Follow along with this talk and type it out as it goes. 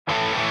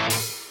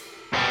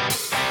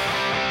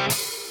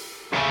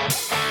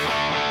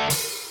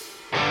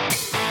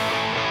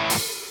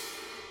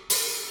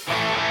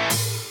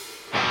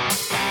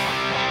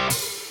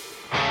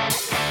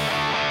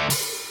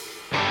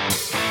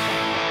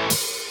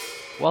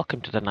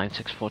Welcome to the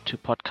 9642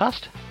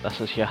 podcast.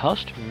 This is your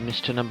host,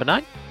 Mr.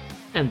 NumberNine.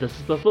 And this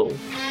is the Fool.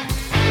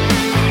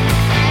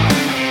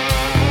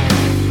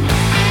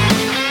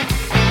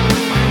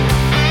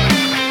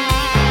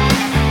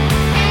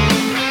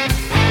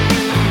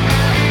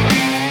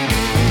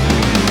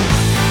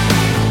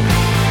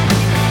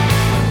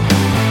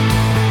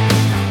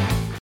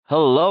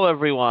 Hello,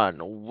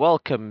 everyone.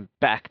 Welcome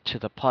back to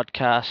the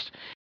podcast.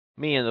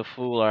 Me and the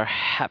Fool are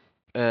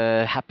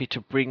happy to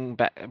bring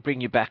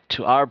you back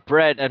to our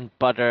bread and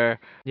butter,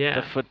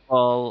 the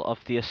football of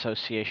the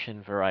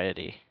association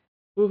variety.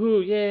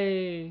 Woohoo!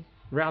 Yay!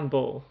 Round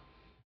ball.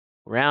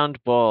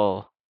 Round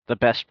ball, the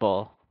best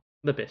ball.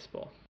 The best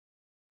ball.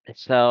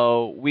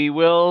 So we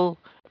will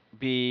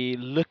be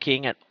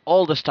looking at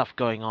all the stuff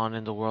going on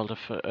in the world of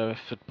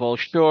football.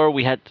 Sure,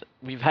 we've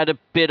had a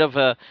bit of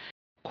a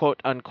quote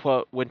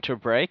unquote winter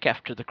break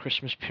after the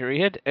Christmas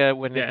period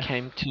when it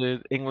came to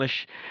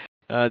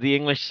the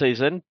English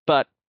season,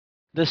 but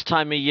this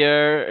time of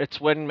year it's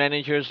when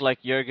managers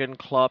like Jurgen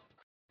Klopp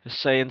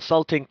say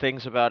insulting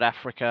things about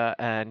Africa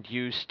and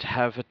used to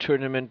have a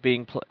tournament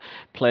being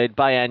played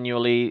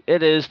biannually.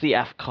 It is the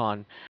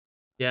AFCON.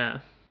 Yeah.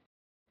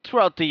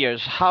 Throughout the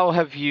years,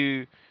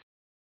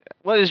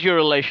 what is your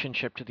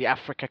relationship to the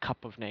Africa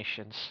Cup of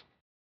Nations?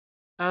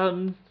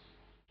 I've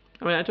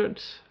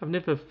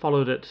never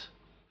followed it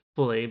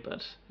fully,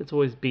 but it's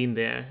always been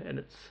there, and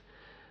it's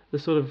the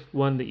sort of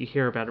one that you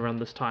hear about around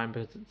this time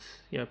because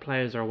it's,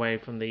 players are away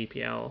from the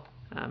EPL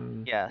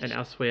and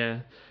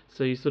elsewhere,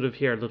 so you sort of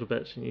hear a little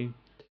bit, and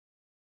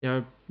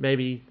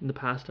maybe in the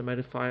past I might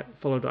have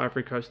followed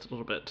Ivory Coast a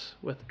little bit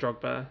with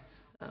Drogba,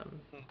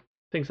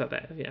 things like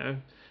that.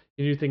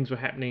 You knew things were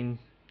happening.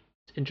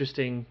 It's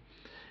interesting.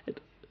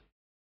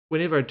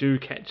 Whenever I do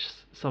catch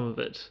some of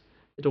it,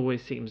 it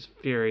always seems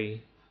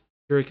very,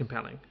 very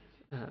compelling.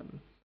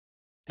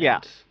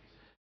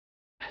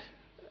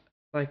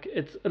 Like,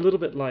 it's a little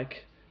bit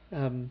like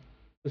the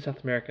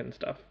South American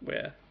stuff,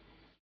 where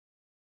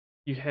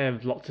you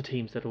have lots of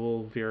teams that are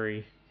all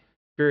very,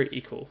 very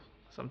equal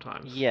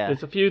sometimes. Yeah.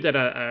 There's a few that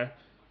are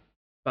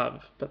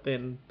above, but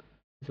then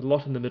there's a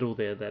lot in the middle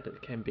there that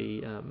it can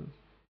be,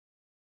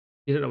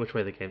 you don't know which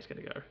way the game's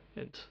going to go.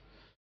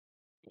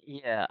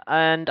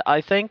 And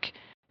I think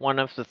one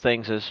of the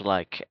things is,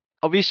 like,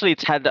 obviously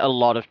it's had a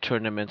lot of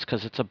tournaments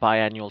because it's a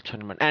biannual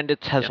tournament, and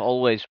it has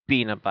always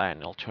been a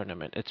biannual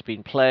tournament. It's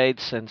been played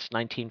since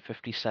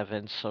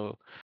 1957, so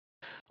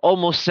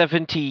almost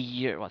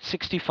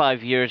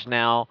 65 years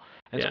now.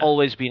 It's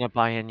always been a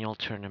biannual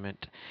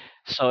tournament.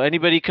 So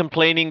anybody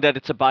complaining that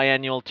it's a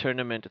biannual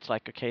tournament, it's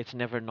like, okay, it's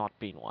never not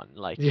been one.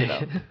 Like,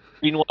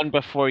 been one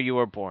before you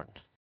were born.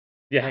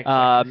 Yeah,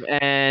 exactly.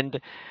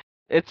 And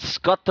it's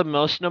got the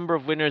most number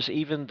of winners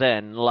even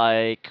then,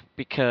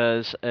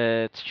 because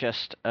it's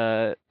just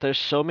there's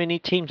so many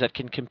teams that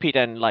can compete,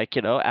 and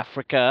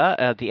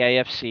Africa, the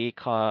AFC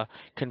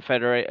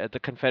the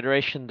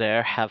confederation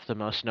there have the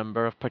most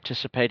number of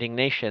participating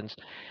nations.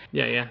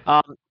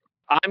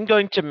 I'm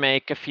going to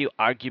make a few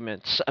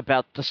arguments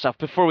about the stuff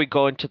before we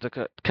go into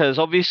because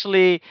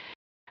obviously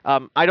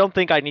I don't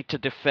think I need to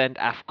defend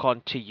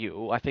AFCON to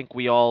you. I think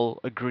we all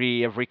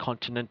agree every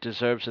continent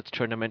deserves its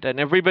tournament. And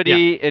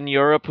everybody in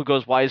Europe who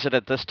goes, why is it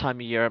at this time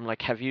of year? I'm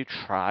like, have you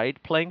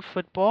tried playing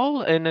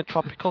football in a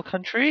tropical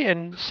country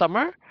in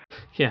summer?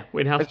 Yeah,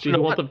 when else do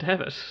you want them to have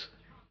it?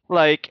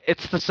 Like,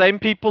 it's the same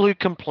people who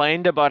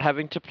complained about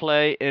having to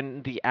play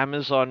in the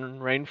Amazon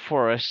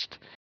rainforest,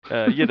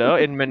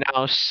 in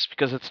Manaus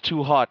because it's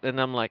too hot. And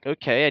I'm like,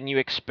 okay, and you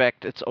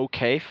expect it's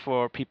okay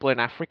for people in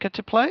Africa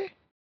to play?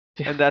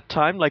 And that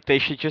time, like, they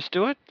should just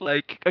do it?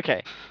 Like,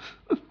 okay.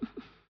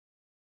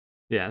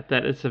 Yeah,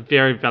 that is a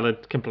very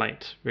valid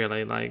complaint,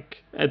 really,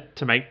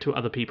 to make to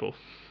other people.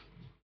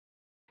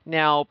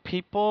 Now,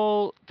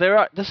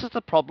 this is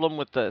the problem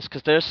with this,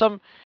 because there's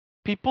some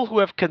people who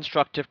have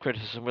constructive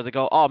criticism where they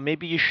go, oh,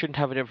 maybe you shouldn't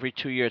have it every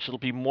 2 years. It'll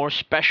be more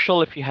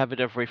special if you have it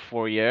every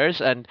 4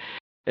 years, and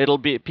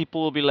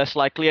people will be less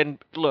likely.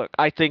 And look,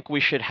 I think we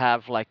should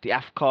have, like, the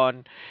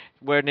AFCON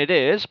when it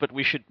is, but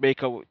we should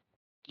make a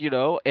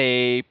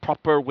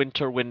proper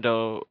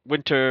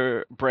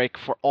winter break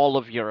for all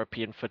of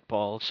European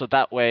football, so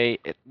that way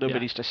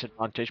nobody's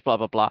disadvantaged, blah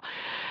blah blah.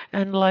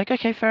 And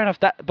okay, fair enough.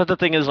 But the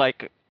thing is,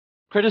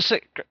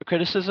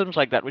 criticisms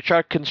like that, which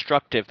are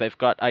constructive, they've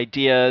got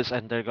ideas,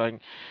 and they're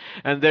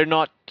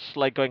not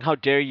going, how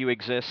dare you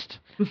exist,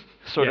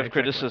 sort of exactly.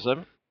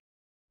 Criticism.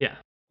 Yeah,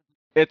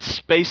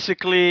 it's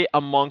basically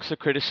amongst the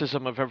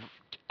criticism of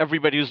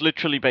everybody who's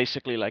literally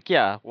basically like,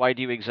 yeah, why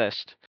do you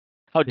exist?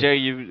 How dare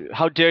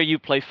you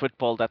play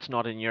football that's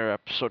not in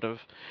Europe, sort of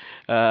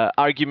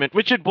argument,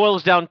 which it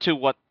boils down to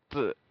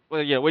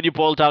when you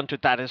boil down to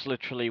that is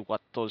literally what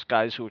those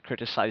guys who are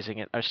criticizing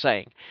it are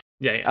saying.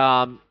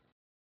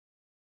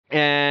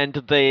 And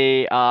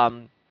they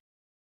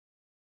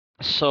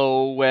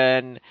so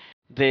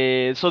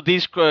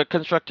these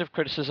constructive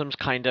criticisms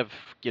kind of,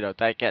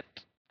 they get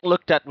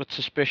looked at with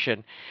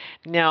suspicion.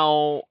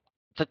 Now,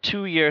 the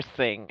 2-year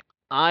thing,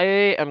 I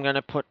am going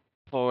to put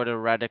forward a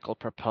radical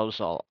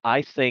proposal.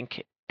 I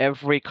think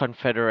every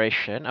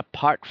confederation,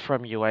 apart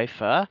from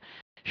UEFA,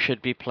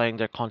 should be playing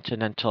their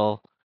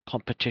continental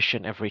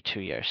competition every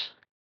 2 years,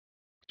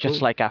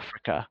 just Oh, like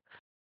Africa.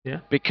 yeah,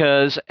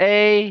 Because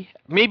A,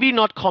 maybe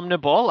not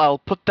CONMEBOL, I'll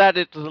put that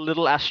into the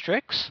little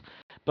asterisks,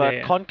 yeah, but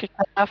yeah,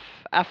 CONCACAF,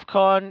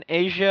 AFCON,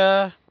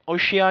 Asia,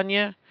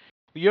 Oceania,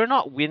 you're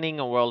not winning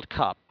a World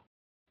Cup.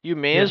 You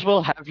may yeah, as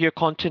well have your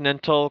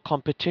continental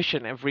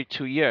competition every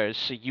 2 years,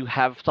 so you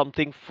have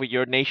something for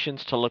your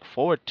nations to look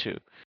forward to,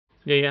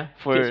 yeah, yeah.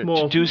 Gets for to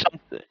more. do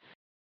something.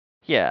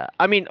 Yeah,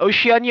 I mean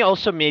Oceania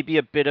also may be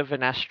a bit of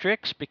an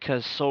asterisk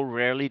because so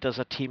rarely does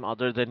a team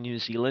other than New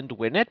Zealand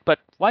win it, but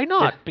why Yeah,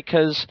 not?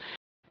 Because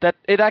that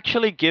it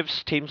actually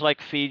gives teams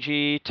like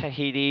Fiji,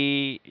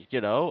 Tahiti,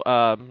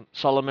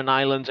 Solomon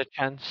Islands a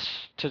chance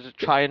to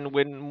try and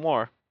win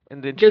more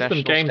in the gives them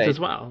international games stage. as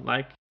well.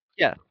 Like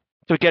Yeah,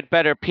 to get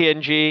better.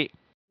 PNG.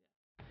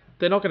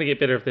 they're not going to get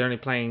better if they're only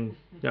playing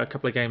a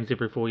couple of games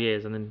every 4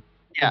 years, and then in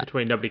Yeah,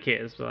 between nobody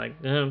cares.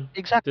 Like, did,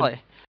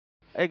 exactly.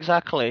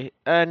 Exactly.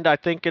 And I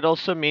think it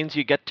also means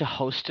you get to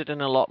host it in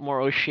a lot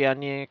more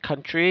Oceania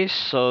countries.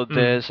 So mm,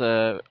 there's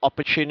a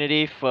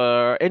opportunity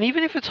for, and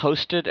even if it's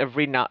hosted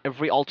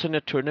every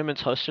alternate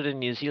tournament's hosted in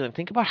New Zealand,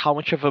 think about how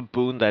much of a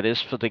boon that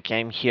is for the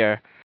game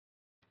here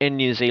in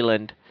New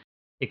Zealand to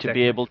be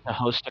exactly. able to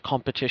host a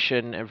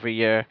competition every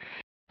year.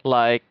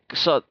 Like,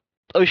 so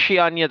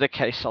Oceania, the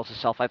case sells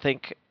itself. I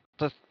think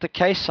the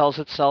case sells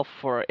itself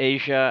for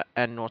Asia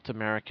and North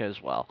America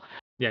as well.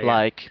 Yeah, yeah,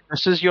 Like,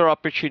 this is your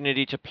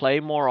opportunity to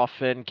play more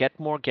often, get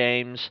more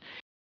games,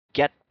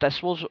 get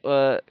this will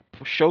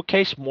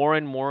showcase more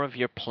and more of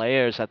your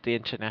players at the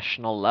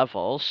international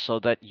level, so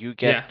that you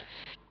get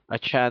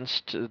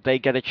yeah. they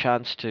get a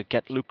chance to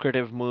get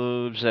lucrative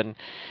moves and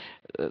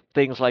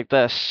things like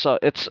this. So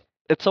it's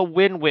a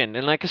win-win.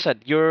 And like I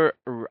said, you're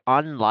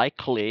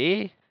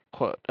unlikely,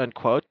 quote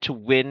unquote, to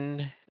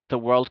win the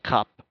World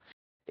Cup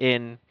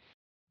in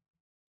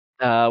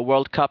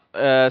World Cup.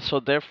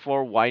 So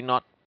therefore, why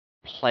not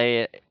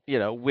play?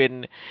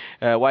 Win.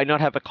 Why not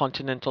have a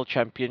continental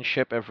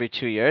championship every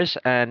 2 years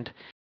and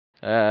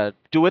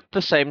do it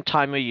the same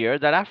time of year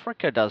that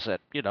Africa does it?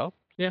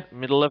 Yeah,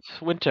 Middle of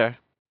winter.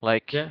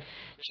 Like, yeah,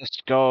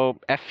 just go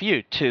F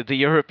you to the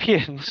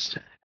Europeans.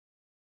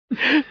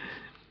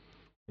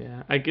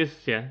 yeah. I guess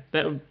yeah,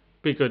 that would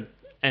be good.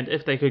 And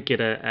if they could get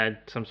a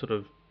some sort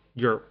of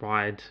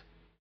Europe-wide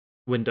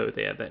window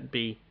there, that'd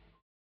be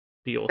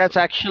That's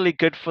awesome. actually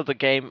good for the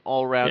game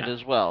all round Yeah,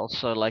 as well.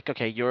 So, like,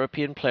 okay,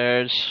 European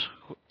players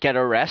get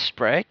a rest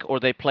break or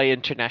they play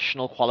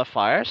international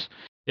qualifiers.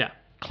 yeah.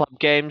 Club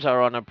games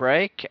are on a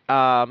break.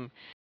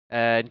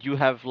 And you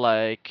have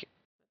like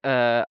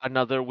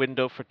another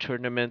window for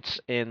tournaments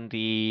in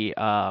the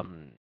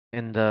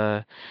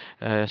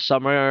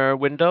summer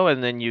window,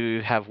 and then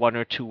you have 1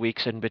 or 2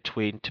 weeks in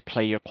between to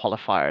play your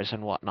qualifiers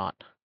and whatnot.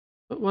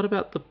 But what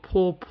about the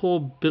poor, poor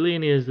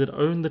billionaires that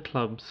own the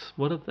clubs?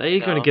 What are they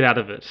going to No. get out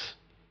of it?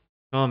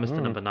 Oh, Mr.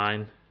 Mm. Number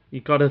Nine, you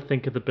got to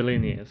think of the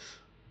billionaires.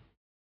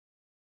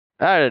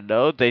 I don't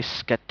know.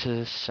 Get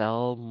to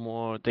sell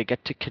more. They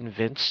get to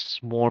convince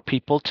more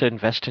people to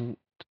invest in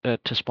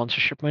to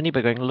sponsorship money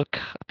by going, look,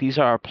 these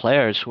are our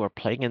players who are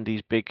playing in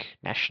these big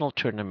national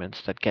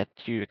tournaments that get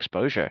you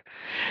exposure.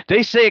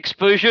 They say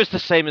exposure is the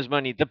same as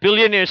money. The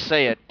billionaires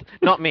say it,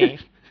 not me.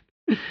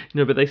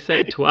 No, but they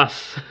say it to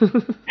us.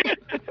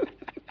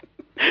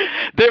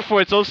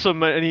 Therefore, it's also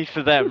money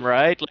for them,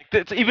 right? Like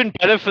it's even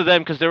better for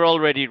them because they're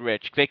already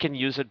rich. They can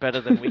use it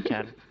better than we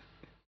can.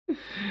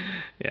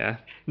 Yeah.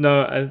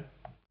 No, it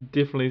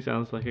definitely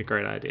sounds like a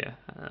great idea.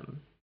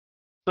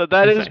 So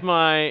that And is say,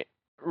 my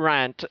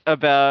rant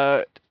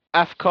about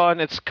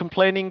AFCON. It's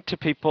complaining to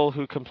people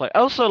who complain.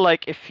 Also,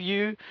 like if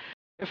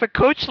a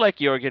coach like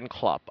Jurgen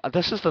Klopp,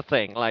 this is the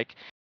thing, like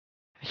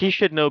he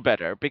should know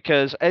better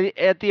because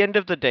at the end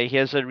of the day, he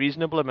has a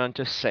reasonable amount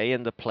of say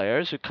in the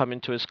players who come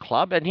into his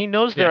club, and he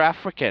knows they're yeah,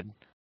 African.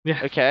 yeah,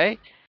 Okay,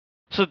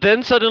 so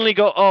then suddenly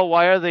go, oh,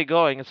 why are they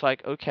going? It's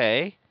like,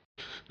 okay,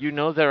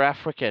 they're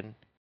African.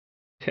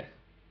 yeah.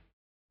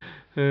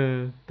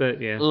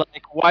 But yeah,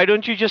 Like, why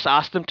don't you just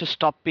ask them to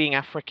stop being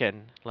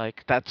African?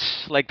 Like,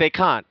 that's like they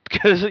can't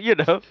because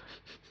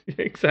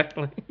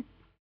exactly.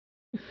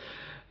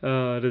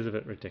 Oh, it is a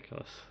bit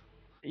ridiculous.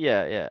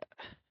 Yeah, yeah.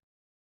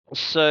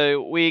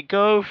 So we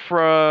go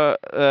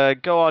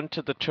on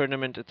to the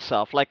tournament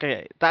itself. Like,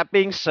 okay, that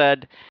being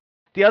said,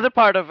 the other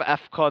part of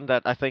AFCON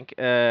that I think,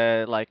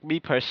 like me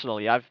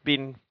personally, I've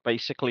been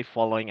basically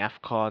following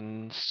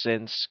AFCON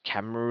since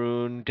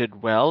Cameroon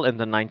did well in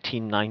the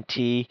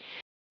 1990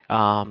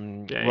 Yeah,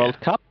 yeah. World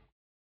Cup,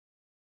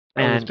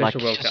 That was a and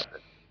special like World Cup.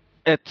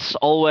 it's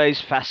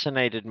always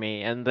fascinated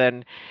me. And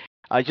then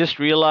I just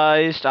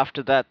realized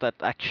after that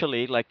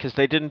actually, like, because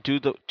they didn't do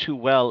too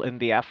well in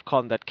the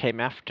AFCON that came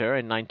after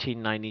in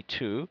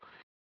 1992,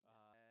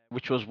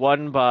 which was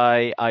won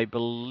by, I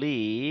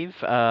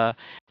believe,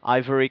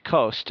 Ivory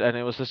Coast, and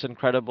it was this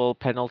incredible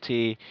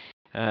penalty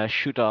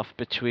shoot-off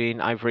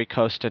between Ivory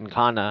Coast and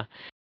Ghana.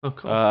 Oh,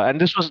 cool. And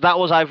that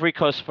was Ivory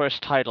Coast's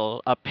first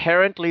title.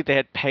 Apparently, they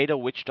had paid a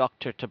witch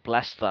doctor to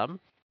bless them,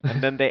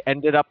 and then they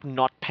ended up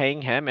not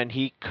paying him, and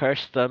he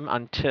cursed them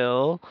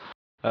until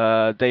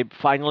they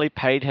finally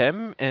paid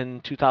him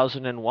in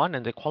 2001,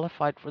 and they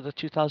qualified for the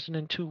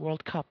 2002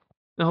 World Cup.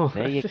 Oh,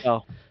 There you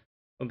go.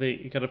 well,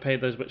 you gotta pay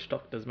those witch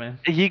doctors, man.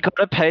 You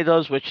gotta pay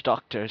those witch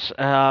doctors.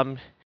 I mean,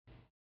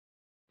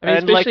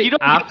 And like you especially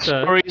don't get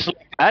after, stories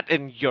like that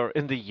in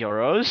the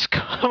Euros.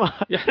 Come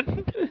yeah.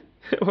 on.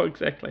 Well,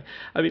 exactly.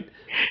 I mean,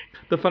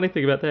 the funny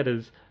thing about that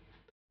is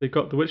they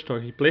got the witch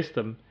doctor. He blessed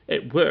them.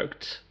 It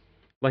worked.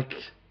 Like,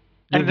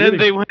 you're And then really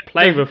they went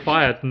playing with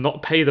fire to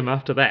not pay them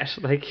after that.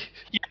 Like,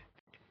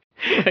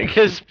 like,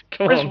 his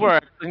come first on.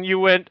 work, and you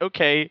went,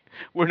 okay,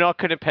 we're not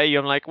gonna pay you.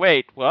 I'm like,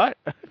 wait, what?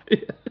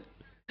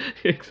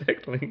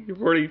 Exactly.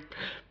 You've already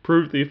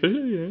proved the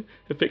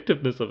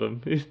effectiveness of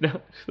him. He's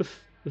now this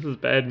is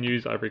bad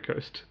news, Ivory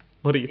Coast.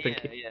 What are you Yeah,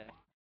 thinking? yeah.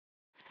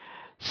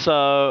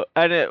 So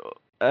and it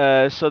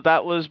so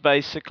that was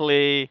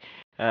basically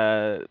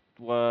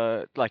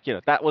what like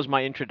that was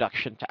my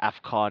introduction to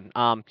AFCON.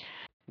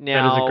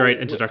 That is a great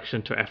Now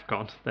introduction to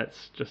AFCON.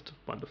 That's just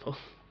wonderful.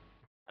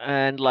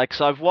 and like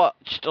so I've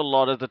watched a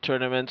lot of the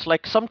tournaments,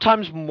 like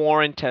sometimes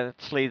more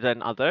intensely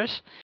than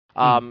others.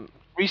 Mm. Um,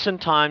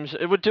 Recent times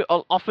it would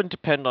often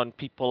depend on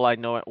people I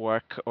know at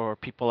work or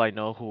people I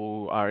know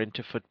who are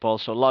into football.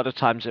 So a lot of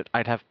times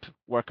I'd have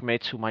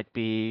workmates who might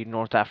be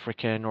North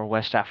African or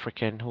West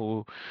African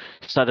who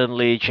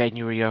suddenly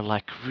January are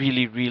like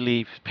really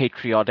really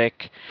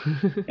patriotic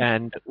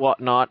and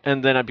whatnot,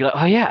 and then I'd be like,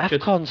 oh yeah,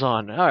 Good. AFCON's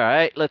on. All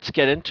right, let's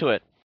get into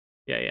it.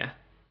 Yeah, yeah,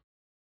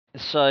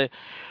 So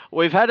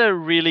we've had a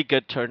really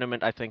good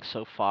tournament, I think,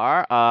 so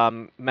far.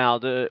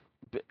 Mal,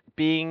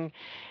 being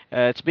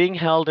it's being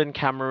held in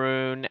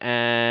Cameroon,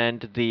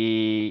 and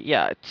the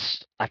yeah,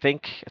 it's I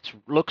think it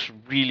looks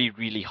really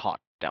really hot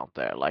down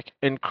there, like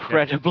yeah,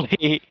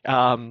 incredibly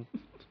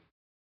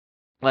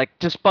like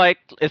despite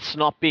it's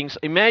not being.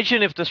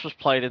 Imagine if this was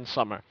played in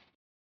summer.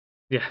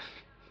 yeah.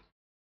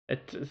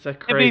 It's a To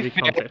be crazy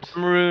fair, concept.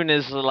 Cameroon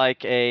is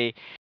like a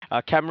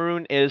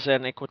Cameroon is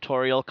an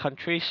equatorial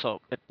country, so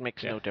it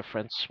makes Yeah. no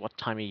difference what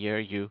time of year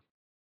you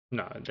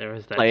No, there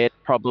is that. play it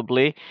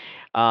probably.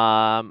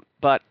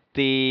 But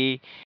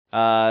the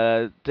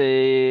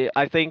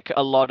I think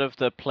a lot of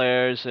the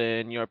players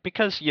in Europe,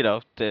 because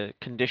the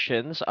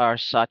conditions are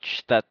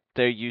such that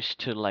they're used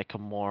to like a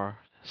more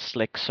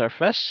slick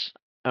surface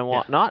and Yeah.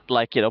 whatnot,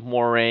 like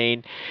more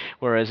rain,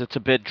 whereas it's a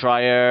bit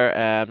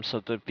drier, so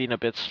they've been a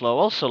bit slow.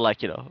 Also,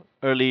 like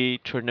early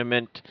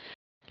tournament,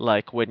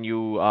 like when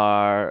you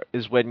are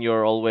is when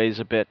you're always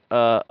a bit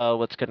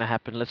what's gonna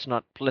happen,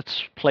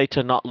 let's play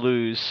to not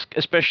lose,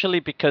 especially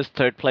because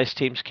third place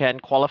teams can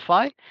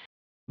qualify.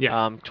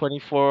 Yeah.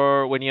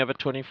 24 when you have a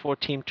 24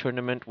 team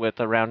tournament with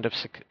a round of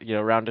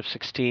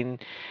 16,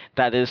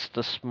 that is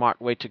the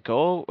smart way to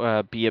go.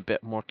 Be a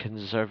bit more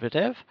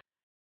conservative,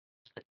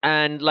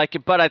 and like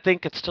but I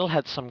think it still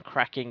had some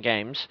cracking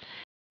games.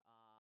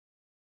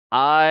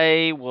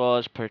 I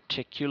was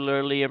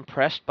particularly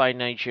impressed by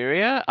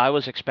Nigeria. I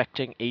was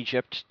expecting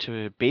Egypt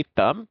to beat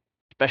them,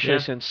 especially Yeah.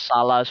 since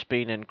Salah's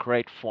been in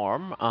great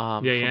form Yeah.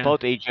 for Yeah.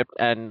 both Egypt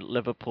and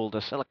Liverpool.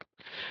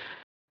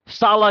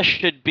 Salah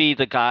should be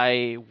the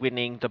guy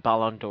winning the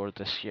Ballon d'Or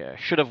this year.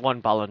 Should have won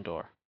Ballon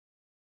d'Or. Yeah.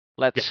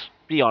 Let's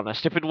be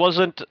honest. If it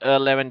wasn't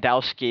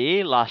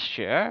Lewandowski last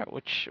year,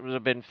 which would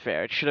have been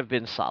fair, it should have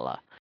been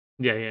Salah.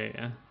 Yeah. Yeah.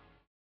 Yeah.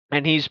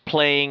 And he's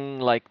playing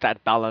like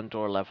that Ballon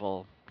d'Or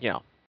level, this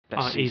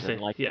Oh, season.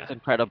 easy. Like Yeah. it's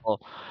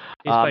incredible.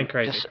 He's playing Just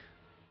crazy.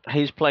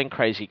 he's playing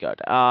crazy good.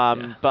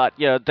 Yeah. But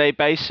they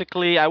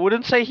basically, I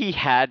wouldn't say he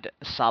had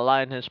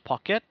Salah in his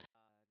pocket,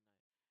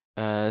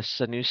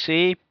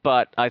 Sanusi,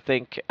 but I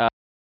think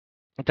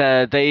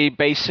they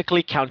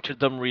basically countered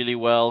them really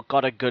well,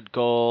 got a good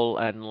goal,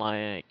 and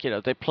like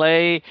they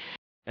play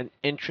an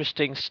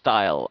interesting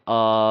style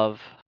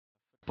of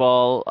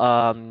ball.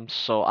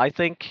 So I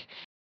think,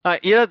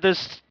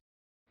 there's.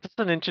 It's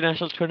an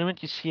international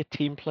tournament. You see a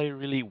team play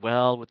really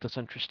well with this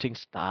interesting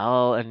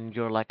style, and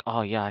you're like,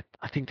 oh yeah,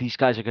 I think these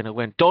guys are gonna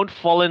win. Don't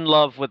fall in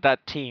love with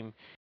that team.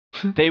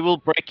 They will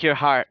break your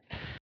heart.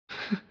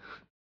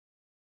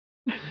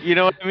 You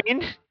know what I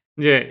mean?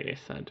 Yeah. Yes,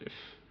 I do.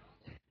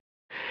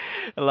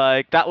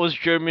 Like that was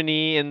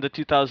Germany in the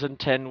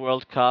 2010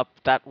 World Cup.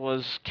 That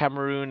was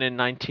Cameroon in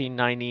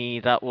 1990.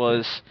 That Yeah.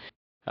 was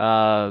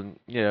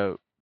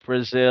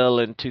Brazil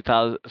in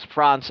 2000,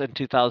 France in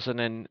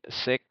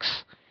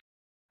 2006.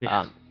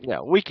 Yeah.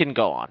 Yeah, we can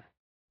go on.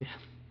 Yeah.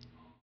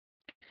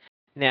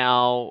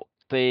 Now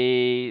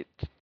the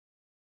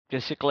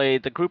basically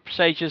the group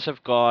stages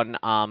have gone.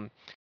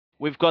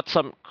 We've got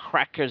some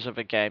crackers of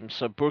a game.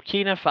 So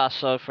Burkina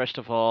Faso, first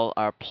of all,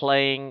 are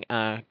playing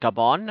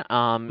Gabon.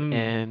 Mm.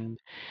 And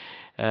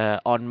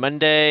on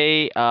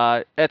Monday,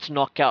 it's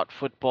knockout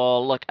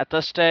football. Look, at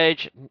this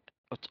stage,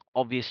 it's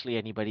obviously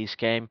anybody's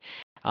game.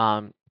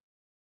 Um,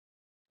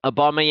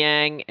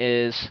 Aubameyang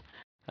is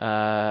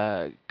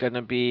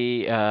gonna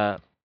be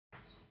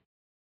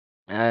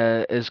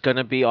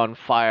on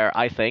fire,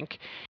 I think.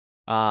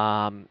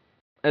 Um,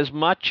 as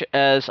much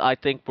as I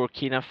think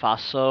Burkina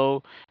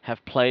Faso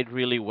have played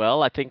really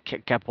well, I think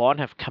Gabon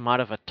have come out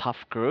of a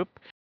tough group,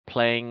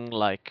 playing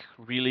like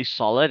really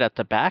solid at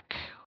the back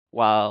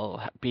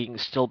while being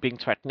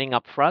threatening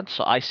up front.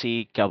 So I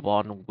see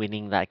Gabon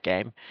winning that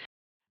game.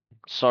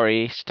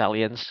 Sorry,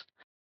 Stallions.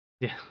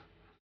 Yeah.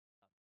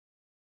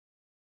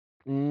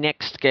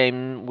 Next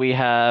game we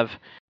have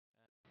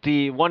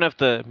the one of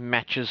the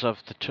matches of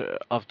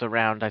of the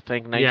round. I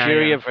think Yeah, yeah.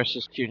 Nigeria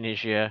versus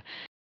Tunisia.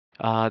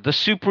 The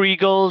Super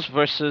Eagles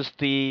versus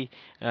the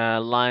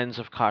Lions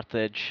of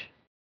Carthage. Yeah,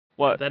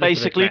 What that is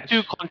a big basically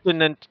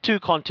match. two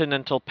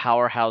continental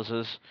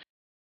powerhouses.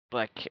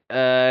 Like,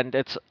 and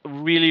it's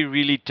really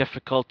really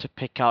difficult to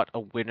pick out a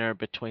winner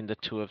between the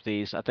two of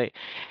these. I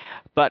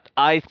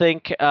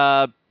think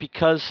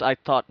because I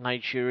thought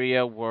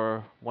Nigeria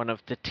were one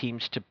of the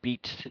teams to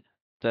beat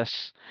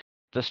this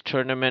this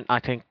tournament, I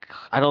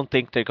don't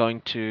think they're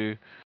going to.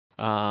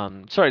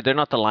 Sorry, they're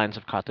not the Lions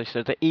of Carthage.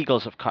 They're the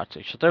Eagles of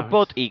Carthage. So they're All right.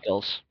 both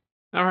Eagles.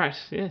 All right.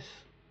 Yes.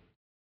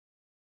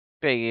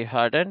 Beg your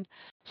pardon.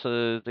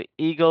 So the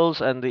Eagles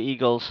and the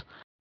Eagles.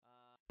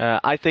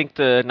 I think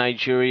the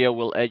Nigeria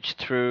will edge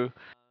through.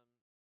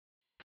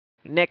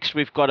 Next,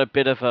 we've got a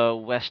bit of a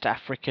West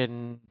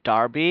African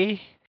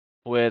derby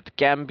with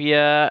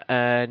Gambia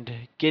and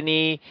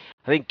Guinea.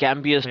 I think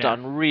Gambia's Yeah.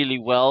 done really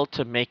well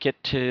to make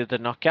it to the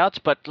knockouts,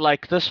 but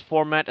like this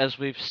format, as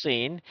we've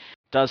seen,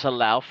 does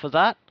allow for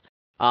that,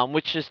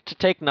 which is to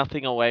take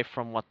nothing away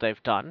from what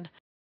they've done.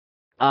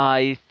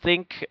 I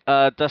think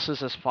this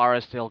is as far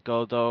as they'll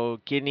go, though.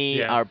 Guinea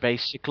Yeah. are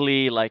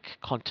basically like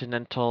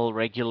continental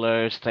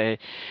regulars.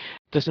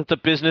 This is the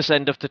business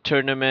end of the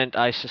tournament.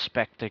 I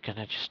suspect they're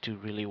gonna just do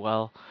really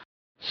well.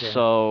 Yeah.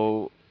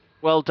 So,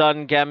 well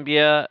done,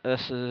 Gambia.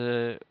 This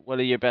is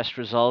one of your best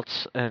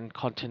results in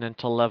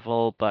continental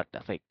level, but I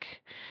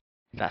think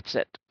that's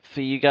it for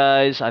you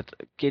guys.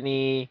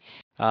 Guinea,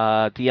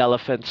 the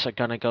elephants are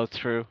gonna go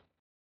through.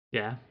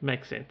 Yeah.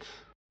 Makes sense.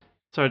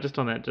 So just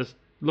on that, just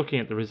looking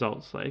at the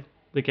results, like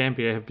the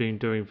Gambia have been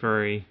doing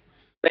very,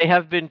 They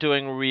have been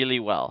doing really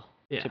well.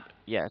 yeah,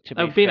 To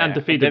be they've been fair,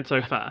 undefeated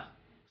so far.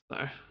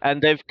 So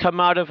and they've come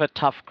out of a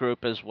tough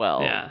group as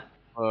well, yeah,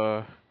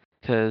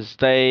 because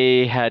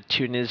they had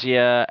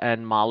Tunisia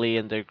and Mali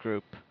in their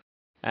group,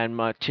 and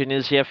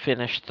Tunisia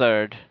finished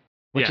third,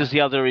 which yeah, is the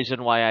other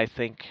reason why I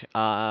think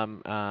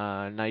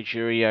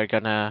Nigeria are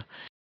gonna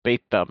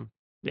beat them.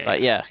 yeah,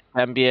 But yeah,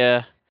 yeah,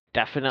 Gambia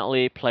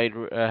definitely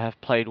have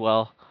played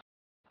well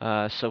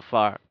so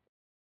far.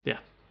 yeah,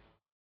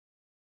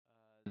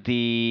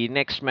 The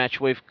next match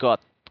we've got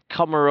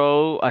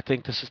Comoro. I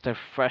think this is their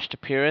first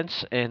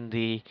appearance in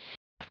the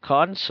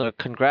AFCON, so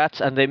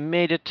congrats. And they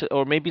made it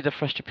or maybe the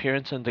first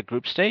appearance in the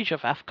group stage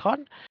of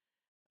AFCON.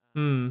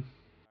 Hmm.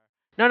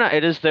 No,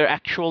 it is their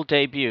actual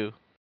debut.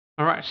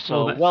 All right. Well,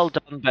 So that's well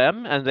done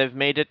them, and they've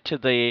made it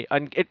to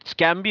and it's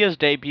Gambia's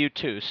debut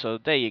too. So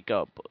there you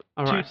go.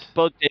 all right.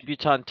 Both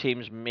debutant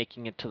teams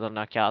making it to the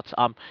knockouts.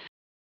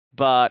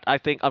 But I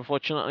think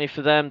unfortunately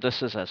for them,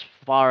 this is as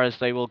far as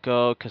they will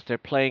go because they're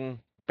playing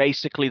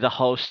basically the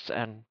hosts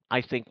and I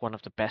think one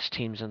of the best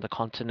teams in the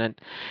continent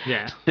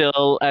Yeah,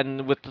 still,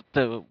 and with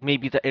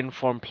maybe the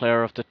informed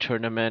player of the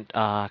tournament,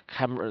 the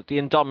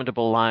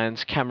Indomitable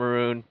Lions,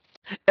 Cameroon,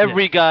 yeah,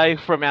 every guy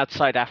from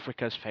outside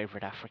Africa's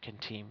favorite African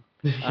team.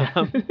 yeah,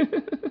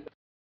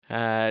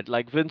 Um,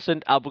 like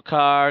Vincent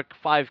Abukar,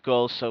 5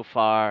 goals so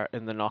far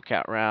in the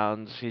knockout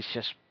rounds. He's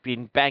just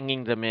been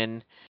banging them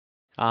in.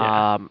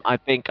 yeah, I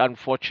think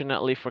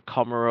unfortunately for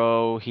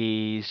Comoros,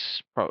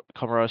 he's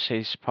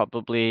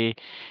probably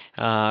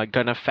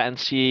gonna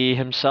fancy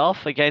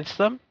himself against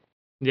them,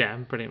 yeah.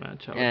 Pretty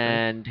much, I would think.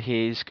 and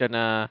he's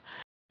gonna.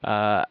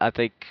 I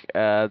think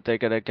they're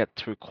gonna get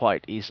through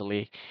quite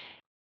easily.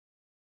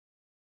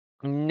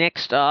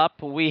 Next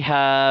up, we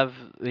have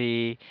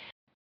the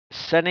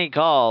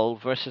Senegal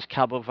versus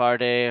Cabo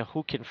Verde.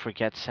 Who can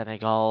forget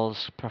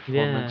Senegal's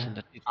performance Yeah, in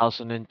the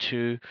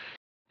 2002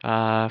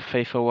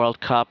 FIFA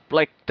World Cup?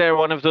 Like they're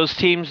one of those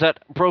teams that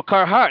broke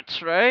our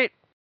hearts, right?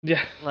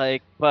 yeah,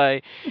 Like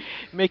by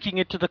making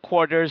it to the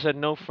quarters and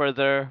no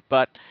further.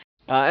 But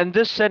and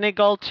this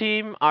Senegal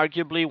team,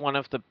 arguably one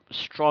of the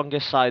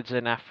strongest sides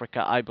in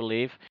Africa, I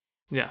believe.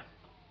 yeah,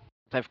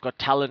 They've got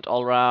talent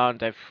all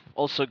round. They've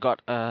also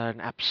got an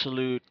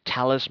absolute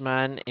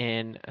talisman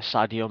in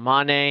Sadio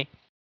Mane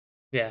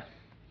yeah,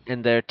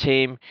 in their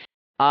team.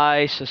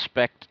 I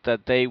suspect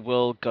that they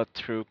will go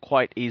through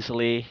quite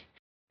easily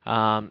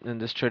in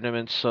this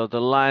tournament. So the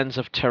Lions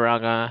of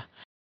Teranga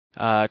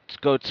to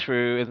go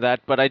through in that,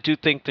 but I do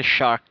think the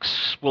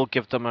Sharks will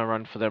give them a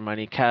run for their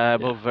money.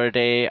 Cabo yeah,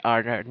 Verde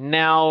are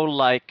now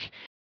like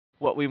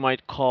what we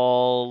might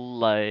call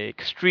like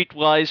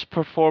streetwise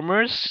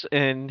performers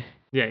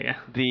yeah,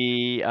 in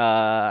the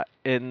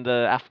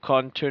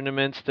AFCON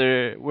tournaments.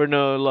 We're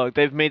no longer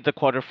they've made the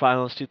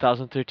quarterfinals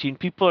 2013.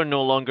 People are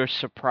no longer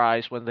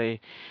surprised when they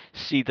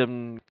see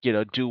them,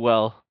 do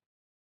well.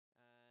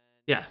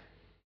 yeah.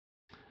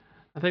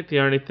 I think the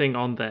only thing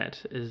on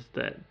that is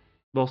that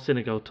while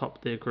Senegal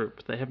topped their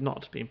group, they have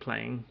not been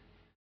playing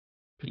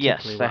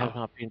Yes, particularly they have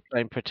well. not been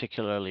playing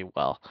particularly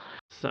well.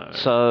 So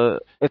So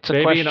it's a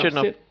maybe an question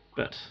of upset,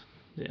 but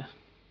yeah,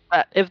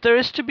 if there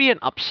is to be an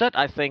upset,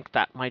 I think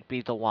that might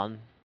be the one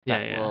yeah,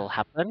 that yeah, will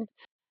happen.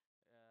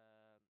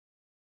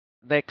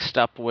 Next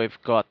up, we've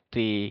got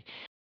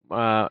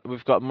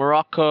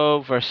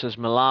Morocco versus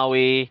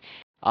Malawi.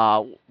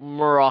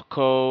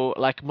 Morocco,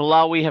 like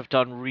Malawi, have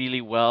done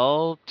really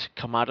well to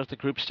come out of the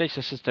group stage.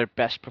 This is their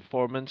best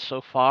performance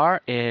so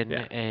far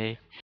yeah.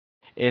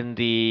 in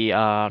the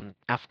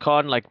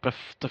AFCON.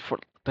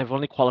 They've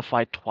only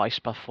qualified twice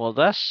before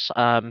this.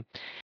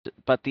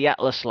 But the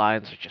Atlas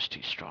Lions are just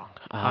too strong.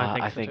 I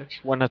think I so think too.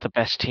 one of the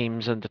best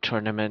teams in the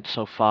tournament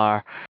so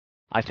far.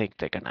 I think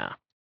they're gonna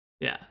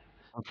Yeah.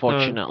 Though,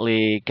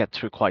 unfortunately get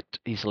through quite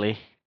easily.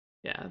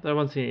 yeah, though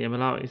once again,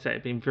 Malawi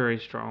they've been very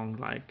strong.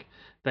 Like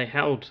they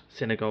held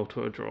Senegal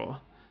to a draw,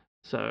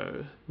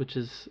 so which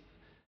is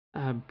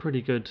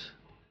pretty good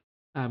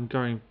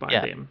going by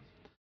Yeah, them.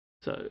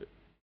 So,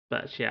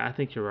 but yeah, I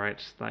think you're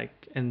right.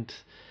 Like, and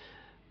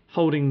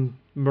holding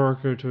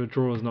Morocco to a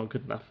draw is not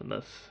good enough in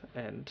this,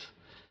 and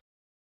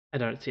I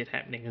don't see it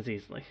happening as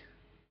easily.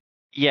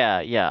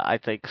 yeah, I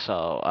think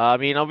so. I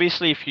mean,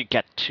 obviously, if you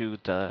get to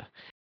the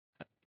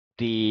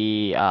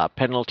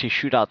penalty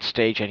shootout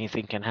stage,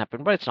 anything can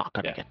happen, but it's not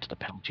going to Yeah. get to the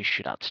penalty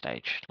shootout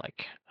stage.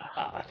 Like,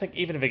 I think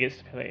even if it gets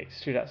to the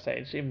shootout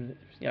stage, even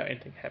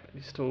anything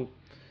happens, still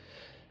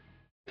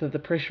the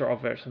pressure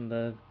of it and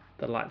the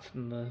lights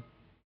and the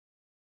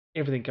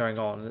everything going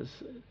on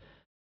is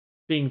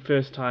being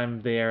first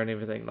time there and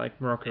everything. Like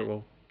Morocco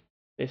will,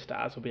 their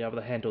stars will be able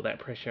to handle that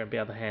pressure and be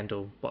able to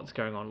handle what's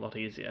going on a lot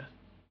easier.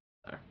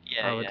 So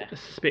yeah, I would yeah,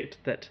 suspect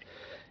that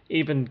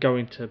even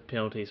going to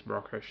penalties,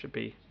 Morocco should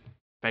be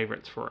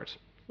favourites for it.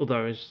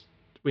 Although, as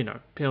we know,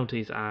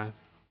 penalties are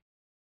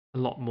a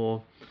lot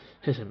more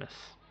hit and miss.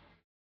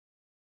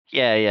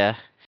 yeah.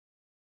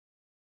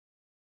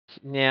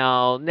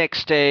 Now, next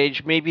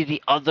stage, maybe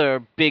the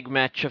other big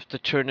match of the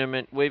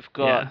tournament. We've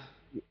got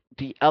Yeah,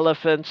 the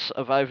Elephants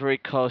of Ivory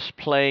Coast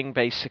playing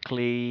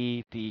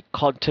basically the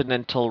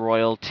continental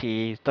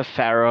royalty, the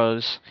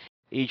Pharaohs,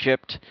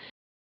 Egypt.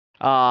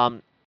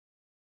 Um,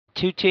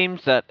 Two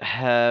teams that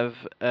have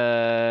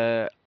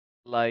I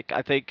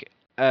think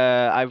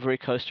Ivory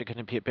Coast are going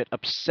to be a bit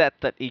upset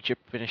that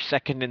Egypt finished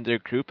second in their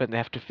group and they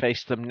have to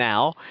face them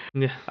now.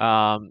 yeah,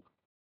 Um,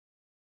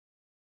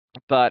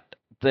 but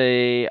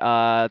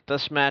the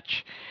this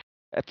match,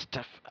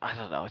 I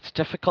don't know. It's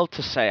difficult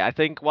to say. I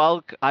think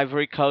while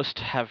Ivory Coast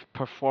have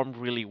performed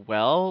really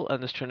well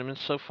in this tournament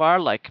so far,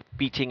 like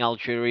beating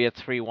Algeria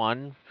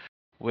 3-1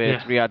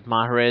 with yeah, Riyad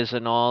Mahrez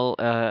and all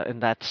in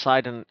that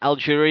side. And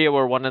Algeria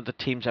were one of the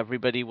teams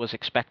everybody was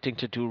expecting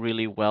to do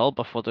really well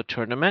before the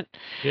tournament.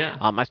 yeah,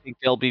 I think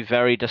they'll be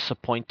very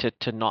disappointed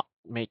to not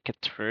make it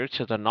through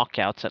to the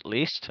knockouts at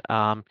least,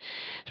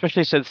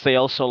 especially since they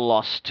also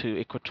lost to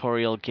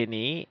Equatorial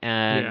Guinea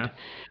yeah,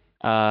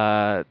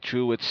 and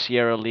drew with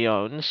Sierra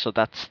Leone. So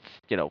that's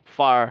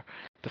far.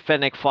 The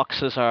Fennec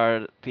Foxes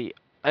are the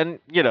and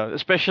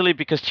especially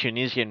because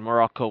Tunisia and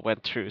Morocco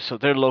went through, so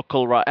their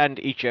and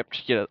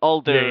Egypt,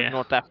 all yeah, their yeah.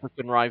 North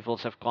African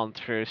rivals have gone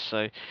through,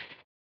 so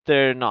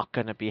they're not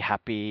going to be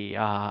happy,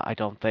 I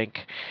don't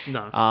think.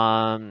 No,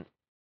 Um,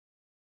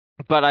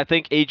 but I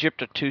think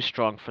Egypt are too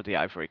strong for the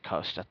Ivory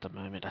Coast at the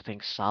moment. I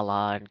think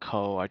Salah and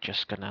co are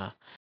just gonna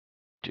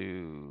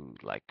do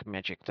like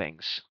magic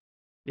things.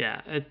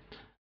 yeah.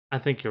 I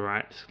think you're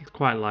right. It's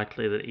quite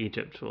likely that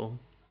Egypt will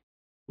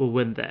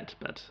win that,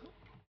 but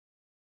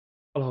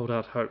I'll hold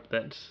out hope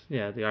that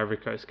the Ivory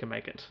Coast can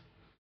make it,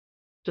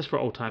 just for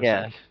old time's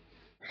Yeah.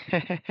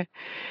 sake.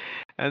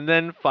 And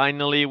then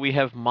finally, we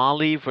have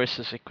Mali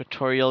versus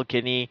Equatorial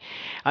Guinea.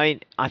 I mean,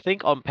 I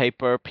think on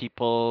paper,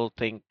 people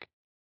think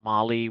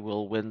Mali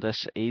will win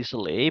this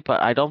easily,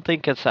 but I don't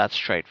think it's that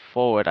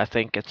straightforward. I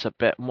think it's a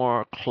bit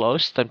more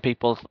close than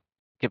people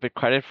give it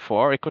credit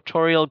for.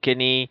 Equatorial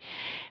Guinea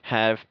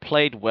have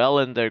played well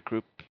in their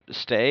group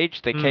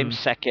stage. They came Hmm.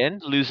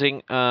 second,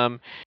 losing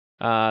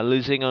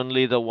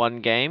only the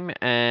one game,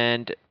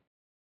 and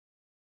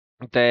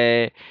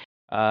they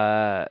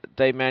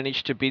they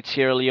managed to beat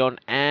Sierra Leone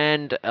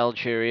and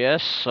Algeria,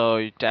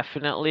 so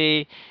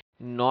definitely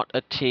not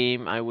a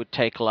team I would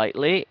take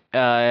lightly.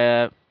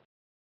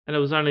 And it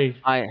was only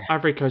I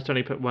Ivory Coast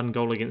only put one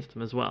goal against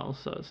them as well,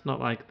 so it's not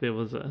like there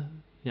was the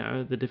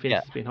defense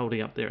Yeah, has been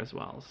holding up there as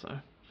well. So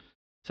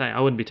say I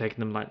wouldn't be taking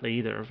them lightly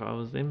either if I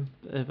was them,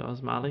 if I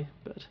was Mali,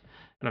 but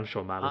and I'm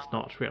sure Mali's uh,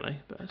 not really,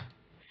 but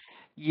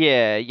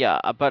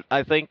yeah, but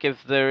I think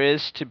if there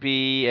is to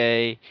be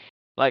a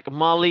like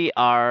Mali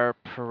are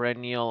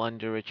perennial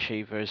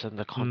underachievers in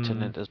the hmm,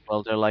 continent as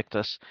well.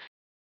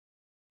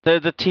 They're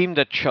the team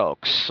that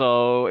chokes.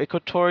 So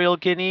Equatorial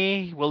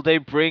Guinea, will they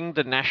bring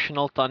the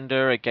national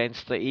thunder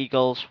against the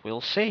Eagles?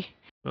 We'll see.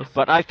 we'll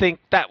But see. I think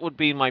that would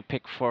be my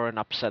pick for an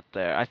upset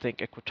there. I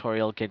think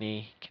Equatorial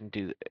Guinea can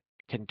do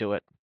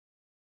it.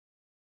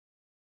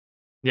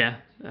 Yeah,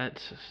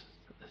 it's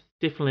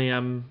definitely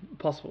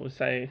possible to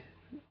say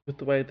with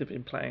the way they've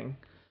been playing.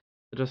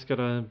 They just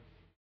gotta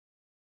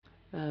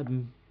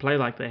play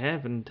like they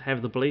have and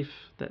have the belief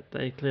that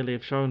they clearly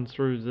have shown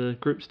through the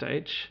group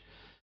stage.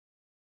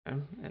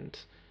 And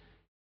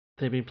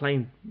they've been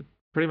playing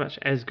pretty much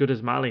as good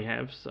as Mali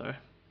have, so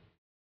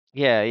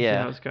Yeah, we'll see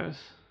how yeah, it goes.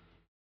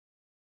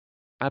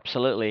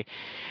 absolutely.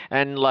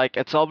 And like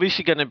it's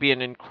obviously going to be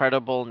an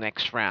incredible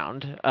next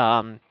round.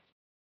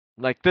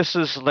 Like this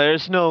is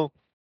there's no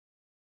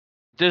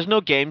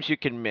games you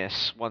can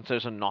miss once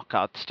there's a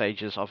knockout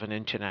stages of an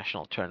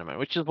international tournament,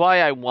 which is why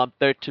I want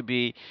there to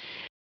be,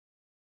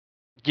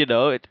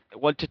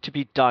 want it to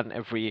be done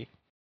every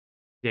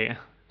Yeah,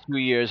 2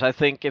 years. I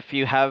think if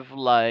you have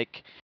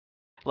like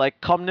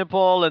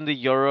CONMEBOL and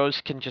the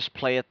Euros can just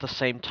play at the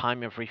same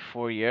time every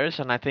 4 years,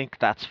 and I think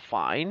that's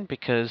fine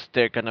because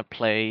they're gonna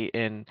play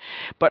in.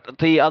 But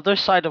the other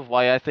side of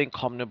why I think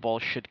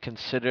CONMEBOL should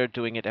consider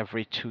doing it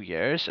every 2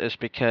 years is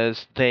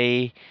because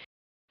they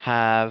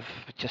have,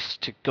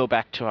 just to go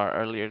back to our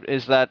earlier,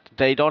 is that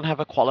they don't have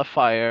a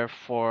qualifier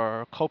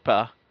for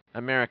Copa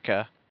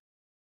America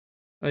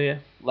oh yeah,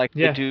 like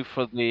they yeah, do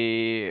for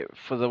the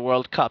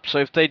World Cup. So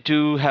if they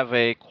do have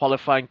a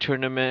qualifying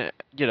tournament,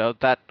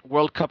 that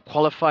World Cup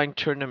qualifying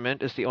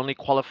tournament is the only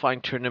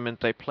qualifying tournament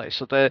they play.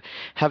 So the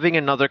having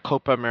another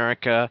Copa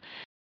America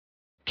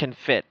can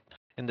fit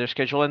in their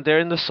schedule, and they're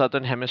in the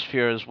southern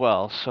hemisphere as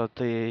well. So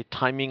the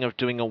timing of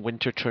doing a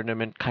winter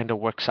tournament kind of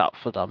works out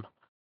for them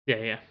yeah,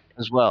 yeah,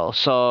 as well.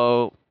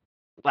 So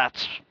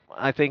that's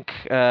I think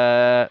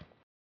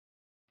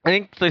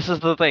this is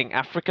the thing.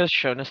 Africa's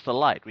shown us the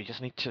light. We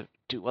just need to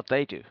do what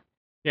they do.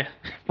 yeah.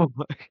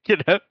 you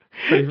know,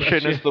 Pretty much,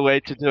 shown yeah. us the way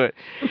to do it.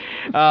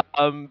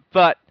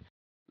 But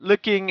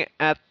looking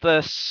at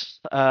this,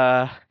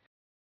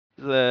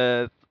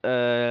 the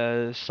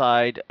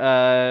side,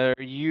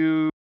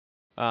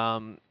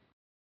 um,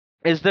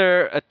 is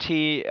there a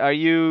team? Are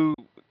you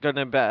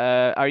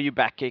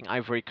backing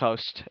Ivory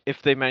Coast?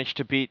 If they manage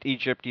to beat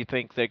Egypt, do you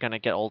think they're gonna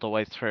get all the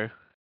way through?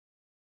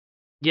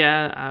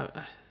 Yeah,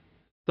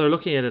 so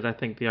looking at it, I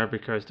think the Ivory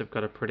Coast have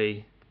got a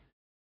pretty,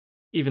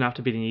 even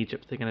after beating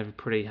Egypt, they're going to have a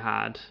pretty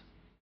hard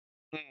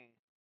Mm.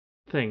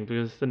 thing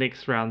because the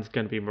next round's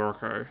going to be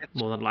Morocco, It's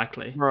more than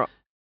likely. Mor-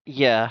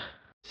 yeah,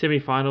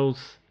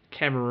 Semi-finals,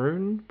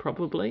 Cameroon,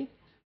 probably.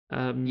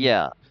 Um,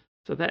 yeah.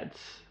 so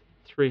that's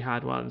three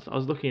hard ones. I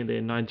was looking at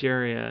there,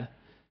 Nigeria,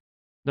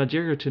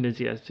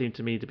 Tunisia seem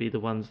to me to be the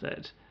ones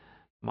that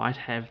might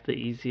have the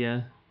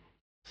easier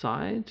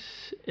side,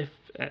 if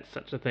that's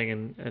such a thing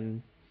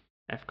in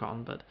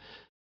AFCON. But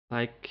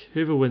like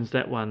whoever wins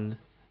that one,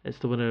 it's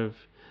the winner of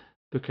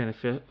Burkina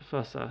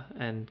Faso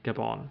and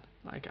Gabon.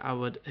 Like I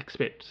would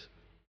expect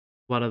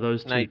one of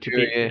those two to beat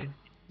Nigeria. them.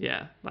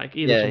 Yeah, like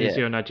either Yeah, yeah.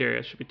 Tunisia or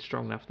Nigeria should be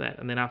strong enough for that.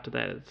 And then after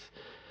that, it's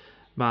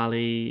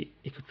Mali,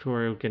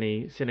 Equatorial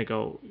Guinea,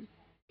 Senegal,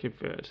 Cape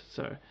Verde.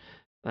 So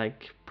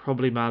like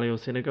probably Mali or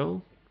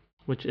Senegal,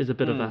 which is a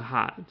bit of a Mm.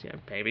 hard, yeah,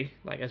 maybe.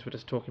 Like as we're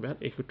just talking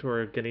about,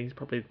 Equatorial Guinea is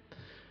probably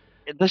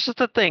This is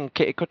the thing.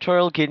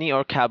 Equatorial Guinea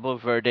or Cabo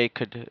Verde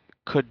could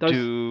those.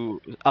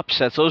 do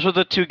upsets. Those were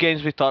the two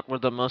games we thought were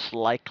the most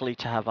likely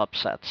to have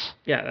upsets.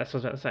 Yeah, that's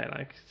what I was about to say.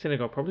 Like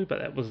Senegal probably, but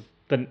that was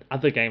the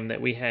other game that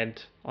we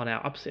had on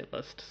our upset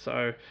list.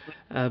 So,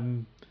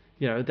 um,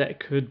 that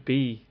could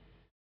be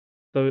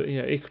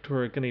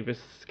Equatorial Guinea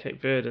versus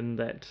Cape Verde in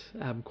that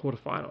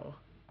quarterfinal.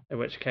 In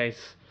which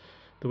case,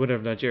 the winner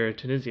of Nigeria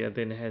Tunisia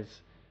then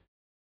has,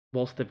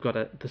 whilst they've got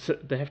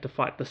they have to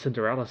fight the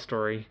Cinderella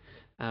story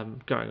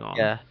going on.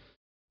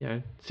 Yeah,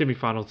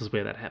 Semi-finals is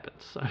where that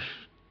happens. So,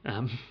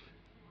 um,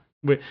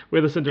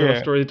 where the Cinderella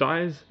yeah, story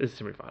dies is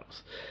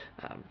semi-finals.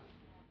 Um,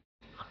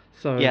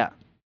 so yeah,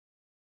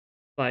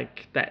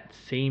 like that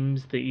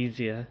seems the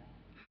easier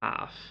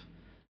half.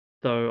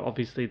 Though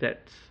obviously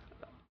that's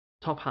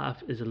top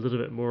half is a little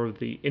bit more of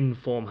the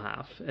inform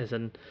half, as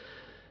in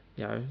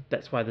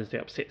that's why there's the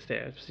upsets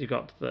there. So you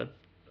got the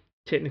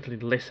technically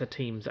lesser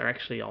teams are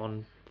actually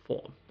on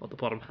form or the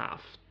bottom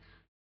half.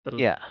 The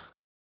yeah,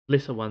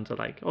 lesser ones are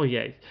like, oh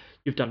yeah,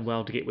 you've done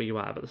well to get where you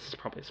are, but this is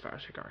probably as far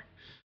as you're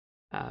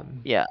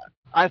going. yeah.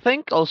 I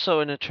think also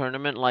in a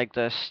tournament like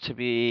this, to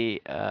be,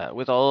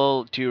 with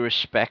all due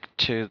respect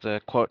to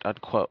the quote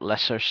unquote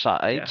lesser Yeah,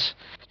 sides,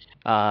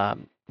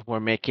 were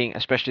making,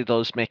 especially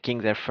those making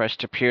their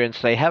first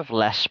appearance, they have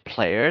less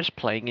players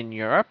playing in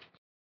Europe,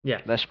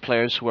 yeah, less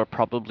players who are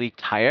probably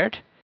tired.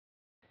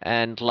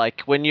 And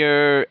like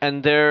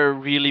and they're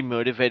really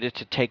motivated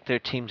to take their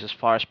teams as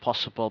far as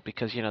possible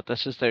because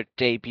this is their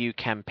debut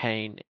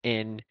campaign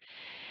in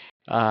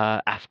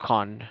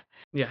AFCON.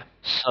 yeah,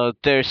 So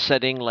they're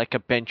setting like a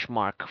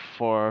benchmark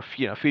for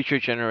future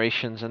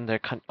generations and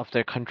of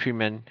their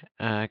countrymen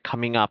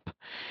coming up.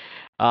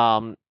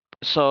 Um,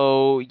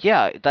 so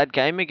yeah, that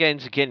game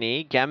against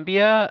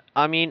Gambia.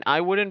 I mean,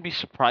 I wouldn't be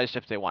surprised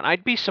if they won.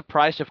 I'd be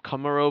surprised if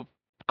Comoros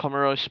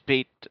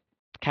beat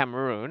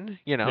Cameroon.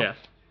 yeah.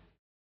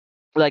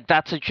 Like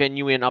that's a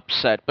genuine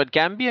upset. But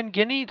Gambia and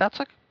Guinea, that's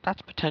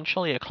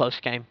potentially a close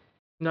game,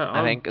 No, I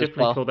I would think as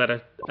definitely well. call that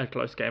a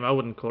close game. I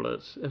wouldn't call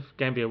it, if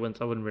Gambia wins,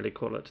 I wouldn't really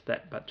call it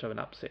that much of an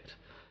upset.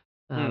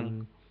 Hmm.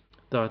 Um,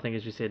 though I think,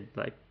 as you said,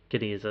 like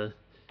Guinea is a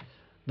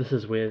this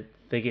is where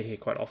they get here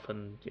quite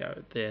often.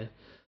 They're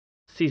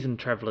seasoned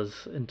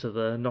travellers into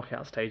the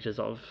knockout stages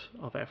of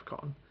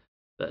AFCON.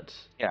 But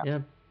Yeah. yeah,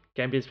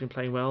 Gambia's been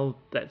playing well.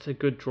 That's a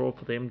good draw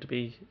for them to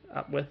be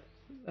up with.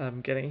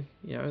 Getting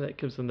that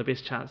gives them the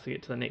best chance to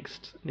get to the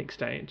next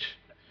stage.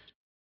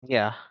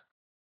 Yeah.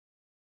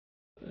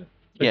 As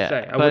I Yeah.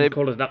 say, I But wouldn't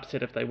call it an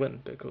upset if they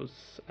win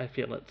because I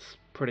feel it's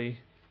pretty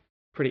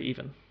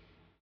even.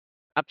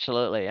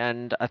 absolutely.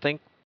 And I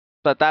think,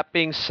 but that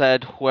being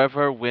said,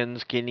 whoever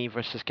wins Guinea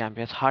versus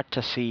Gambia, it's hard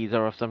to see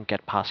either of them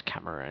get past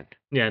Cameroon.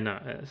 Yeah, no,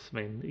 I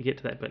mean you get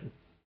to that bit,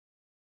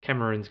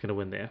 Cameroon's going to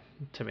win there.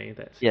 To me,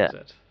 that Yeah.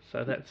 seals it.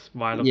 So that's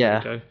why I look at it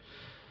and Yeah. go,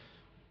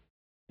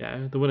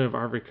 yeah, the winner of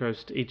Ivory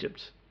Coast,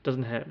 Egypt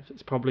doesn't have.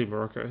 It's probably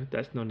Morocco.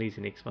 That's not an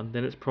easy next one.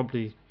 Then it's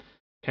probably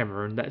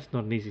Cameroon. That's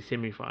not an easy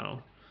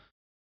semi-final.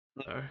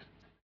 So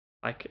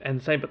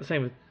and same, but the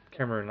same with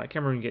Cameroon. Like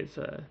Cameroon gets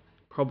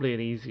probably an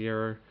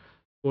easier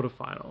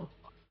quarterfinal,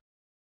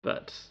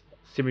 but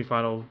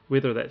semi-final,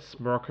 whether that's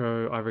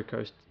Morocco, Ivory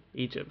Coast,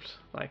 Egypt,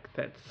 like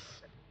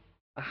that's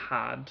a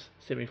hard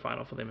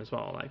semi-final for them as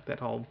well. Like that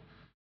whole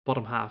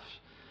bottom half,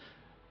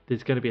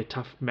 there's going to be a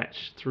tough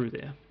match through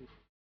there.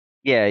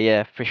 Yeah.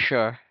 Yeah. For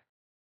sure.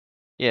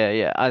 Yeah.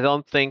 Yeah. I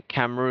don't think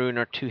Cameroon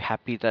are too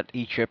happy that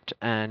Egypt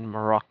and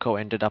Morocco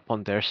ended up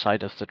on their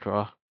side of the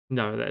draw.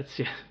 No, that's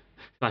yeah,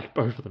 like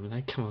both of them.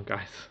 Like, come on,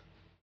 guys,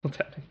 what's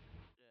happening?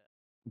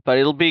 But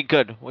it'll be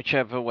good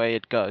whichever way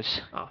it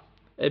goes. Oh,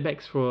 it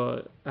makes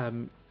for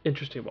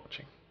interesting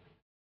watching.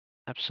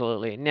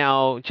 Absolutely.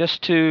 Now,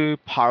 just to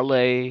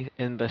parlay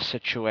in the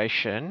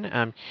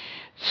situation,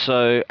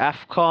 so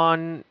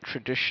AFCON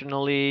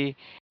traditionally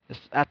is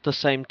at the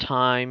same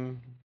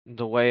time,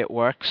 the way it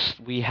works,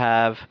 we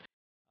have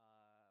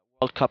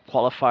World Cup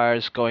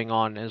qualifiers going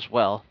on as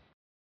well.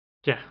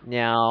 Yeah,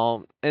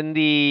 Now, in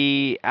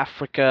the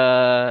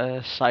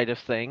Africa side of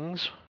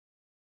things,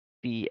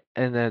 the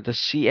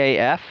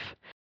CAF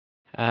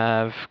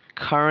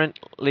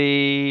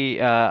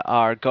currently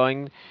are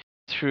going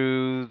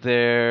through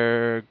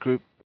their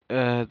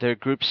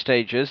group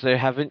stages. They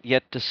haven't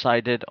yet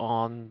decided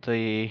on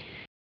the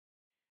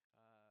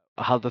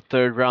how the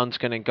third round's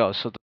going to go.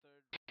 So the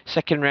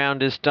second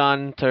round is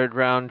done. Third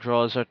round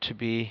draws are to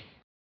be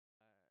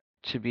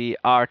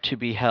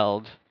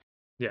held.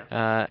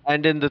 yeah,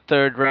 And in the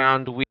third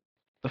round, we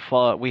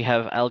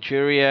have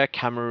Algeria,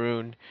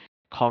 Cameroon,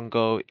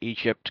 Congo,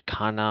 Egypt,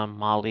 Ghana,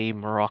 Mali,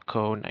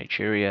 Morocco,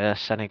 Nigeria,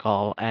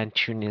 Senegal, and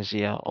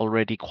Tunisia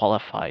already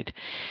qualified.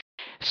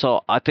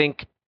 So I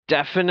think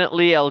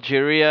definitely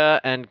Algeria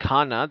and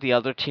Ghana, the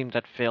other team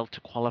that failed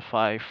to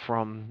qualify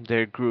from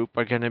their group,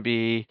 are going to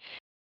be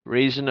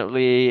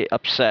reasonably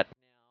upset.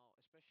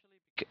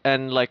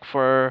 And like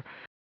for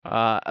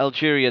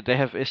Algeria, they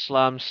have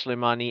Islam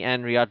Slimani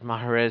and Riyad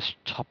Mahrez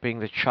topping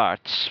the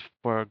charts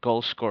for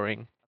goal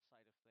scoring.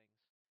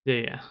 yeah,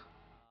 yeah,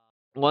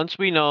 Once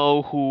we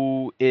know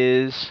who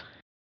is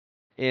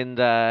in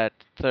that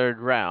third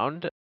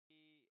round,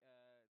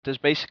 there's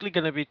basically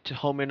going to be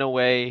home and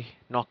away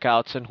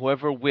knockouts, and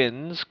whoever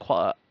wins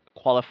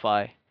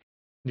qualify.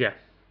 yeah.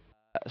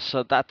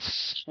 So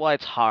that's why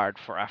it's hard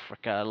for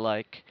Africa.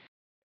 Like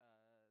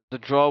the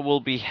draw will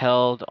be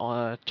held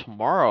on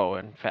tomorrow,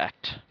 in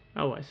fact,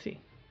 Oh, I see.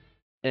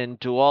 in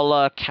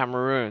Douala,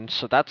 Cameroon.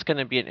 So that's going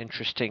to be an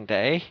interesting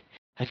day.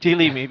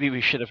 Ideally, Yeah. maybe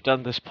we should have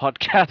done this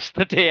podcast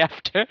the day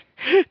after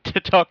to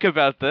talk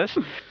about this,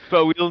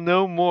 but we'll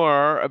know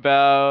more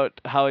about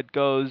how it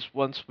goes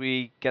once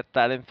we get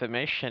that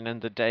information in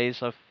the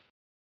days of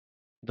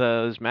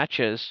those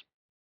matches.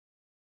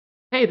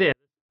 Hey there,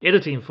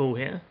 editing fool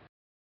here.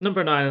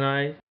 Number 9 and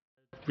I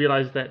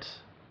realised that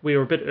we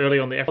were a bit early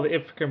on the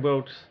African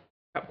World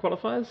Cup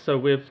qualifiers, so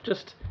we're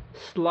just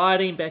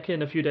sliding back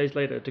in a few days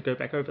later to go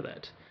back over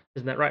that.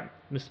 Isn't that right,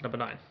 Mr. Number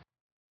 9?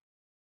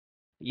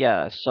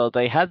 Yeah, so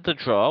they had the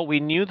draw. We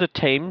knew the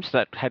teams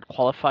that had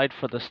qualified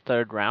for this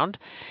third round,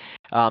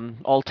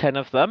 all 10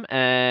 of them,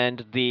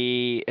 and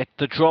the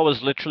draw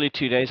was literally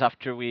 2 days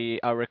after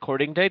our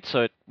recording date,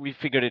 so we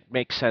figured it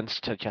makes sense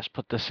to just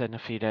put this in a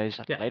few days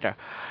Yeah. later.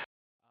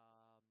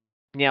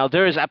 Now,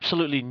 there is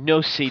absolutely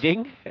no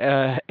seeding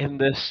in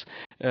this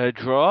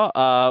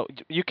draw.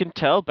 You can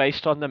tell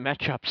based on the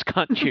matchups,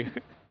 can't you?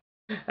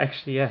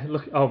 Actually, yeah,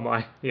 look. Oh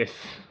my, yes.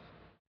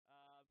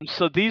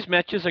 So these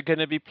matches are going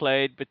to be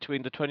played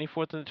between the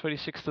 24th and the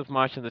 26th of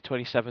March and the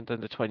 27th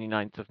and the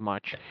 29th of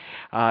March.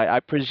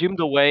 I presume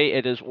the way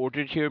it is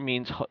ordered here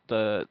means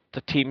the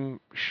team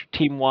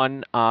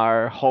one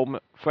are home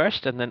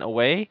first and then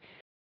away.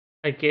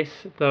 I guess,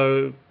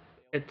 though,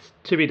 it's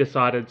to be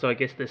decided, so I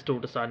guess they're still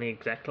deciding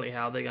exactly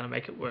how they're going to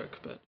make it work,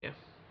 but yeah.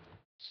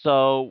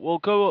 So we'll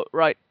go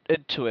right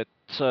into it.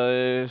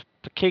 So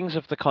the kings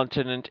of the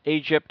continent,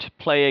 Egypt,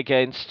 play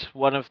against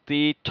one of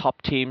the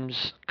top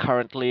teams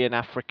currently in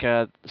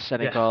Africa, Yeah.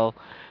 Senegal.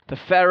 The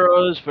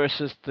Pharaohs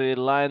versus the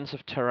Lions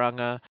of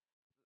Teranga.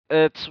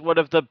 It's one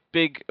of the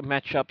big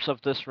matchups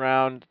of this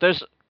round.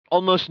 There's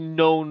almost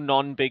no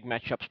non-big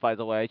matchups, by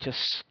the way.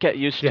 Just get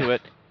used Yeah. to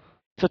it.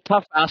 It's a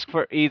tough ask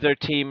for either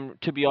team,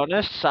 to be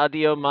honest.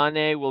 Sadio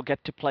Mane will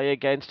get to play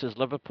against his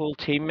Liverpool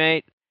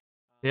teammate.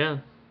 Yeah.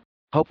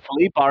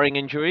 Hopefully, barring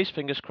injuries,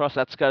 fingers crossed.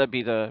 That's got to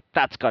be the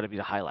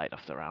highlight of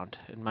the round,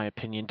 in my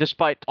opinion.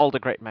 Despite all the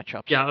great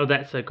matchups. Yeah, oh,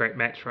 that's a great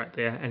match right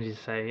there. And you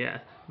say, yeah,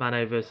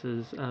 Mane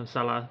versus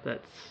Salah.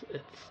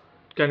 It's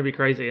going to be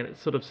crazy, and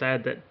it's sort of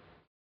sad that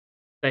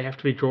they have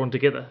to be drawn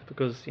together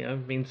because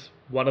it means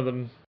one of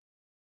them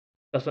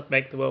doesn't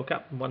make the World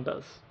Cup and one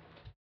does.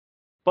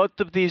 Both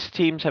of these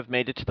teams have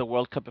made it to the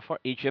World Cup before.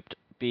 Egypt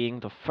being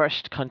the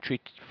first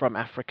country from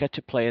Africa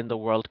to play in the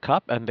World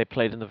Cup, and they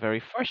played in the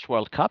very first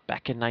World Cup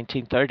back in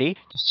 1930.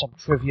 Just some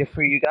trivia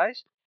for you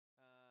guys.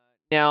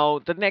 Now,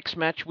 the next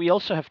match, we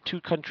also have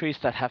two countries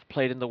that have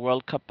played in the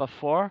World Cup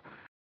before.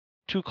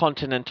 Two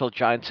continental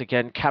giants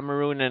again,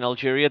 Cameroon and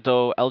Algeria,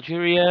 though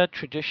Algeria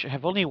tradition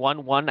have only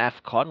won one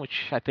AFCON,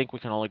 which I think we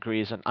can all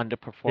agree is an Yeah,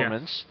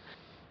 underperformance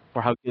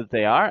for how good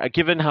they are,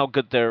 given how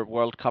good their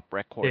World Cup yeah,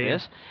 record yeah,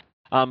 is.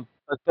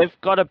 But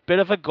they've got a bit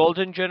of a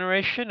golden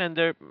generation,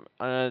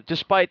 and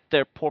despite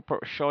their poor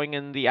showing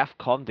in the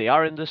AFCON, they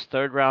are in this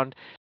third round.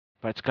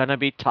 But it's gonna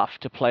be tough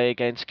to play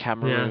against yeah.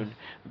 Cameroon.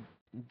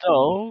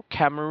 Though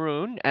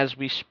Cameroon, as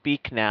we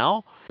speak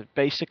now,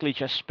 basically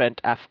just spent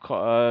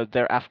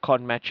their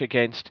AFCON match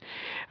against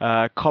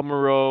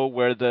Comoro,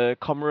 where the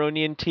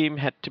Cameroonian team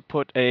had to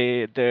put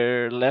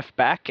their left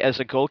back as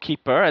a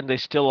goalkeeper, and they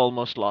still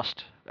almost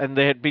lost. And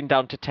they had been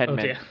down to 10 Oh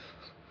men. dear.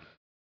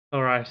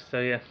 All right. So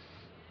yeah,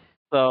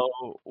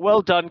 So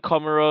well done,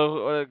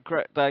 Comoro.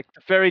 Like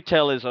the fairy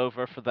tale is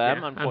over for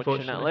them, yeah. Unfortunately,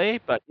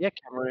 unfortunately. But yeah,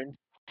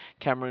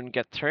 Cameroon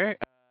get through.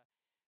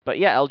 But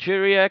yeah,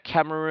 Algeria,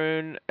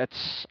 Cameroon.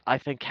 I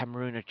think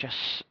Cameroon are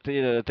just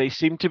they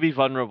seem to be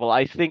vulnerable.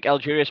 I think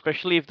Algeria,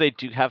 especially if they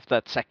do have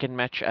that second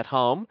match at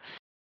home,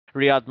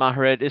 Riyad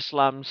Mahrez,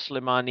 Islam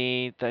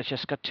Slimani, they've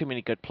just got too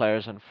many good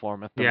players in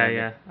form at the yeah, moment.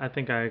 yeah. I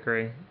think I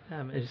agree.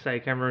 As you say,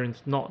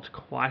 Cameroon's not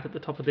quite at the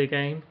top of their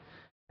game,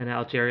 and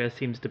Algeria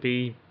seems to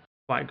be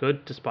quite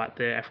good despite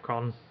their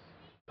AFCON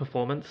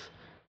performance.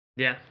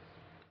 Yeah,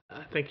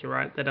 I think you're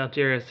right that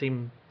Algeria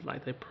seem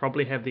like they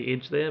probably have the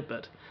edge there,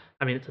 but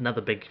I mean it's another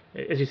big,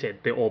 as you said,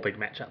 they're all big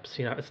matchups.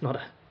 It's not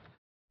a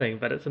thing,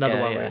 but it's another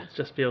Yeah, one where yeah, it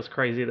just feels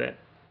crazy that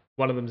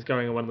one of them's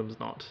going and one of them's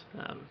not,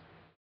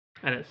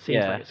 and it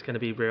seems like yeah. it's going to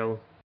be real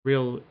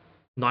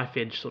knife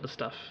edge sort of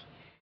stuff.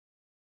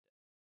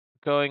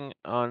 Going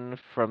on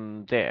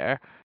from there,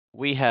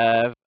 we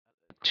have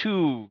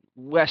two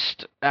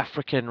West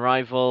African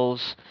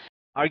rivals,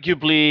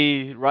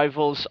 arguably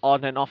rivals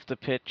on and off the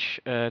pitch,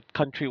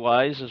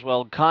 country-wise as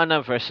well.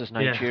 Ghana versus Yeah,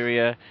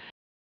 Nigeria.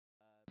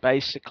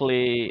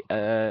 Basically,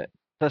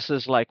 this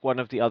is like one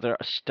of the other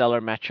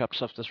stellar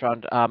matchups of this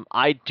round.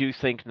 I do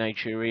think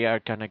Nigeria are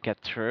gonna get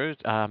through,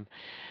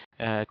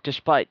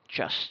 despite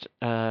just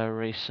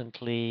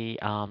recently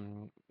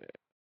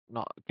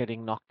not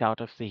getting knocked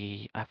out of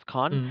the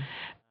AFCON. mm.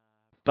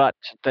 But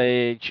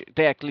they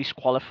at least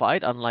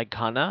qualified, unlike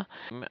Ghana.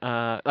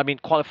 I mean,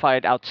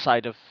 qualified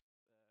outside of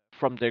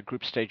from their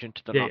group stage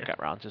into the Yeah, yeah, knockout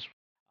rounds.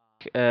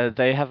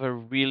 They have a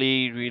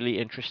really, really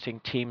interesting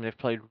team. They've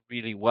played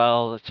really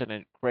well. It's in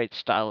a great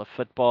style of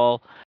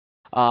football.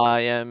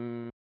 I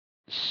am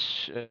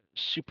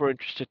super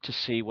interested to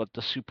see what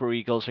the Super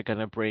Eagles are going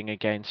to bring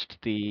against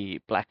the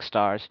Black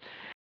Stars.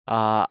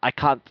 I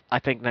can't. I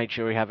think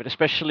Nigeria have it,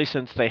 especially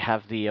since they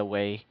have the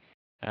away,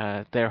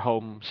 their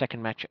home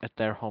second match at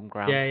their home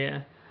ground. yeah,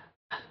 yeah.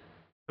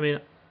 I mean,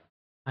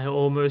 I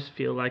almost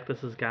feel like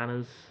this is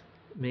Ghana's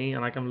me,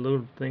 and like I'm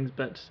little things,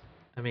 but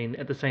I mean,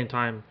 at the same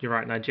time, you're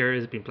right. Nigeria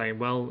has been playing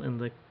well in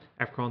the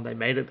AFCON. They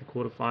made it the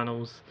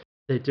quarterfinals.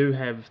 They do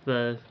have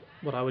the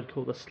what I would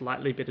call the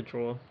slightly better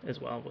draw as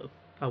well, with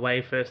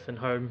away first and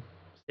home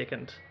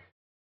second.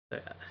 So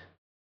I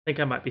think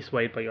I might be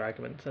swayed by your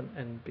arguments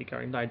and be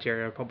going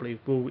Nigeria probably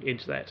will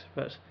edge that.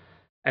 But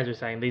as we're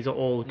saying, these are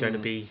all going to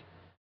Mm. be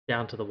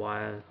down to the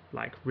wire.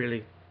 Like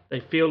really, they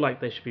feel like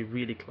they should be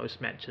really close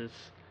matches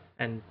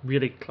and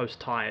really close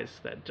ties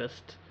that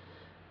just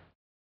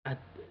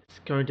it's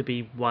going to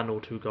be one or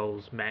two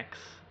goals max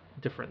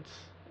difference,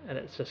 and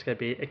it's just going to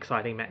be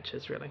exciting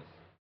matches really.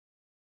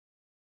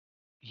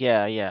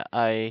 Yeah, yeah,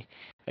 I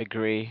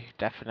agree,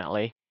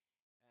 definitely.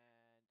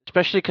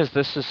 Especially because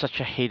this is such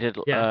a hated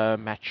Yeah,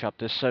 matchup.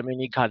 There's so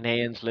many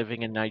Ghanaians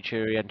living in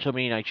Nigeria and so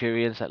many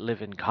Nigerians that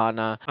live in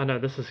Ghana. I know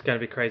this is going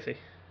to be crazy.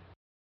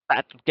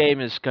 That game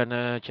is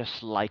gonna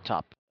just light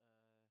up.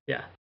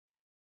 Yeah.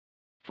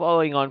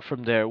 Following on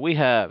from there, we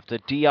have the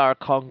DR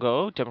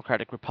Congo,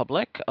 Democratic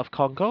Republic of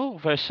Congo,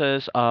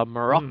 versus Mm.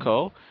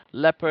 Morocco,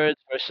 Leopards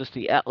versus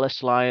the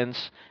Atlas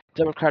Lions.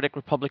 Democratic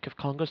Republic of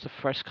Congo is the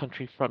first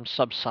country from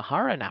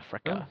sub-Saharan Oh.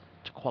 Africa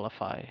to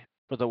qualify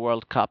for the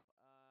World Cup.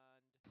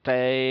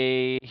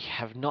 They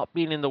have not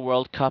been in the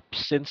World Cup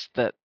since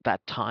that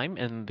time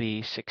in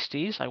the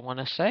 60s, I want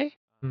to say.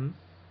 Mm.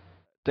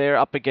 They're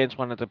up against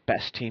one of the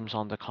best teams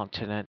on the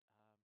continent.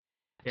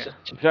 Yeah.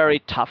 It's very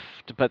tough,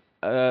 but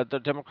the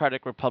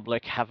Democratic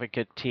Republic have a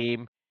good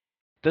team.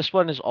 This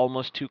one is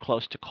almost too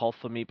close to call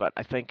for me, but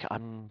I think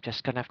I'm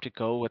just gonna have to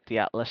go with the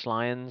Atlas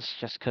Lions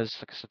just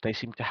because they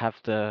seem to have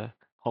the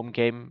home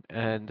game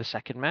in the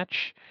second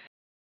match,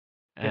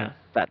 and Yeah.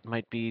 that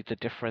might be the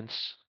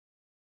difference.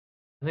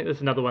 I think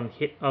there's another one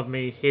hit of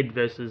me, head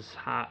versus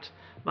heart.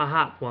 My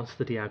heart wants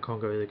the DR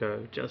Congo to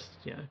go, just,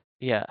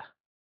 Yeah,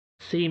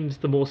 seems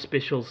the more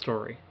special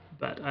story.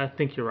 But I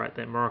think you're right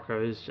that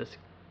Morocco is just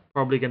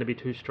probably going to be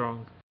too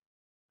strong.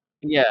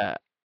 yeah,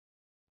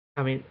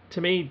 I mean, to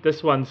me,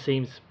 this one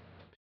seems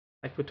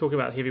like we're talking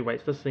about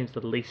heavyweights. This seems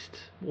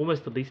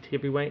almost the least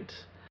heavyweight,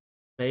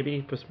 maybe,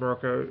 because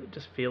Morocco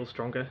just feels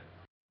stronger.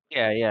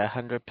 yeah,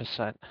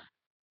 100%.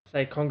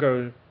 Say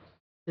Congo,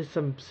 there's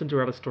some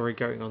Cinderella story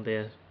going on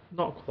there.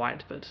 Not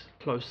quite, but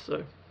close.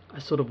 So I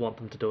sort of want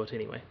them to do it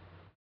anyway.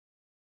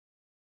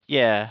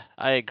 Yeah,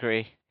 I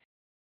agree.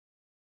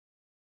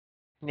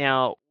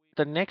 Now,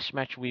 the next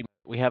match we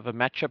have a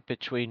matchup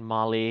between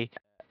Mali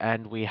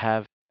and we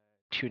have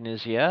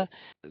Tunisia,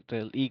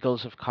 the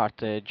Eagles of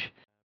Carthage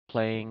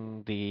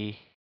playing the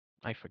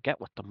I forget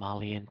what the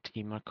Malian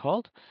team are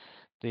called.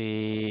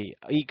 The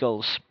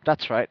Eagles.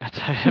 That's right.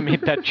 I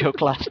made that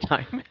joke last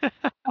time.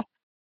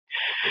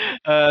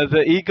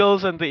 The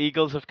Eagles and the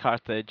Eagles of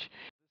Carthage.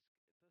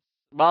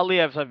 Mali,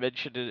 as I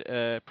mentioned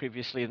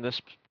previously in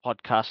this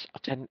podcast,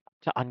 tend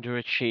to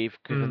underachieve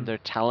given Mm, their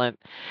talent,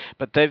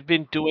 but they've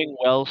been doing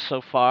well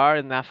so far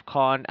in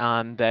AFCON,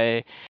 and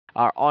they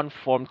are on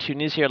form.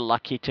 Tunisia are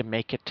lucky to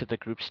make it to the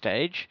group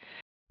stage.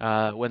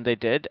 When they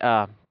did,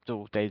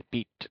 so they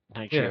beat yeah,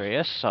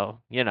 Nigeria, so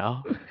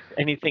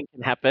anything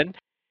can happen.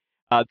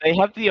 They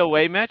have the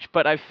away match,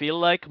 but I feel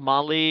like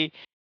Mali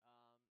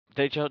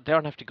they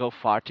don't have to go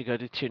far to go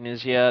to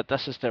Tunisia.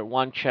 This is their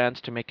one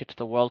chance to make it to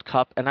the World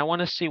Cup, and I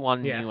want to see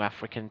one yeah, new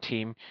African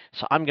team.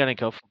 So I'm gonna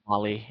go for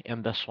Mali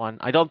in this one.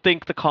 I don't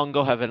think the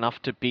Congo have enough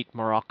to beat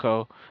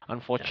Morocco, yeah.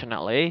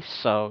 unfortunately.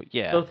 So The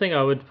yeah, other thing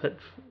I would put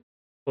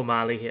for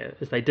Mali here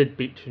is they did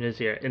beat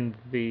Tunisia in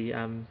the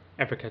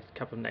Africa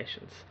Cup of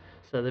Nations,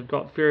 so they've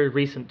got very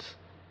recent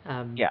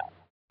um, yeah,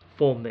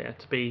 form there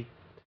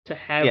to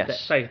have that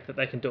yes. faith that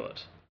they can do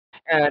it.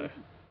 And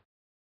So,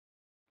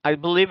 I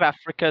believe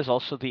Africa is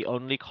also the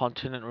only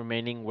continent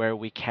remaining where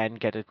we can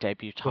get a well,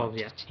 debutante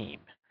yeah, team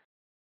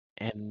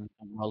in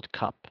the World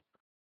Cup.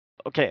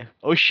 Okay,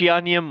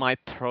 Oceania might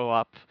throw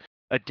up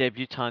a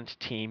debutante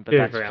team, but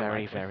very that's very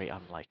very, unlikely. very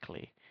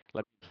unlikely.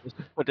 Let me just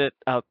put it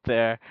out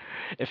there.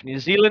 If New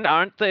Zealand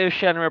aren't the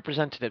Oceania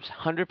representatives,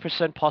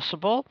 100%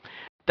 possible,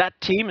 that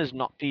team is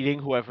not beating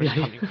whoever's Yeah,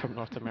 coming yeah. from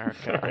North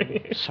America.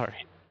 I'm Sorry.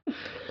 sorry.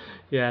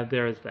 Yeah,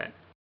 there is that.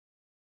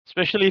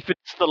 Especially if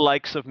it's the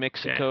likes of Yeah,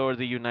 Mexico or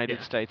the United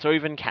yeah. States or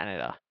even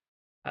Canada.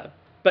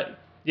 But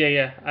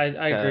yeah, I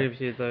Uh, agree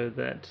with you though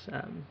that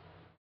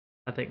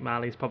I think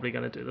Mali's probably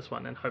going to do this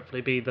one and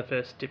hopefully be the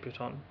first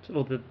debutante,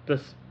 or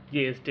this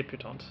year's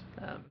debutante.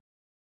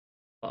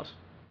 Lot.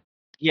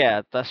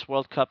 yeah, this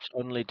World Cup's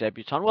only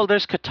debutant. Well,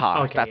 there's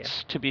Qatar. Okay, yeah,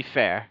 That's to be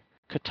fair.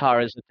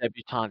 Qatar is a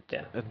debutant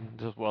yeah. in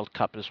the World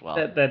Cup as well.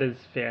 That is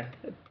fair.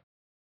 It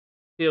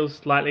feels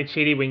slightly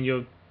cheaty when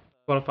you're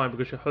qualifying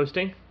because you're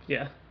hosting.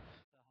 Yeah,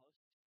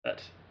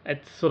 but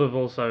it's sort of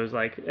also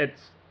like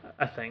it's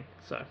a thing.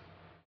 So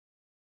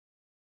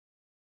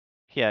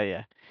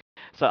Yeah.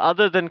 So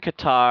other than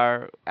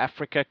Qatar,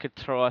 Africa could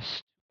throw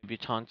us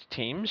debutant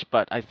teams,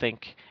 but I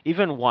think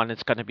even one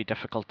it's going to be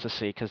difficult to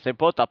see because they're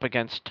both up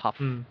against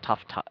mm,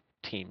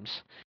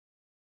 teams,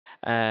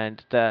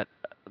 and the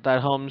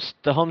home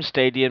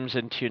stadiums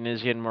in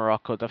Tunisia and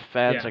Morocco, the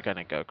fans yeah, are going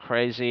to go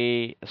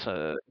crazy.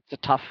 So it's a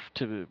tough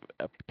to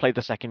play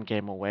the second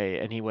game away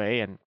anyway,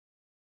 and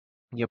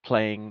you're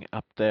playing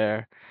up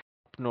there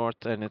up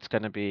north, and it's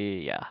going to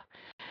be yeah.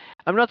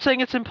 I'm not saying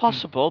it's mm,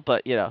 impossible,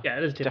 but yeah,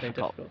 it is definitely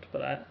difficult. difficult.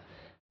 But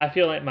I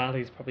feel like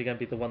Mali's probably going to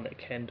be the one that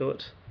can do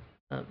it.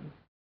 Um,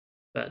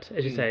 but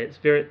as you Mm. say, it's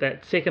very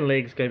that second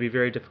leg is going to be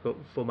very difficult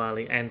for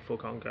Mali and for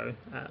Congo.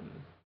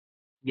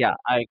 Yeah,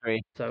 I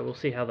agree. So we'll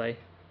see how they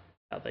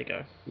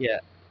go. Yeah.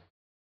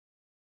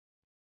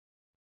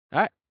 All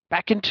right,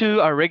 back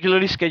into our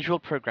regularly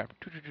scheduled program.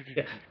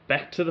 Yeah,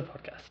 back to the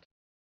podcast.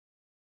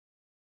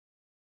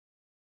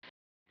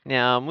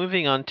 Now,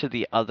 moving on to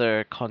the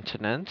other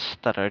continents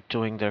that are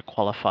doing their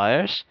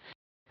qualifiers,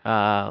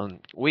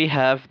 we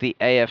have the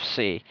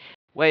AFC.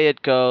 Way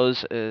it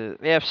goes, the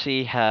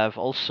AFC have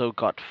also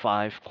got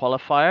 5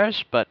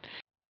 qualifiers, but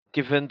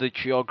given the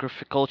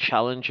geographical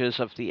challenges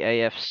of the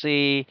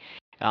AFC,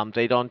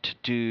 they don't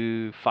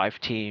do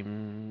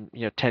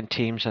 10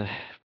 teams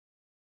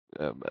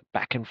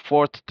back and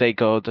forth. They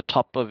go the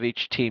top of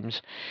each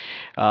team's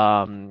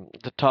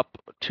the top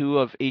two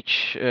of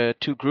each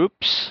two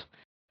groups,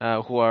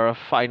 who are a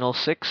final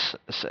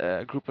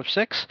group of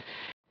 6,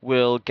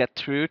 will get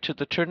through to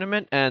the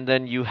tournament, and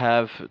then you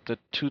have the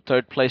 2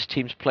 third place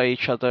teams play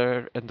each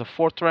other in the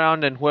fourth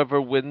round, and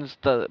whoever wins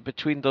the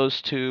between those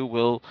two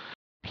will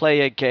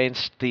play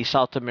against the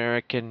South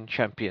American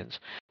champions.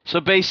 So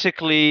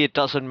basically, it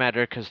doesn't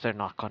matter because they're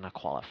not going to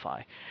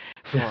qualify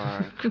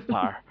Yeah. for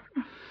Qatar.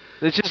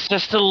 This is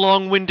just a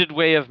long-winded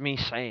way of me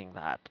saying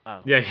that.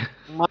 Yeah,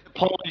 My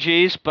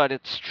apologies, but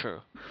it's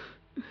true.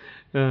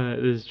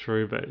 it is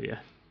true, but yeah,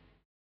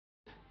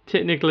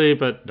 technically,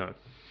 but no.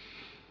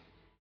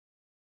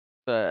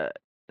 But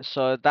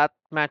so that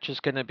match is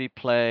going to be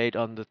played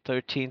on the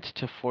 13th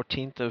to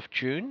 14th of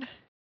June,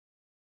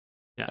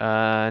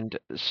 Yeah. and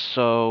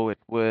so it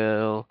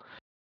will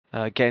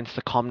against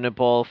the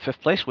CONMEBOL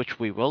fifth place, which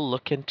we will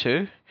look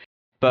into. Mm-hmm.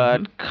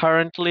 But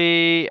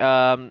currently,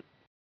 uh,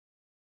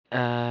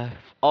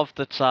 of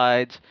the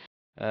sides,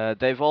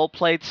 they've all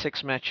played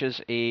 6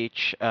 matches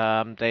each.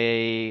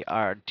 They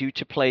are due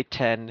to play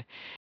 10,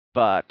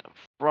 but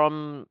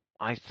from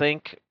I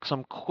think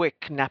some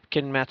quick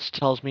napkin maths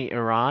tells me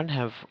Iran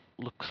have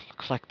looks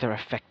like they're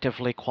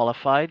effectively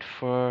qualified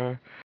for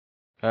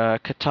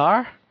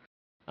Qatar.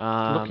 It's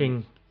Um,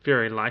 looking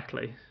very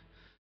likely.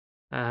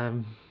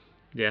 Um,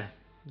 yeah,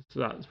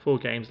 it's 4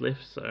 games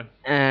left, so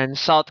and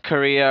South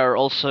Korea are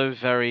also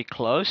very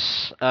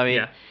close. I mean,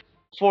 yeah,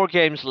 4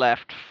 games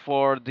left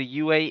for the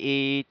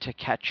UAE to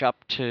catch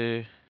up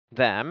to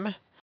them.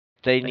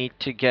 They like need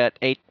to get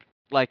eight,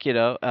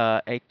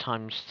 8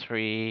 times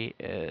 3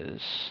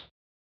 is,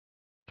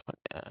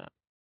 uh,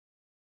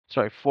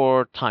 sorry,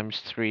 4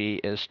 times 3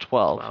 is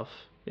 12. 12.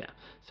 Yeah,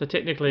 so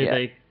technically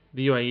Yeah,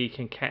 the UAE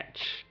can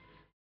catch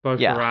both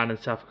yeah, Iran and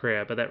South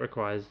Korea, but that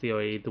requires the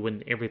UAE to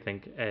win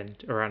everything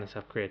and Iran and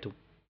South Korea to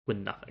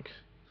win nothing.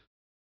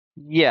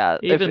 yeah.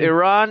 If Even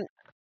Iran,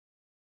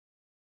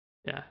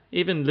 yeah,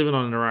 even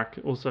Lebanon and Iraq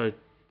also.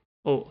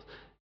 Oh,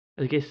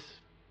 I guess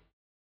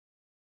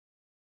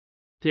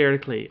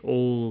theoretically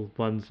all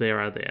ones there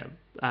are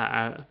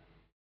are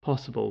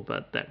possible,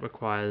 but that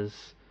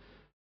requires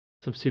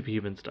some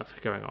superhuman stuff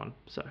going on.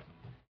 So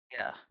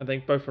yeah, I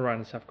think both Iran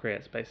and South Korea,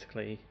 it's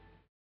basically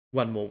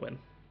one more win.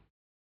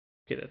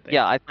 Get it there.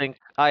 yeah, I think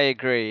I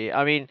agree.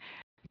 I mean,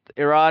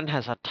 Iran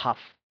has a tough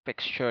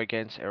fixture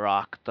against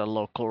Iraq, the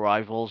local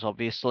rivals,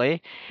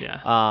 obviously. Yeah.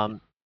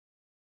 Um,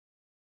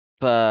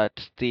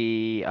 but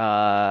the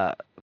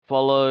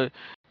follow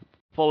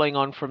following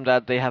on from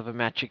that, they have a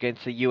match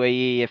against the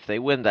UAE. If they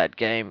win that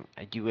game,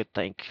 you would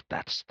think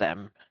that's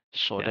them Yeah.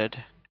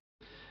 sorted.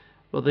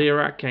 Well, the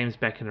Iraq game's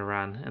back in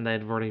Iran, and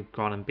they'd already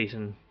gone and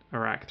beaten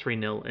Iraq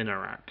 3-0 in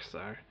Iraq.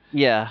 So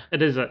Yeah,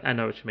 it is. I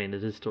know what you mean.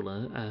 It is still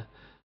a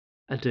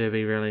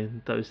derby, really.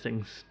 Those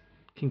things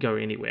can go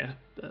anywhere.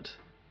 But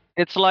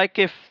it's like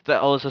if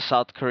there was a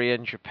South Korea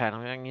and Japan.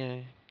 I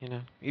mean,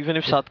 yeah, even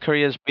if yeah, South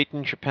Korea has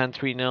beaten Japan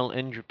 3-0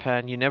 in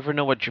Japan, you never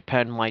know what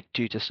Japan might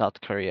do to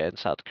South Korea in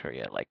South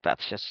Korea. Like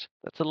that's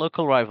a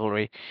local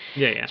rivalry.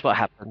 yeah, yeah, That's what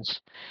happens.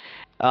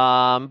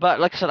 But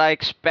like I said, I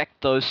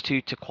expect those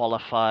two to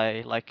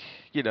qualify. Like,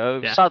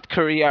 yeah, South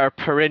Korea are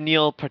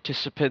perennial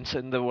participants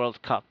in the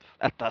World Cup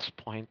at this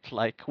point.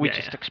 Like, we yeah,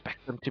 just yeah,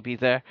 expect them to be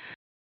there.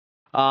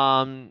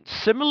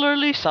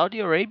 Similarly, Saudi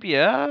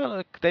Arabia,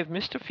 like, they've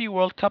missed a few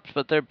World Cups,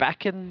 but they're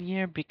back in the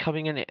year,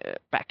 becoming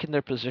back in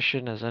their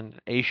position as an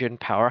Asian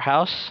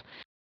powerhouse.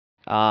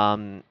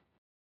 Um,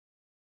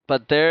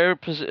 but they're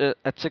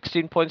at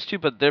 16 points too,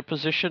 but their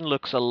position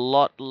looks a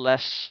lot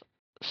less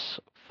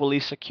fully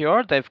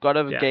secure. They've got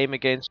a yeah. game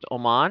against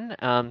Oman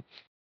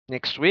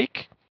next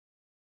week,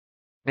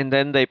 and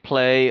then they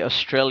play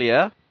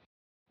Australia.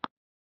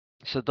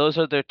 So those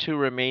are their two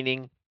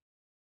remaining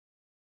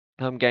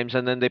home games,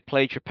 and then they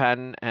play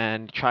Japan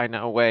and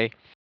China away.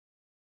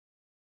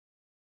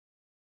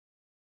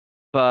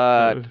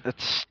 But So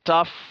it's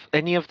tough.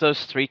 Any of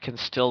those three can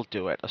still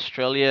do it.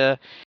 Australia,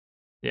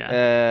 yeah,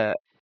 uh,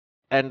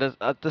 and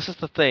this is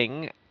the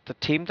thing: the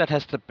team that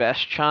has the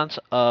best chance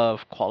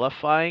of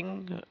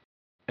qualifying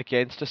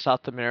against a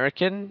South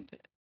American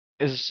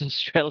is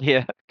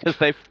Australia, because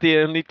they're the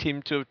only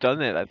team to have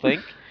done it, I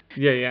think.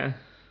 yeah, yeah.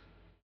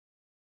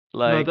 No,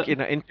 Like, that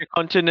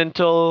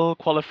intercontinental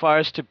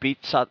qualifiers to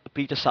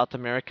beat a South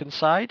American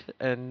side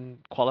and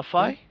did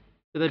qualify,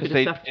 they because beat a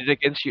they South? did it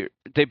against you.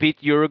 They beat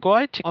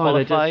Uruguay to Oh, they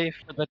did. qualify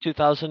for the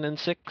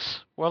 2006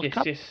 World Yes,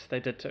 Cup. yes, they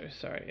did too.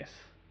 Sorry, yes.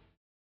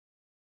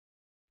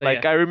 But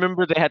Like, yeah, I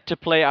remember they had to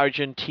play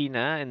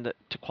Argentina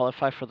to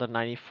qualify for the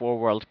 '94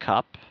 World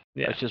Cup,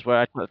 yeah, which is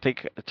where I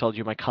think I told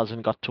you my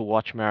cousin got to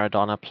watch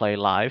Maradona play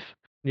live.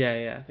 yeah,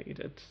 yeah. I think you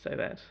did say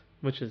that,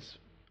 which is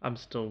I'm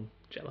still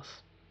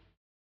jealous.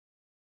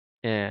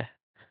 Yeah.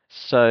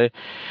 So,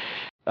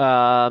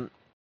 um,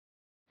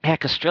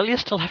 heck, Australia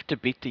still have to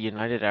beat the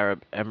United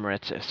Arab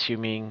Emirates,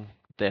 assuming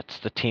that's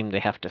the team they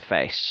have to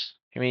face.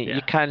 I mean, you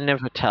Yeah, can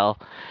never tell.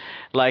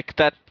 Like,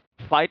 that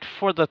fight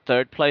for the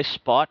third place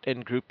spot in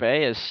Group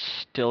A is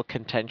still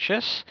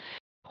contentious.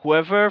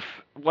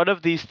 One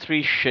of these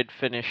three should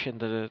finish in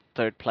the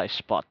third place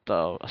spot,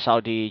 though.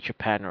 Saudi,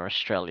 Japan, or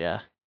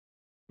Australia.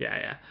 yeah,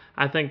 yeah.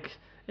 I think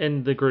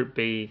in the Group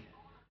B,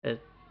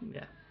 it,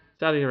 yeah,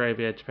 Saudi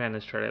Arabia, Japan,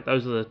 Australia.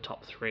 Those are the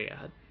top three.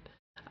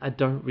 I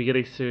don't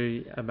really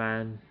see a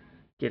man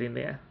getting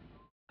there.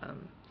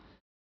 Um,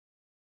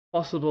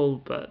 Possible,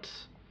 but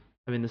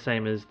I mean the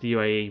same as the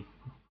UAE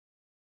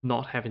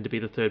not having to be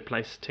the third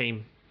place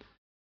team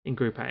in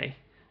Group A,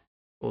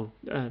 or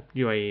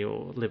UAE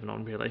or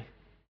Lebanon really.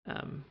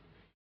 Um,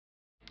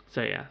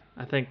 So yeah,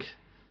 I think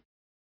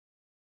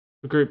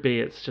for Group B,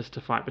 it's just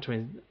a fight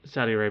between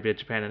Saudi Arabia,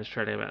 Japan, and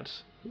Australia about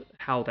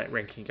how that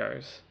ranking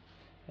goes.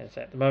 And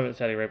so at the moment,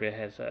 Saudi Arabia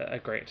has a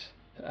great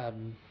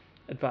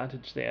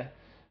advantage there,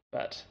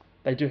 but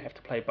they do have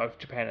to play both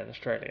Japan and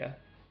Australia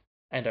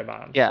and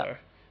Oman. Yeah, So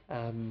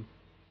um,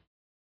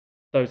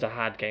 those are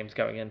hard games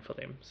going in for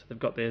them. So they've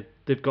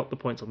got the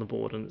points on the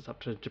board, and it's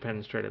up to Japan and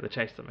Australia to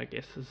chase them. I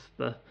guess is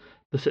the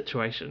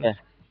situation. yeah,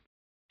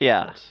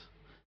 yeah, But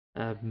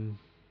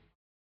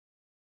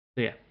so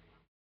yeah,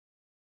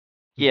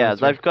 yeah. those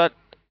three. They've got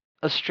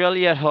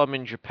Australia at home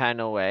and Japan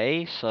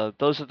away, so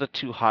those are the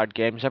two hard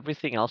games.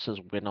 Everything else is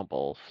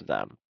winnable for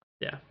them.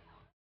 Yeah,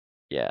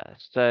 Yeah,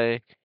 so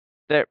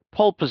their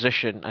pole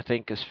position, I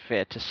think, is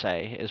fair to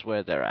say, is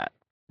where they're at.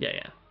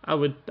 yeah. I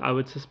would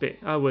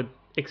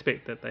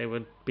expect that they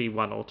would be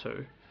one or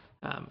two.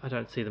 I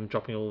don't see them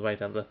dropping all the way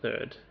down to the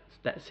third.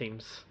 That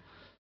seems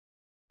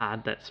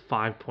hard. That's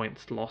 5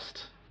 points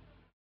lost.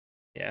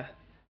 Yeah.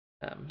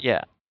 Um,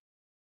 Yeah,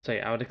 so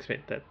yeah, I would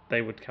expect that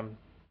they would come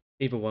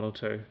either one or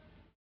two,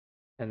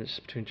 and it's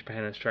between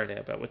Japan and Australia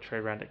about which way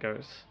round it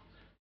goes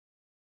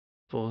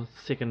for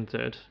second,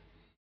 third,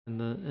 in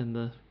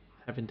the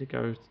having to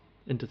go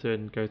into third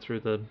and go through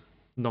the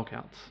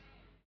knockouts.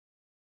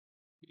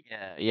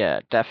 yeah,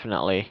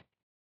 definitely.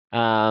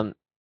 Um,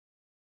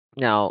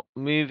 Now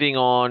moving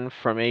on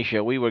from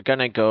Asia, we were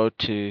gonna go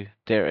to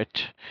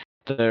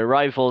the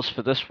rivals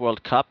for this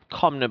World Cup,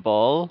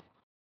 CONMEBOL.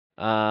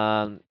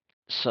 Um,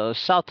 so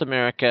South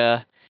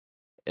America,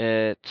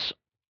 it's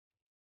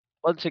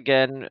once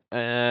again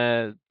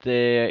the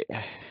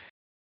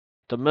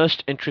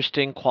most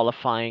interesting uh,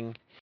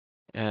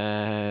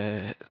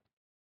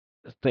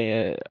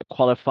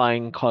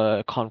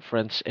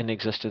 conference in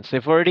existence.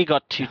 They've already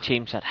got two Yeah,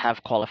 teams that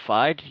have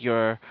qualified.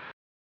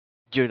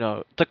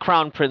 The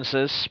Crown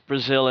Princes,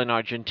 Brazil and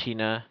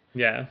Argentina.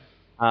 yeah,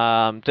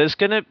 There's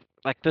gonna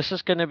this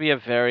is gonna be a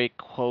very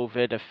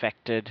COVID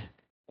affected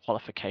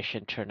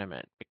qualification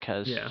tournament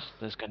because yeah,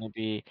 there's gonna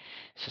be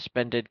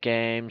suspended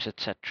games,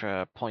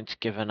 etc., points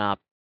given up,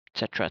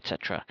 etc.,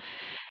 etc.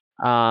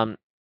 Um,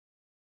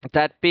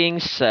 that being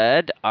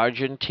said,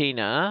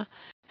 Argentina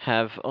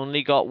have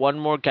only got one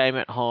more game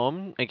at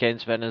home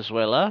against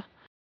Venezuela,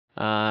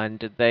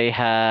 and they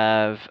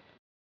have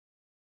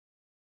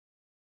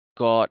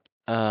got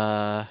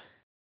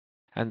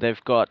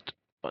they've got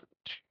what,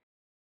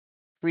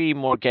 three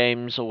more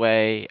games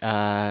away.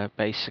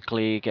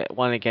 Basically, get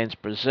one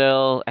against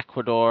Brazil,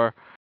 Ecuador,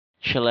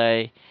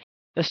 Chile.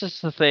 This is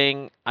the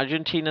thing.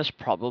 Argentina's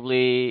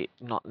probably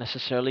not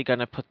necessarily going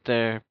to put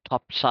their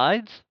top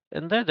sides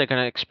in there. They're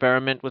going to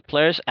experiment with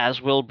players,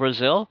 as will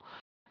Brazil.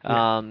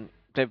 yeah,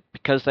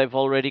 Because they've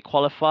already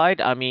qualified.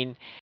 I mean,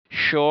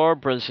 sure,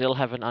 Brazil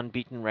have an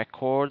unbeaten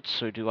record,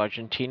 so do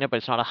Argentina, but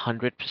it's not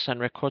 100%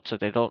 record, so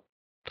they don't.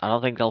 I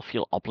don't think they'll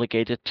feel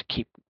obligated to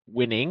keep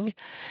winning.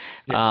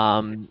 yeah,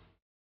 Um,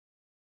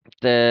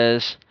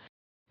 there's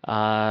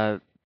uh,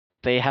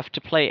 they have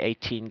to play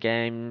 18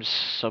 games,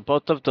 so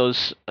both of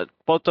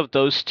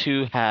those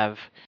two have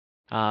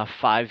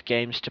 5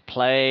 games to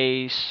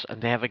play,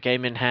 and they have a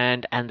game in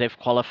hand, and they've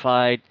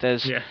qualified.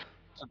 yeah,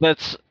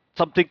 That's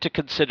something to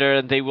consider,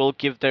 and they will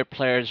give their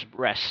players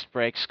rest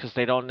breaks because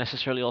they don't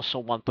necessarily also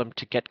want them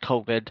to get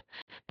COVID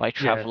by yeah.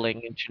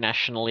 traveling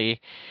internationally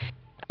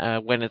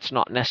when it's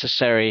not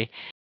necessary.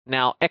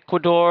 Now,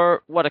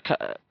 Ecuador,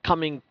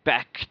 coming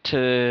back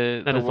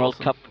to That the is World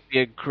awesome. Cup would be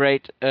a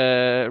great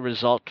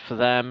result for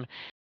them.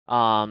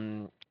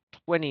 Um,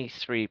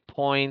 23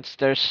 points.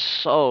 They're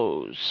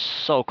so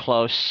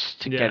close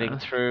to getting Yeah,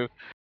 through.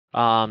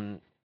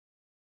 Um,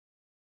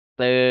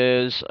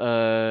 there's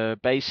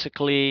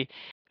basically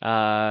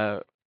uh,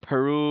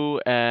 Peru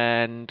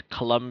and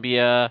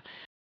Colombia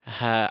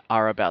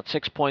are about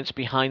 6 points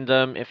behind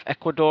them. If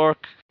Ecuador,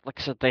 like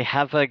I said, they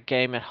have a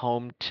game at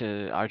home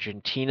to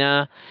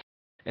Argentina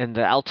in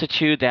the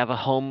altitude. They have a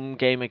home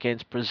game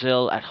against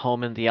Brazil at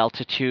home in the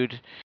altitude.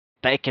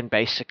 They can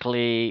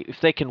basically, if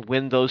they can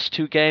win those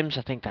two games,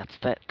 I think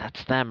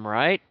that's them,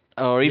 right?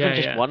 Or even yeah,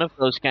 just yeah. one of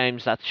those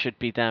games, that should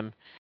be them.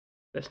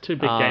 That's two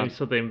big games Um,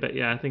 for them, but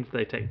yeah, I think if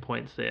they take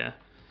points there,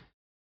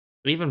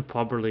 even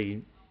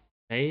probably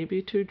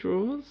maybe two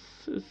draws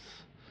is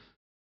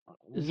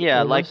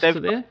yeah, like almost to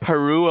they've got there.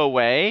 Peru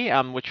away,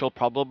 which will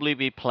probably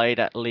be played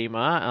at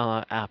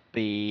Lima,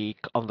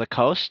 on the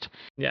coast.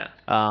 Yeah,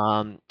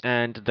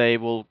 And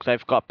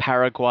they've got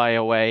Paraguay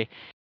away.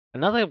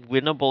 Another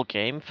winnable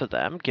game for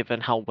them,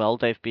 given how well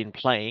they've been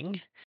playing.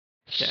 yeah,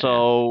 yeah.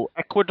 So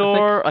I think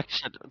Ecuador, like I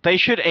said, they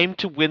should aim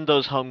to win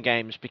those home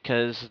games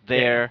because yeah,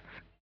 they're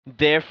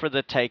there for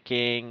the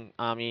taking.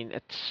 I mean,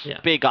 it's yeah,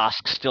 big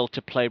ask still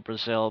to play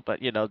Brazil, but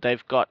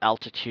they've got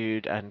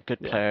altitude and good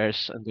yeah.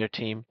 players in their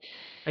team.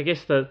 I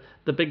guess the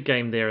big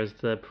game there is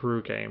the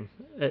Peru game.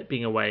 It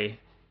being away,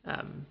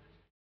 um,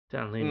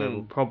 down Lima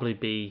will Hmm. probably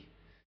be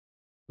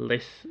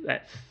less.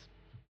 That's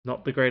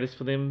not the greatest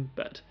for them,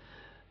 but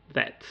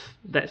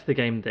that's the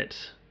game that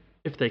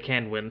if they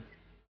can win,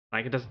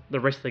 the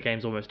rest of the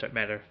games almost don't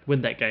matter.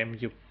 Win that game,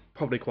 you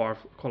probably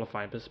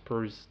qualify because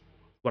Peru's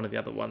one of the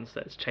other ones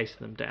that's chasing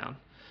them down.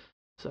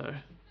 So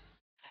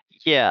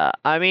Yeah,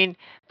 I mean,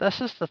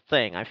 this is the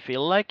thing. I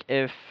feel like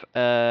if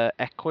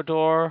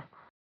Ecuador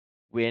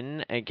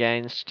win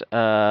against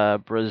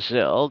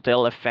Brazil,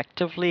 they'll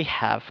effectively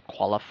have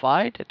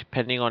qualified,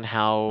 depending on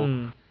how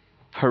mm,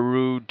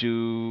 Peru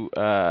do,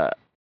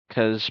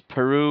 because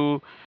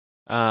Peru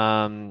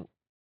um,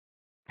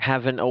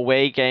 have an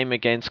away game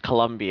against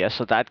Colombia,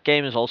 so that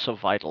game is also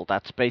vital.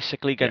 That's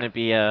basically going yeah, to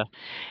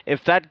be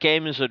if that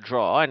game is a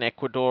draw and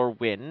Ecuador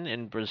win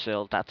in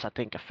Brazil, that's I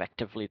think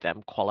effectively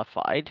them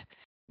qualified,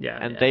 yeah,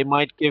 and yeah, they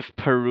might give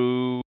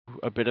Peru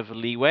a bit of a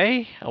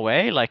leeway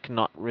away, like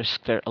not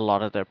risk a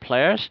lot of their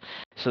players.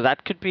 So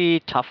that could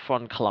be tough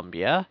on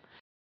Colombia.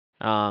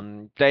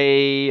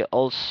 They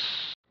also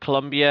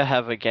Colombia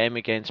have a game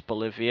against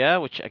Bolivia,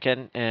 which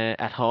again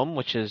at home,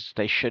 which is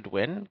they should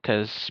win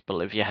because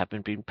Bolivia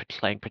haven't been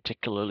playing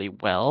particularly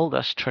well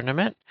this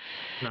tournament,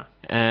 no,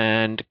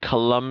 and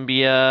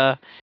Colombia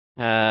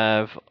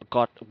have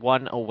got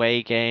one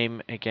away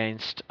game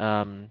against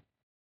one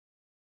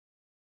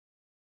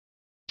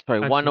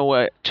actually,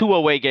 away, two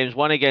away games,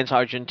 one against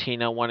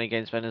Argentina, one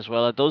against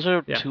Venezuela. Those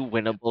are yeah, two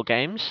winnable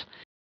games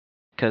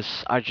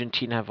because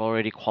Argentina have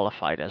already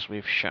qualified, as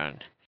we've shown.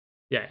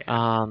 yeah,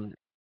 yeah. Um,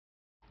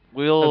 But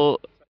we'll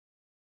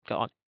go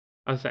on.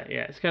 I was saying,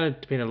 yeah, it's going to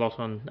depend a lot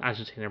on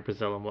Argentina and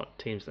Brazil and what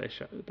teams they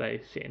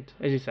send.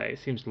 As you say, it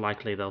seems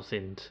likely they'll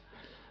send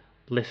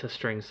lesser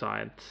string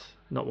sides,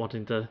 not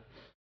wanting to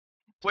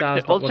Which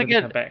stars not also wanting to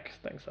again, come back,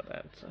 things like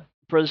that. So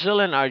Brazil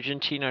and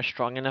Argentina are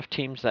strong enough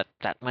teams that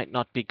that might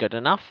not be good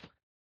enough.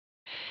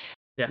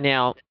 yeah,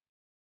 Now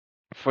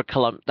for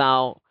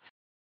now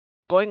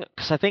going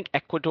because I think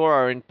Ecuador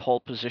are in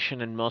pole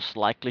position and most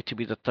likely to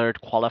be the third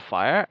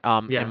qualifier,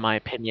 in yeah, my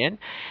opinion.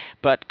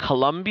 But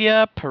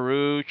Colombia,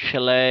 Peru,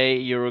 Chile,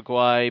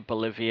 Uruguay,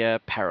 Bolivia,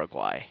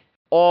 Paraguay,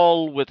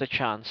 all with a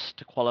chance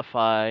to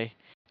qualify.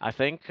 I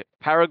think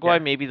Paraguay yeah,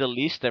 maybe the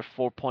least. They're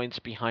 4 points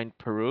behind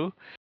Peru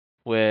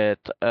with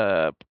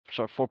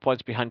sorry 4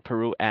 points behind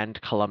Peru and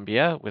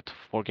Colombia with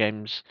 4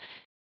 games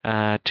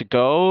to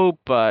go.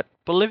 But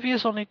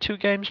Bolivia's only 2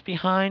 games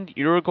behind.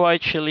 Uruguay,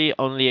 Chile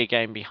only a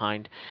game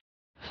behind.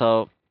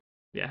 So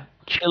yeah.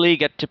 Chile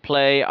get to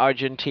play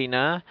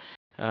Argentina,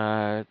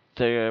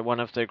 they're one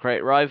of their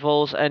great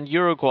rivals, and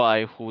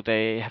Uruguay, who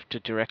they have to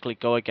directly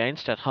go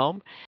against at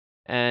home.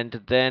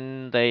 And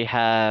then they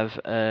have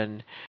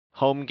an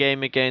home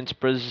game against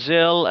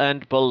Brazil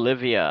and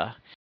Bolivia,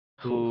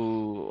 Oof.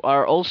 who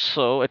are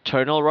also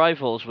eternal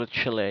rivals with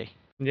Chile.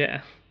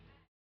 Yeah.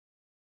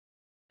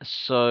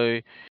 So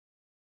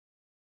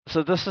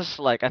So this is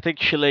like I think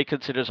Chile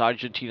considers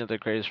Argentina their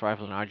greatest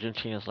rival, and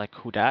Argentina's like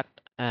who dat?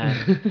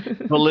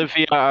 And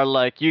Bolivia are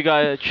like you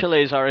guys.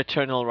 Chile is our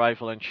eternal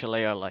rival, and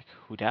Chile are like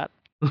who dat?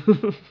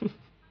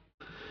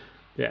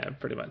 Yeah,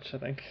 pretty much, I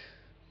think.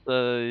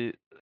 The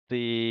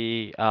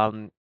the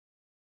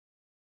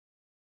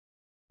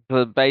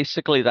but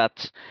basically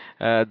that's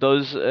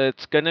those.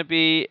 It's gonna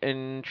be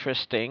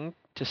interesting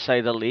to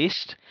say the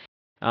least.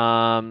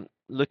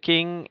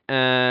 Looking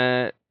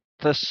at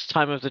this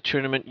time of the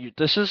tournament,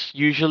 this is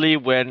usually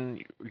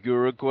when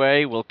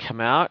Uruguay will come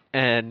out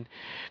and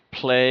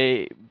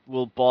play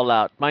will ball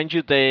out. Mind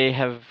you, they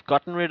have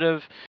gotten rid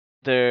of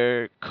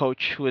their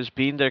coach who has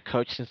been their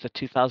coach since the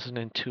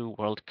 2002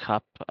 World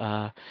Cup,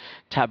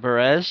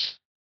 Tabarez.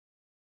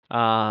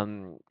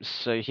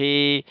 So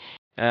he,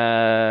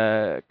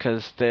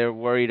 because they're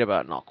worried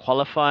about not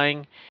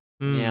qualifying.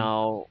 Mm.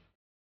 Now,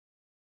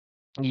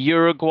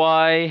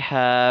 Uruguay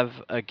have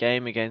a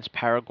game against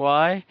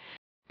Paraguay,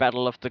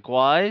 Battle of the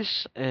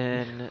Guays,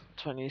 on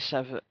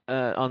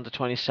the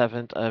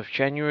 27th of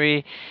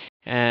January,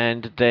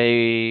 and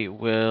they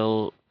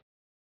will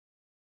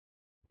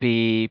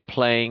be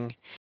playing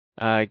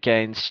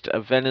against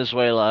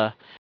Venezuela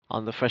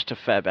on the 1st of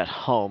Feb at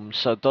home.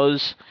 So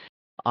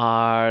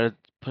are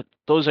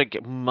those are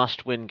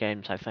must-win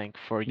games, I think,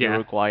 for Yeah,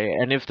 Uruguay.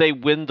 And if they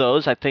win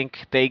those, I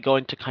think they go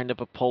into kind of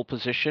a pole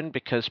position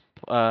because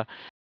uh,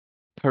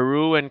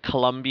 Peru and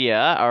Colombia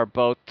are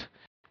both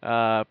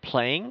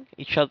playing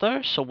each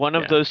other. So one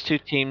of yeah, those two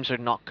teams are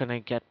not going to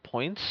get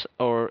points,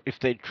 or if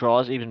they draw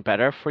is even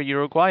better for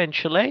Uruguay and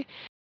Chile.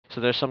 So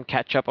there's some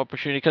catch-up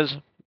opportunity because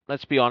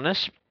let's be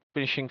honest,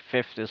 finishing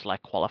fifth is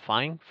like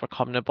qualifying for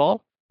CONMEBOL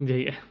yeah,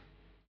 yeah,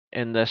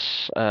 in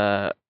this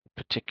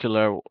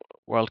particular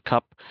World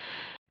Cup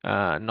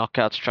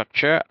knockout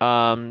structure.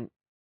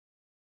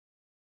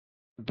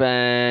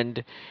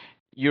 And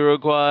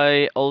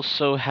Uruguay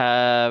also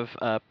have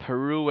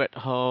Peru at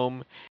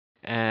home,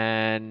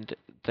 and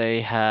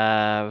they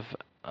have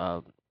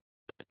uh,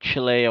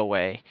 Chile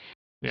away.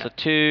 yeah. So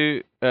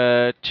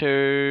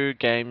two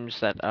games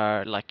that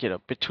are like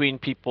between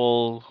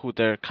people who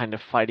they're kind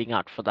of fighting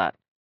out for that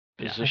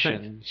Yeah, I think.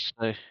 position.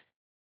 So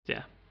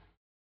Yeah,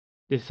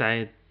 you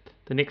say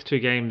the next two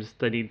games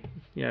they need,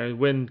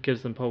 win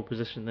gives them pole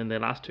position. Then their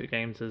last two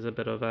games is a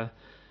bit of a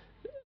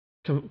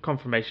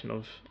confirmation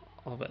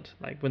of it.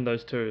 Like win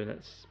those two,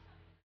 and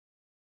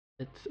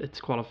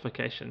it's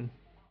qualification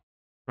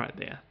right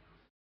there.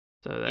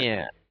 So that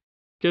yeah,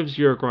 gives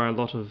Uruguay a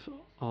lot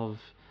of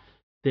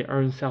their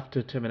own self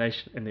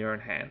determination in their own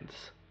hands.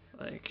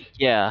 Like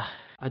Yeah.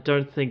 I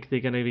don't think they're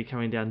going to be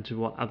coming down to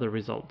what other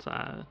results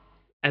are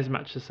as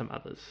much as some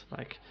others.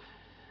 Like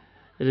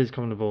it is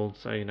CONMEBOL,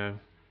 so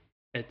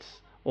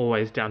it's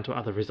always down to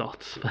other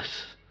results. But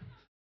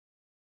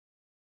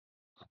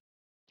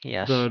though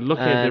Yes.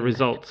 looking at the And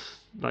results,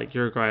 like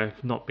Uruguay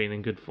have not been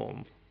in good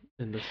form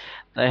in this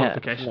they have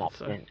qualification. not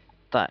So been.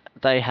 That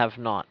they have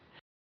not.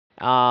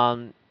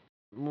 Um,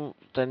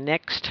 the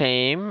next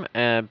team,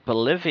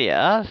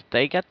 Bolivia,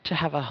 they get to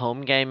have a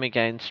home game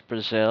against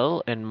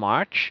Brazil in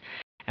March,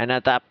 and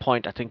at that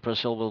point, I think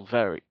Brazil will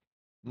very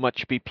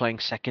much be playing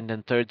second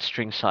and third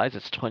string sides.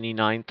 It's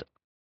 29th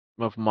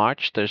of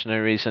March. There's no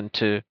reason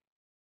to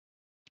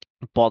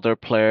bother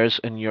players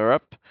in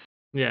Europe,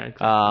 yeah,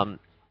 exactly. um,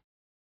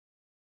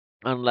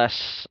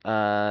 unless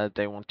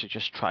they want to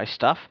just try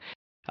stuff.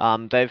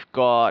 They've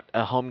got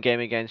a home game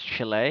against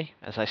Chile,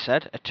 as I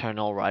said,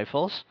 eternal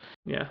rivals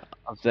Yeah,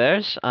 of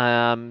theirs.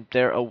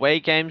 Their away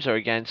games are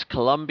against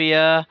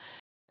Colombia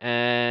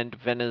and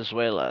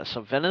Venezuela.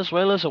 So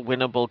Venezuela's a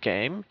winnable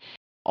game.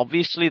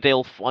 Obviously,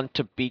 they'll want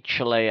to beat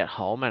Chile at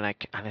home, and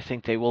I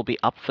think they will be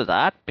up for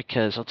that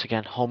because once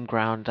again, home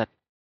ground. That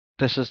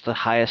this is the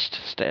highest,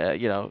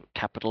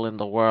 capital in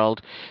the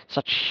world.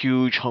 Such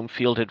huge home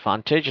field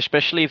advantage,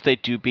 especially if they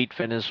do beat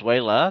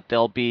Venezuela.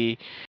 You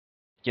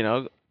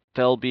know,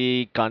 they'll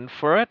be gun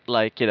for it.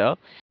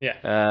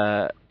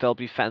 yeah, They'll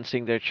be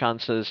fancying their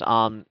chances.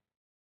 And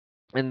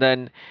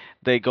then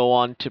they go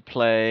on to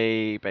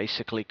play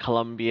basically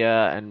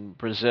Colombia and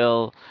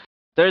Brazil.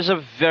 There's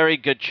a very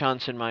good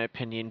chance, in my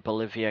opinion,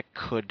 Bolivia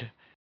could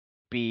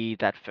be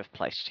that fifth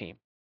place team.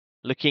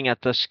 Looking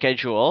at the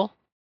schedule,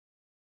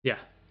 yeah,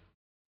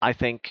 I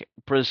think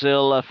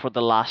Brazil for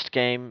the last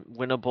game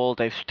winnable.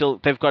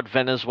 They've got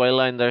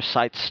Venezuela in their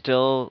sights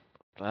still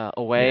yeah,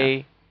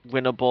 away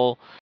winnable.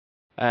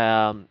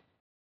 Um,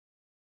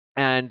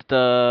 and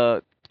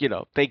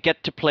they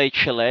get to play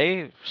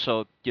Chile,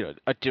 so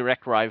a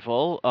direct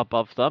rival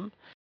above them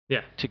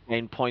yeah, to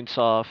gain points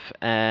off,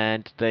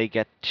 and they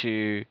get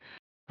to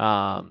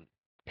um,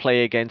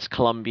 play against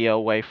Colombia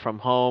away from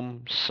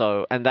home.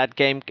 So, and that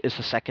game is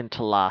the second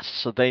to last.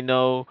 So they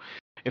know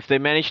if they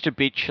manage to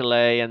beat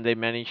Chile and they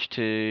manage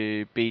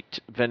to beat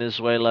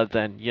Venezuela,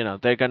 then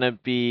they're gonna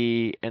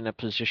be in a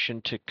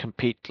position to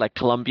compete. Like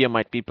Colombia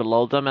might be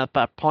below them at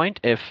that point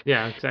if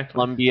yeah, exactly.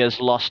 Colombia's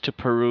lost to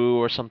Peru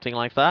or something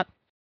like that.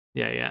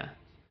 Yeah, yeah.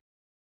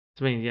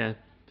 I mean, yeah,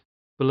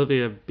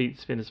 Bolivia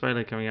beats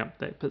Venezuela coming up.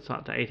 That puts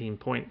up to 18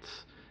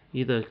 points.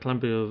 Either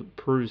Colombia or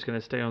Peru's going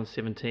to stay on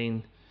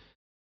 17.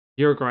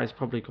 Uruguay's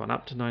probably gone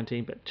up to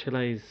 19, but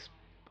Chile's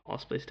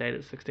possibly stayed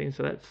at 16.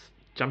 So that's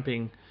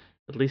jumping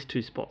at least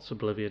 2 spots for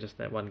Bolivia just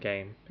that one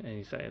game. And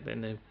you say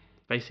then they're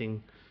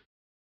facing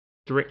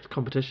direct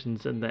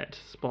competitions in that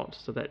spot,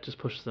 so that just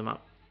pushes them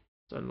up.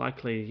 So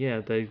likely,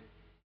 yeah, they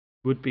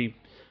would be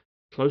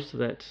close to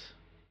that,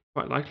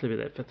 quite likely be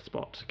that fifth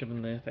spot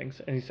given their things.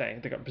 And you say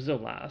they got Brazil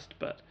last,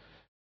 but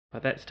by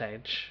that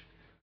stage,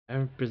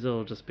 Brazil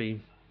will just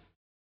be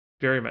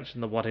very much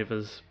in the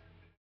whatever's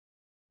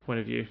point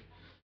of view.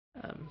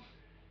 Um,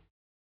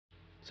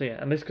 so yeah,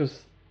 unless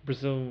because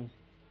Brazil,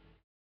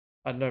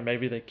 I don't know,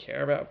 maybe they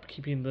care about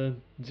keeping the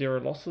 0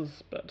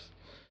 losses, but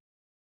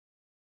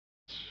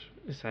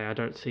say I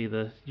don't see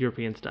the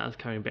European stars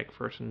coming back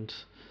for it and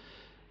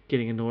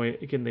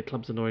getting their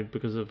clubs annoyed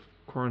because of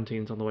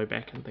quarantines on the way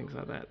back and things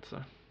like that.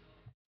 So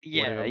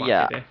Yeah, whatever might be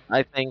yeah. there.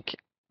 I think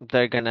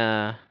they're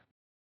gonna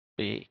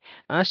be.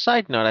 On a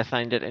side note, I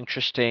find it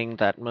interesting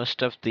that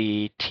most of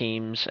the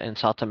teams in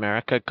South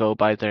America go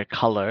by their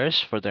colors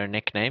for their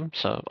nickname.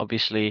 So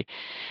obviously,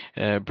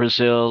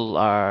 Brazil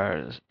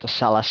are the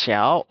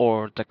Seleção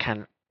or the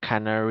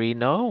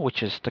Canarino,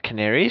 which is the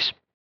Canaries.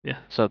 Yeah,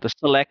 So the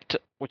Select,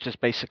 which is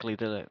basically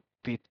the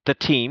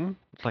team,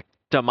 like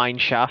the mine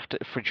shaft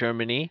for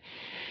Germany,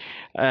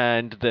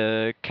 and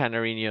the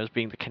Canarinos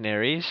being the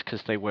Canaries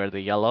because they wear the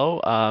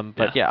yellow.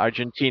 But yeah, yeah,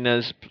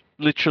 Argentina's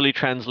literally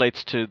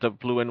translates to the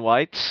blue and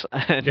whites,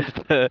 and yeah,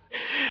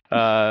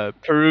 the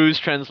Peru's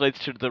translates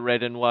to the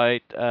red and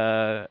white,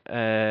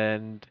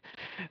 and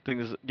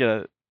things.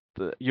 The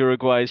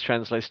Uruguay's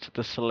translates to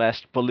the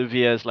celeste.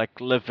 Bolivia is like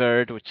Le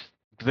Verde, which is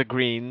the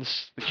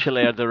greens. The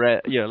Chile are the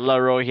red. La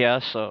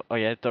Roja. So oh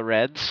yeah, the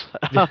reds.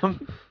 yeah.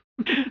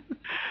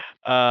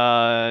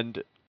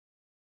 And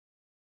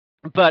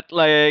but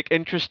like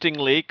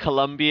interestingly,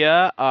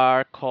 Colombia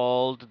are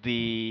called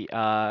the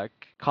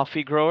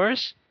coffee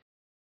growers.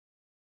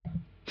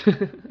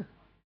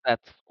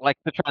 That's like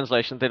the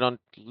translation. They don't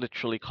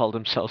literally call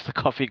themselves the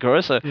coffee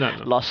growers. No,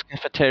 no. Los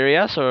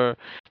Cafeterias or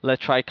Le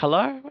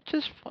Tricolor, which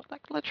is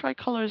like Le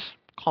Tricolor is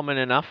common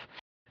enough.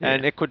 Yeah.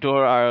 And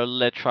Ecuador are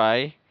Le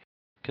Tri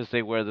because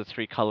they wear the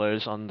three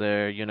colors on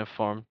their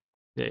uniform.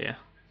 Yeah,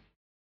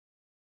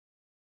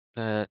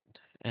 yeah. Uh,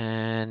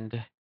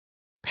 and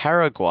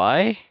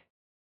Paraguay,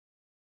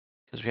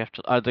 because we have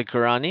to, are the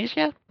Guaranis?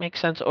 Yeah, makes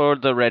sense. Or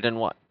the red and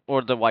white,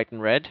 or the white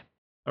and red.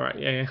 All right.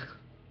 Yeah,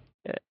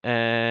 yeah.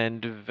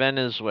 And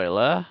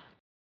Venezuela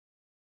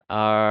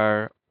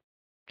are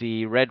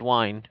the red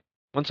wine.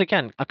 Once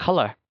again, a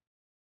color.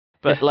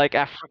 But Yeah, like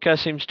Africa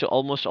seems to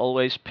almost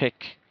always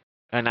pick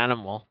an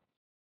animal.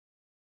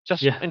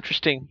 Just yeah.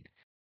 interesting,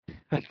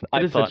 It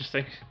I is thought.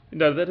 interesting.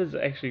 No, that is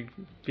actually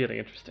really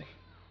interesting.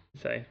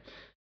 Say,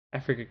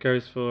 Africa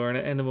goes for an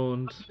animal,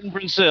 and In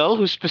Brazil,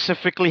 who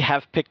specifically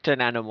have picked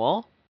an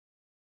animal.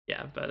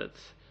 yeah, but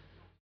it's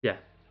yeah.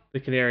 The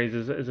Canaries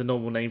is a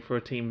normal name for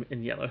a team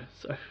in yellow.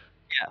 So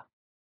Yeah.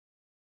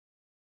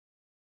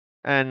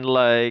 And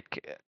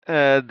like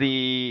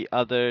the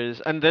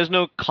others, and there's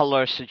no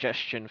color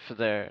suggestion for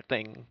their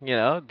thing,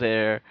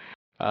 their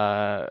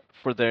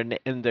for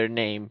in their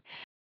name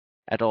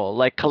at all.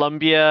 Like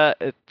Colombia,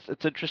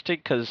 it's interesting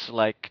because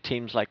like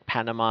teams like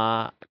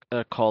Panama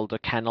are called the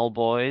Canal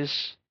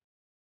Boys,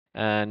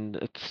 and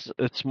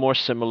it's more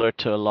similar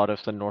to a lot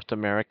of the North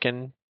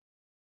American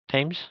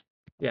teams,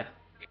 yeah.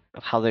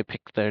 how they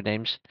pick their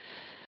names.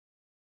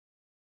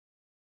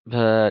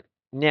 But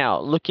now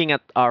looking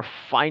at our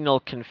final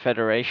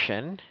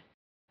confederation,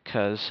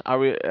 because are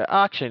we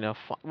actually no?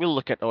 We'll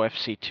look at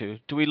OFC too.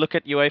 Do we look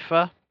at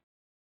UEFA?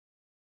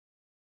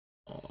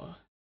 Or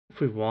if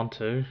we want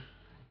to,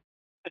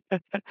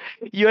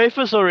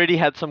 UEFA's already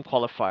had some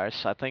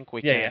qualifiers. I think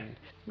we yeah, yeah. can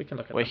We can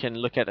look at we them. can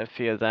look at a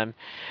few of them.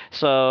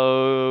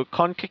 So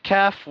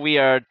CONCACAF, we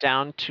are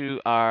down to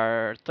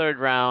our third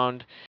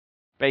round.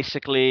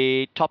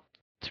 Basically, top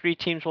three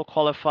teams will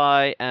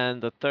qualify,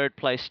 and the third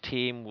place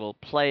team will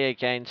play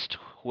against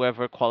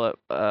whoever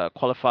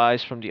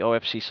qualifies from the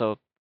OFC. So,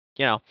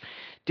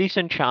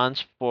 decent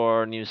chance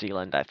for New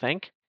Zealand, I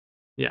think.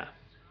 Yeah.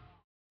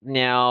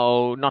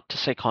 Now, not to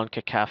say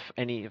CONCACAF,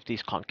 any of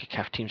these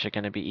CONCACAF teams are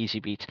going to be easy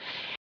beats.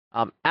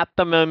 At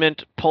the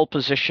moment, pole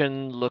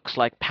position looks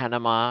like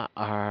Panama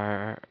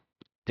are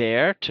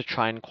there to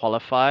try and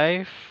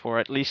qualify for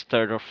at least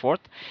third or fourth.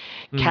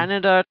 Mm.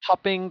 Canada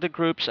topping the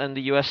groups and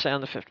the USA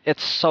on the fifth.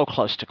 It's so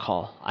close to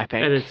call, I It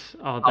think, is.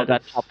 Oh, how that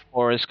that is. top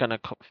four is going to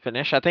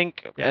finish. I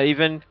think Yeah.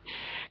 even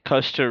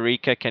Costa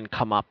Rica can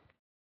come up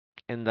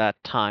in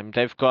that time.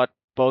 They've got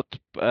both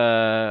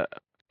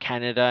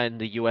Canada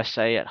and the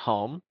USA at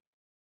home,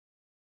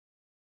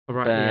 All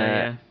right.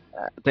 Yeah,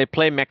 but yeah, they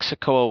play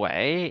Mexico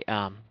away.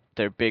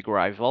 They're big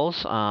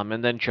rivals.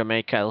 And then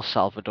Jamaica, El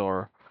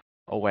Salvador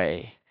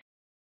away.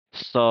 yeah,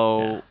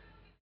 So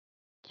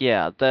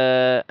yeah,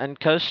 the and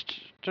Costa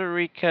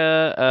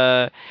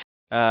Rica,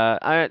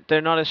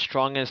 they're not as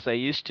strong as they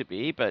used to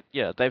be, but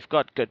yeah, they've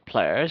got good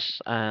players.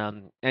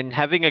 And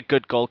having a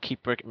good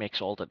goalkeeper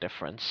makes all the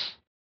difference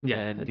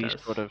yeah. in It does.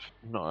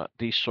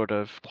 these sort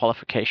of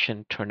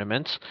qualification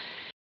tournaments.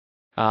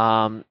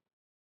 Um,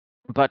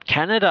 but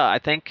Canada, I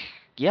think,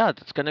 yeah,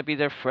 it's going to be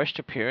their first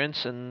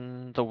appearance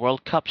in the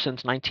World Cup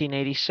since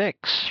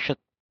 1986. Should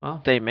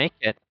Well, they make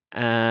it?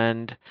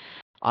 And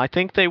I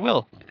think they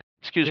will.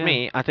 Excuse yeah,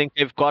 me. I think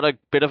they've got a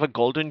bit of a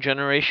golden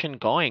generation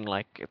going.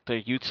 Like their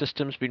youth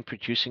system's been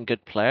producing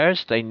good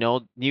players. They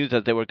knew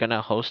that they were going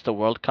to host the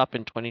World Cup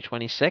in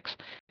 2026.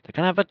 They're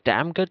going to have a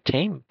damn good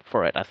team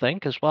for it, I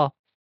think, as well.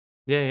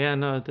 yeah, yeah.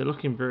 No, they're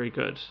looking very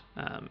good.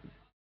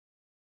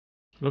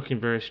 Looking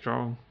very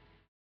strong.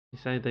 You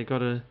say they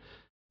got a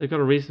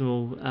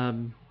reasonable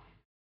home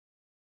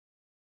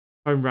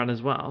run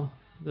as well.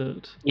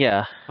 That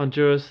Yeah.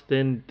 Honduras,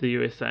 then the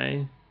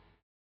USA,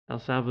 El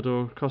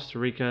Salvador, Costa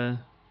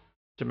Rica,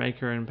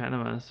 Jamaica, and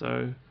Panama.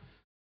 So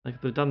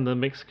like they've done the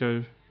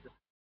Mexico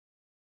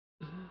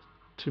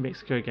two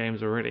Mexico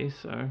games already.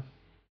 So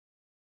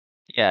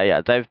Yeah,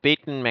 yeah. They've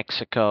beaten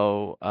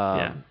Mexico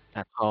yeah,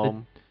 at they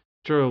home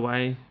drew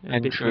away and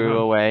and beat them at drew home.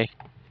 away.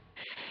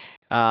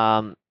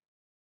 Um,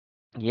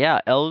 Yeah,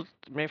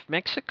 if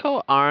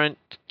Mexico aren't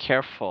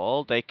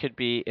careful, they could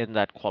be in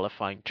that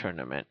qualifying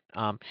tournament,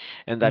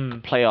 in that Hmm.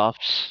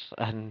 playoffs,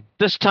 and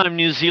this time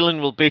New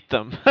Zealand will beat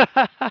them.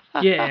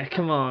 Yeah,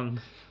 come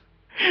on.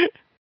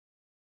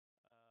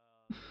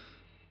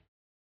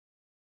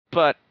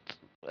 But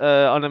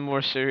on a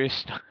more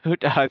serious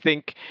note, I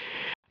think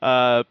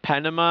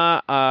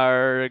Panama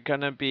are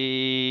gonna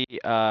be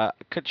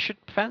should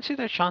fancy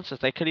their chances.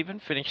 They could even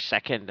finish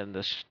second in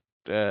this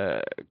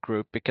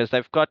group because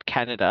they've got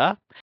Canada.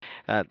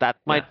 That Yeah,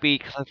 might be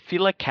because I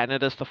feel like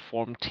Canada's the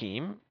form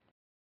team.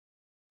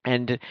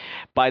 And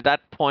by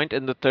that point,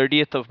 in the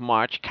 30th of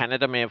March,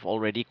 Canada may have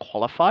already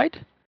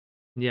qualified.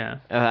 yeah,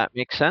 That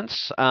makes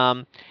sense.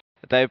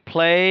 They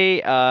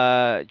play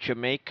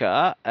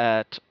Jamaica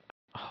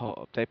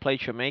they play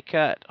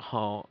Jamaica at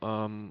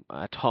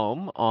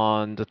home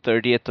on the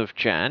 30th of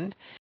Jan,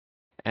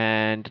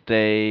 and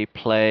they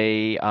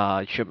play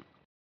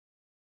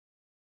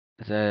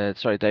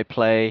they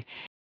play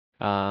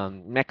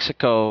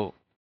Mexico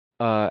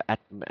at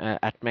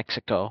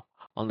Mexico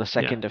on the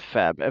yeah, 2nd of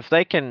Feb. If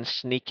they can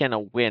sneak in a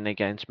win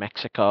against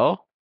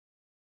Mexico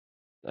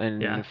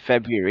yeah, in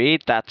February,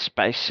 that's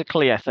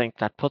basically, I think,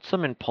 that puts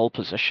them in pole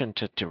position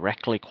to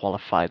directly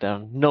qualify. There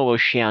no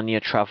Oceania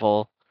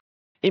travel.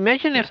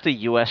 Imagine yeah. if the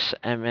US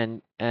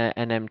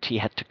NMT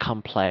had to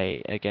come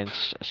play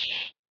against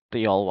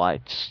the All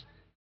Whites.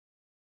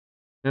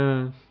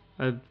 Uh,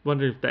 I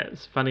wonder if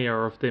that's funnier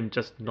or if them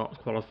just not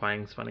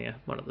qualifying is funnier.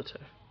 One of the two.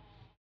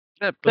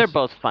 They're But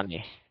both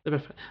funny.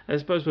 I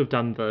suppose we've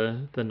done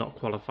the not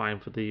qualifying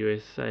for the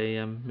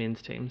USA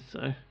men's team,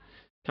 so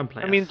come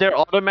play I mean, us. they're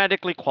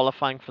automatically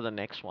qualifying for the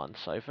next one.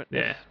 So if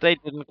Yeah, they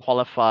didn't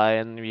qualify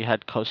and we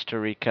had Costa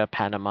Rica,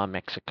 Panama,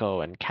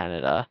 Mexico, and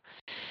Canada,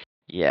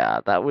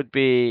 yeah, that would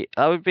be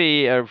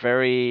a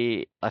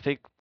very, I think,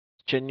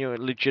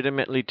 genuine,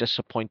 legitimately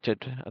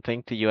disappointed. I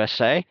think the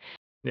USA.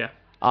 yeah.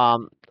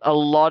 A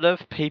lot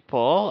of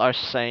people are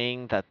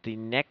saying that the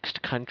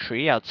next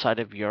country outside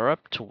of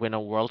Europe to win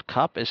a World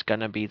Cup is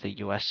gonna be the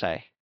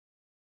USA.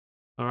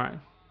 All right.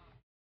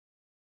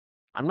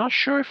 I'm not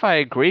sure if I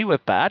agree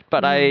with that,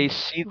 but I Mm,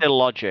 see the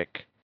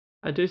logic.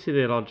 I do see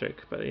their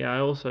logic, but yeah, I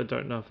also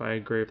don't know if I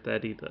agree with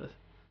that either.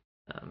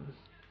 Um,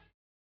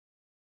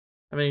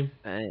 I mean,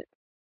 Uh,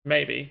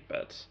 maybe,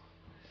 but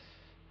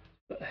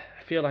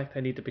I feel like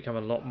they need to become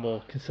a lot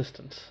more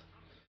consistent.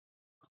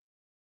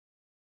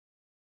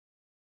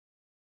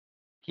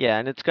 yeah,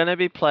 and it's gonna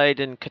be played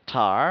in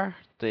Qatar,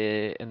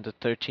 in the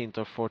 13th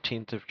or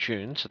 14th of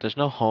June, so there's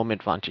no home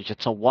advantage.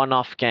 It's a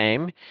one-off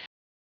game.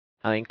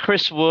 I think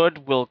Chris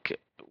Wood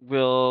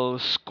will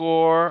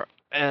score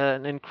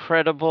an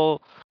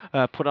incredible,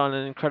 put on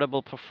an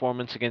incredible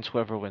performance against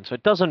whoever wins. So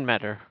it doesn't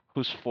matter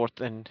who's fourth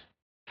in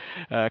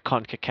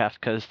CONCACAF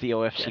because the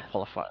OFC Yeah,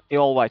 qualify. The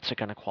All Whites are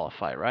going to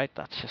qualify, right?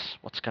 That's just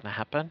what's going to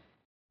happen.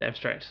 damn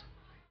straight.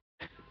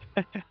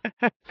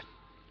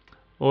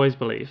 Always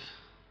believe.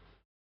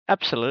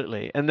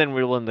 Absolutely, and then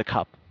we'll win the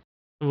cup.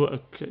 Well,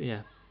 okay,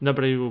 yeah,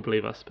 nobody will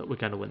believe us, but we're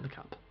going to win the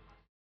cup.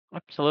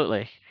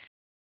 Absolutely.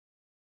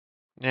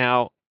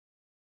 Now,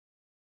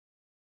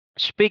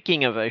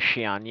 speaking of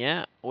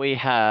Oceania, we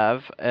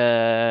have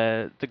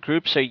the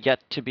groups are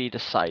yet to be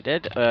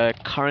decided.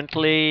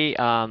 Currently,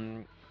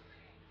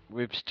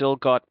 we've still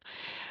got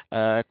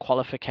a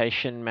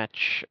qualification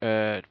match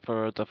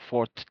for the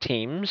fourth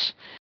teams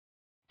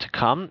to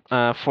come,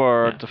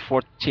 for Yeah, the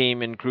fourth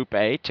team in Group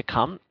A to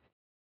come.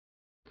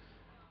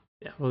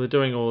 yeah. Well, they're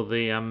doing all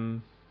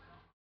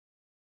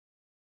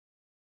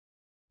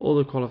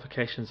the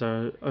qualifications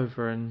are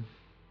over in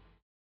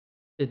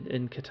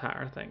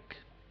Qatar, I think,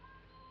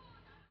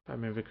 if I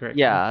remember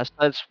correctly. Yeah, so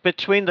it's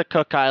between the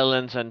Cook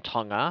Islands and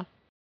Tonga.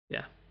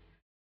 Yeah,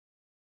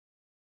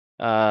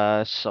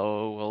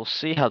 So we'll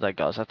see how that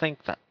goes. I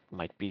think that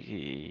might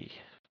be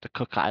the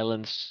Cook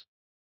Islands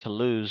to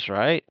lose,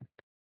 right?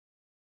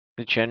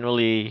 They're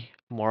generally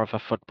more of a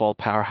football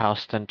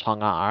powerhouse than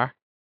Tonga are,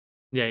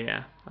 yeah,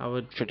 yeah.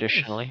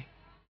 traditionally.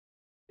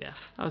 Yeah,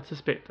 I would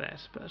suspect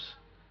that, but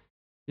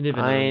you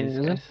never I know in these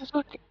mean, guys.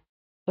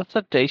 that's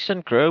a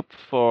decent group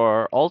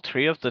for all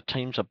three of the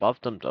teams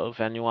above them, though.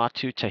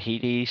 Vanuatu,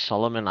 Tahiti,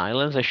 Solomon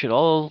Islands. They should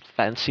all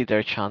fancy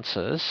their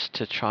chances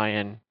to try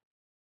and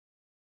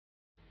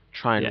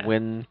Yeah,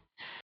 win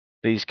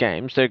these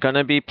games. They're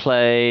gonna be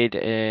played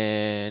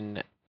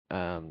in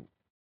um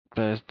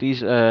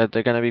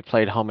they're gonna be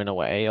played home and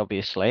away,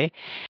 obviously.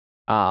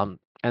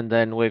 And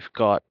then we've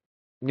got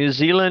New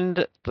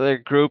Zealand. The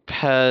group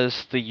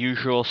has the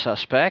usual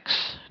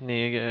suspects: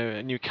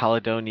 New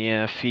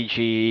Caledonia,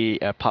 Fiji,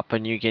 Papua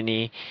New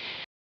Guinea.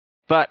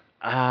 But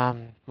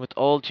with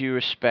all due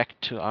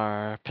respect to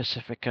our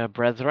Pacifica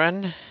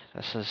brethren,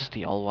 this is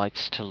the All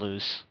Whites to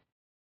lose.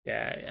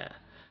 yeah, yeah.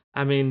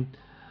 I mean,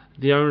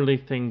 the only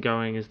thing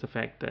going is the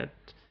fact that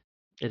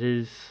it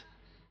is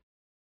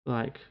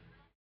like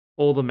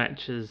all the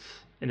matches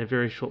in a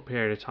very short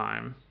period of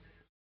time,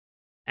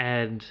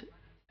 and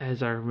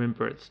as I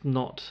remember, it's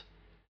not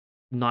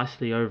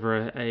nicely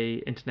over a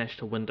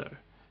international window.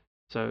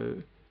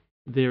 So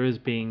there is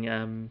being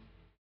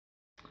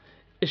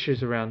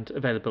issues around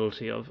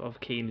availability of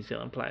key New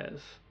Zealand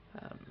players.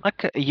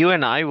 Like you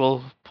and I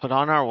will put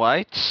on our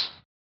whites.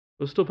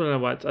 We'll still put in our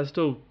whites. I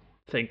still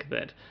think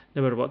that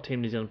no matter what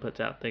team New Zealand puts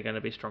out, they're going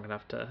to be strong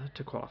enough to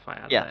qualify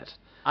out of Yes, that.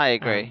 I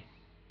Um, agree.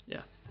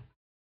 yeah,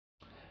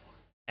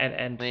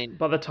 and I mean,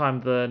 by the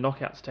time the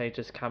knockout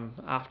stages come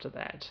after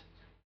that,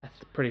 I'm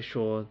pretty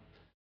sure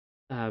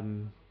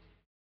um,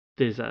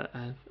 there's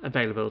a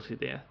availability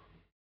there.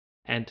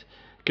 And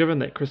given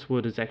that Chris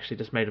Wood has actually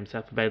just made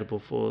himself available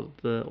for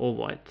the All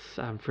Whites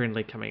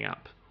friendly coming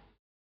up,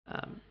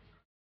 um,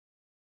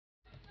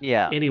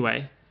 yeah.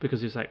 anyway,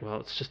 because he's like, well,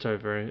 it's just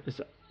over.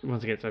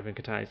 Once again, it's over in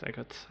Qatar. He's like,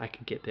 I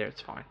can get there.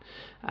 It's fine.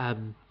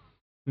 Um,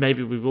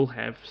 maybe we will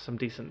have some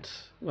decent.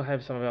 We'll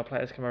have some of our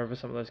players come over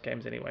some of those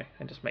games anyway,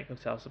 and just make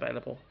themselves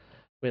available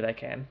where they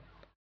can.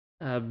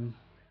 Um,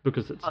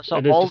 because So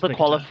it is all just the in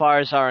Qatar.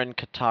 qualifiers are in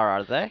Qatar,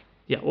 are they?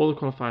 Yeah, all the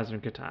qualifiers are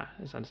in Qatar,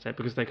 as I understand,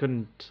 because they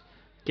couldn't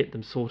get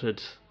them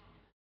sorted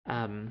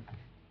um,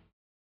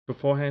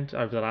 beforehand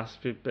over the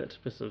last few bits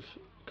of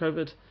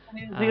COVID.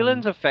 New Um,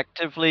 Zealand's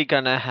effectively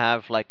gonna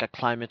have like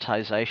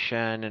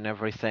acclimatization and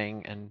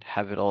everything and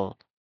have it all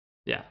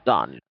yeah.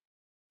 done.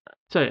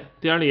 So yeah,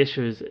 the only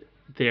issue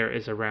there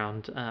is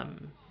around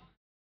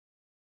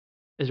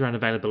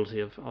availability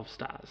of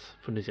stars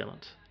for New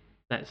Zealand.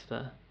 That's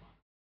the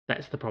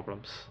that's the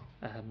problems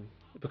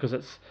because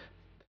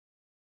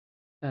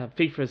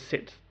FIFA has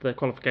set the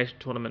qualification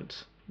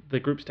tournament, the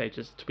group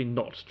stages, to be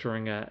not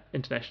during an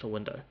international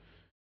window.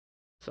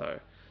 So,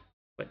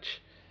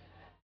 which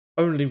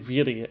only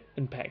really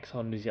impacts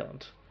on New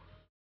Zealand.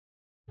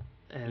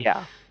 And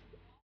Yeah.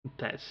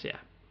 that's,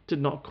 did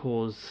not,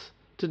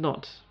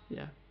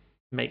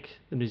 make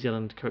the New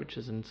Zealand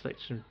coaches and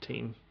selection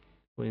team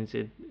for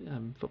NZ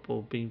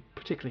football be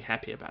particularly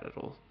happy about it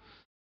all.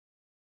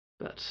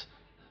 But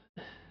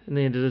in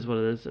the end, it is what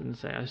it is, and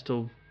say I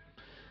still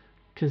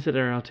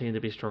consider our team to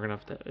be strong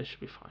enough that it should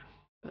be fine.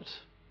 But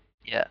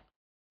Yeah.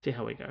 see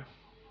how we go.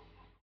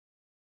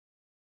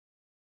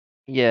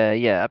 Yeah,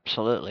 yeah,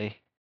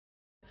 absolutely.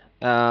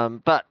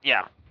 But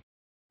yeah,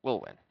 we'll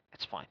win.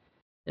 It's fine.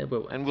 It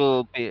will win. And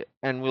It's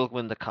fine. we'll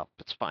win the cup.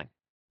 It's fine.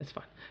 It's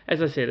fine.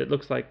 As I said, it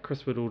looks like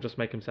Chris Wood will just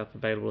make himself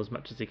available as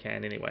much as he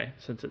can anyway,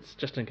 since it's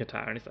just in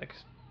Qatar, and he's like,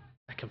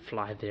 I can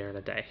fly there in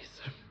a day,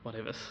 so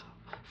whatever.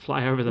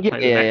 Fly over to Yeah, play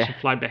the yeah, match yeah.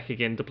 and fly back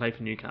again to play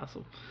for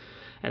Newcastle.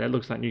 And it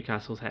looks like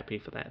Newcastle's happy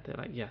for that. They're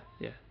like, yeah,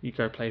 you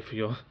go play for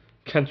your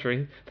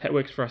country. That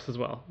works for us as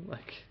well.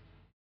 Like,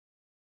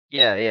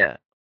 Yeah, yeah.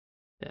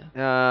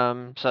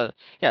 yeah, So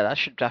yeah, that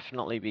should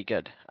definitely be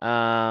good.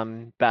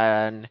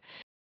 But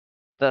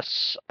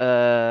that's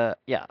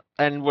yeah,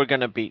 and we're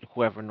gonna beat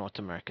whoever North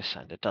America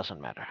send. It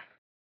doesn't matter.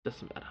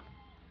 doesn't matter.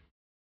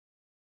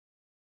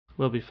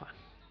 We'll be fine.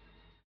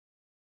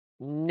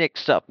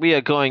 Next up, we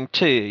are going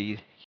to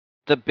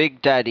the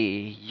Big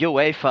Daddy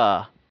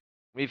UEFA.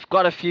 We've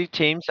got a few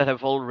teams that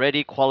have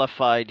already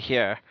qualified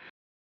here.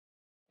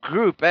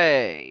 Group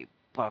A.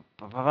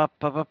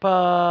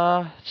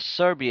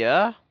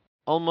 Serbia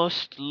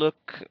almost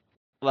look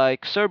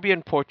like Serbia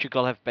and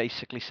Portugal have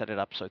basically set it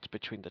up so it's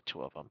between the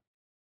two of them.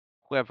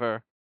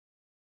 Whoever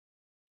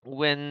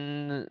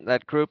win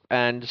that group,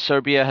 and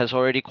Serbia has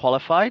already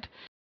qualified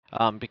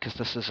because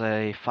this is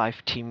a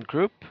 5-team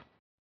group,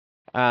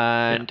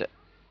 Yeah, and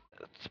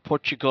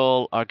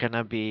Portugal are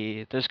gonna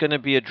be there's gonna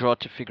be a draw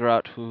to figure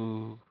out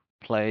who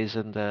plays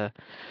in the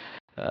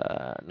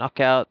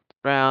knockout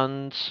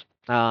rounds.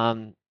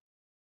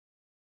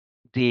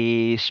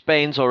 The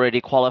Spain's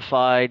already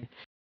qualified,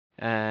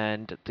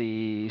 and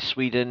the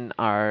Sweden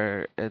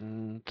are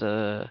in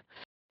the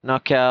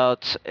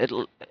knockouts.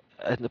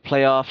 In the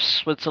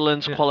playoffs.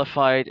 Switzerland's yeah,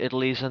 qualified.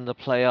 Italy's in the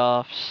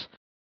playoffs.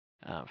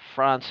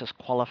 France is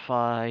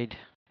qualified.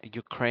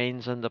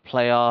 Ukraine's in the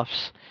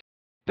playoffs.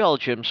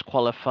 Belgium's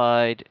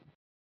qualified.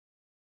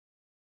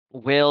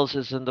 Wales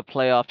is in the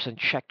playoffs, and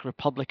Czech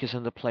Republic is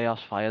in the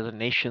playoffs via the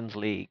Nations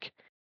League.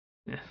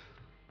 yeah.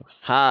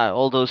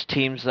 All those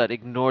teams that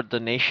ignored the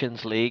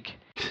Nations League.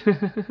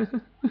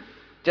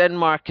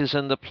 Denmark is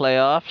in the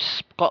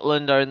playoffs.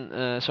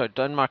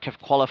 Denmark have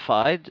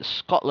qualified.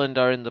 Scotland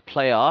are in the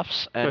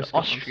playoffs, Go and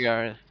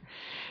Scotland.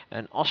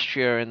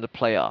 Austria are in the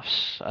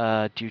playoffs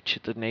due to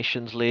the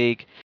Nations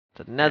League.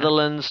 The Yeah,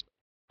 Netherlands,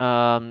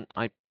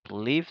 I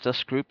believe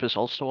this group is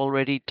also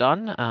already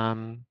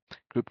done.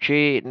 Group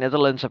G,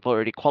 Netherlands have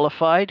already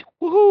qualified.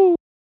 Woohoo!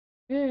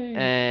 yay.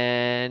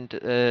 And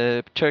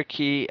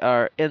Turkey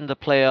are in the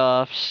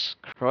playoffs.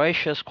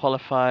 Croatia's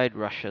qualified.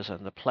 Russia's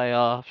in the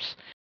playoffs.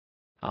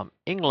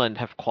 England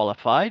have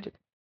qualified.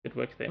 Good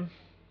work them.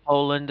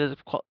 Poland is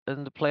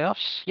in the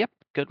playoffs. Yep,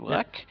 good Yeah.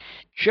 work.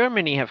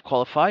 Germany have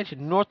qualified.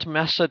 North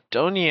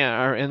Macedonia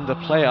are in the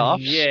Oh playoffs.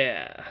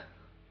 yeah.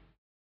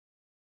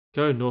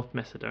 Go North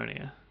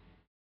Macedonia.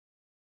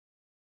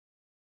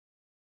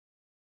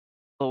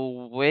 The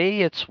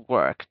way it's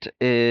worked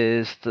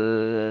is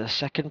the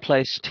second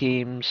place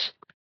teams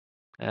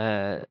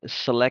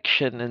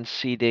selection and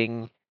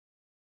seeding.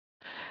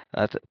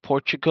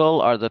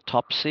 Portugal are the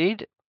top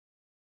seed,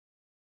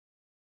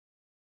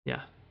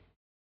 Yeah.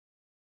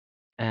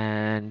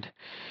 and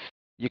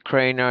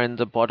Ukraine are in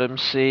the bottom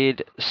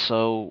seed.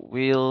 So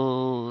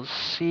we'll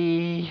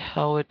see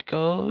how it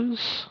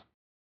goes.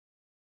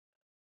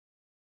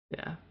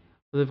 Yeah.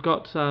 They've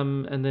got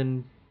and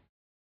then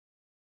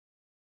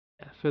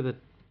yeah, further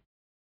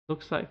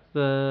looks like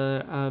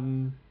the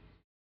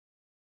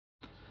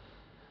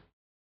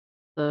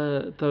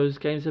those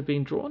games have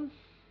been drawn.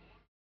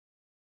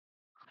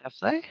 Have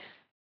they? I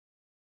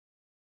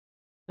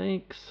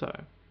think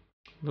so.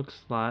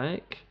 Looks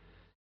like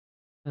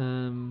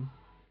um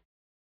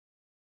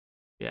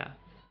yeah.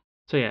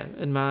 So yeah,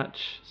 in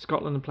March,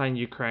 Scotland are playing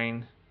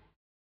Ukraine.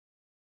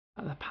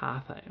 The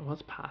path A.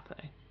 What's path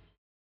A?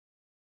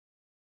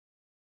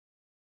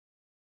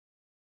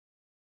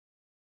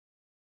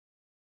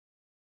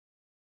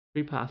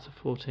 Three paths of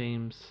 4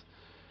 teams.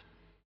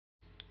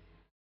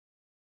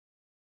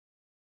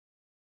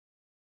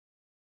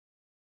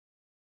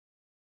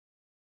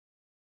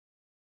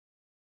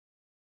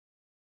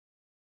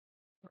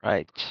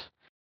 Right.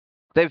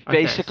 They've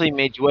Okay. basically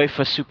made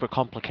UEFA super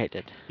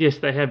complicated. Yes,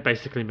 they have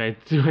basically made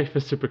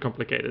UEFA super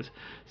complicated.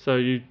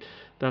 So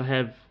they'll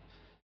have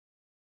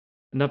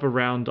another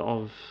round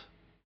of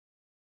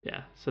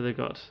yeah. So they've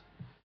got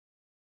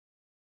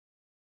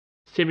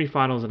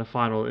semi-finals and a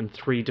final in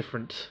 3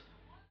 different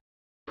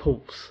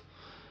pools.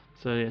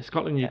 So yeah,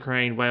 Scotland, Yeah.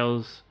 Ukraine,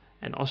 Wales,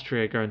 and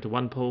Austria go into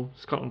one pool.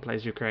 Scotland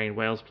plays Ukraine,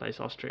 Wales plays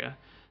Austria.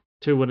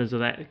 Two winners of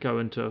that go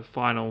into a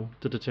final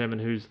to determine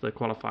who's the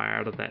qualifier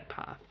out of that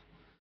path.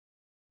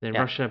 Then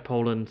Yeah. Russia,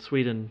 Poland,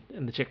 Sweden,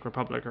 and the Czech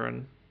Republic are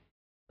in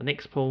the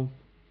next pool.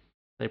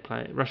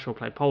 Russia will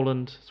play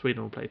Poland,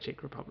 Sweden will play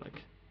Czech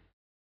Republic.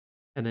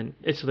 And then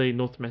Italy,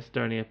 North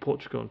Macedonia,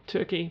 Portugal, and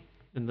Turkey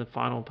in the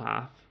final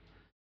path.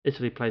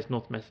 Italy plays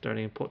North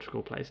Macedonia, and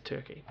Portugal plays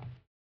Turkey.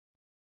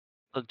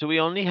 Do we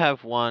only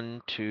have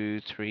 1,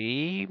 2,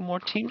 3 more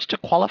teams to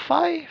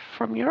qualify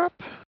from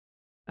Europe?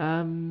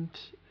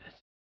 It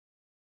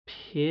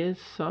appears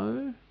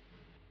so.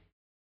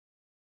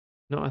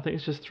 No, I think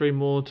it's just 3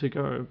 more to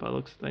go by the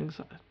looks of things.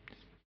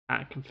 I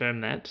can't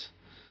confirm that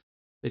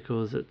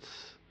because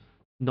it's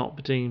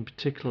not being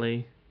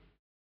particularly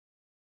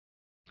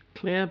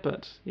clear,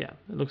 but yeah,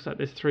 it looks like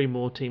there's 3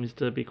 more teams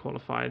to be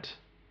qualified.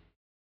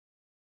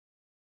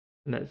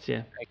 And that's,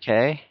 yeah.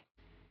 Okay.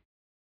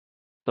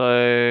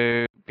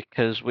 So,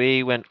 because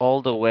we went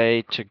all the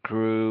way to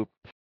group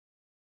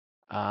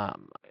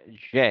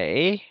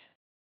J,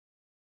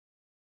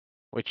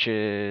 which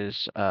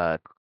is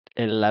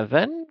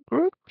 11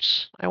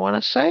 groups, I want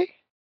to say.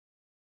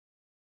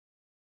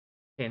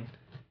 10.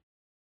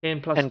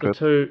 10 plus 10 the groups.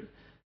 2.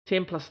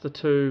 10 plus the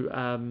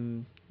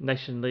 2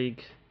 Nation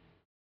League.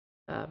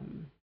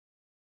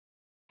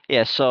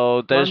 Yeah,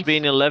 so there's Ones.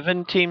 been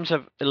 11 teams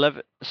of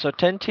 11, so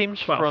 10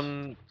 teams 12.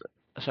 from,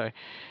 sorry,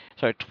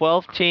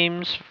 12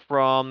 teams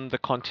from the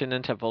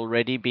continent have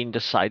already been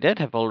decided,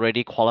 have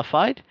already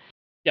qualified.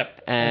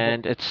 Yep.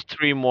 And it's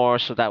 3 more,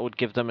 so that would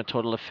give them a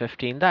total of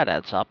 15. That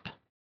adds up.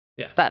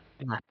 Yeah. That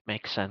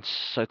makes sense.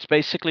 So it's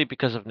basically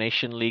because of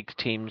Nation League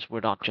teams, we're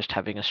not just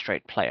having a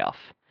straight playoff.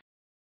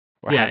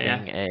 We're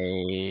having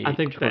I a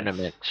think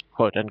tournament,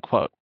 quote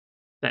unquote.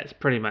 that's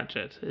pretty much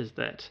it. Is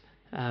that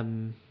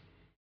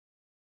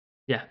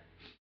yeah,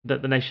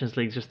 that the Nations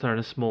League just thrown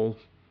a small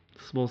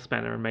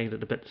spanner and made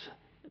it a bit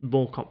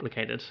more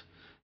complicated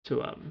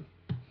to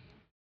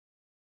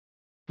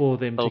for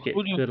them to So get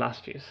the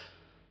last few.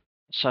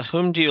 So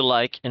whom do you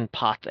like in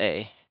Part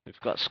A? We've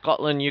got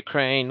Scotland,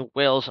 Ukraine,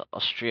 Wales,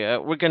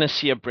 Austria. We're going to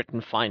see a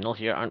Britain final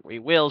here, aren't we?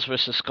 Wales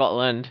versus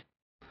Scotland.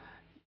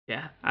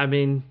 Yeah, I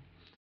mean,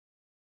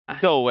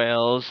 Go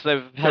Wales.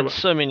 They've had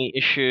so many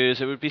issues.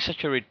 It would be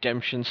such a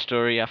redemption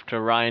story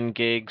after Ryan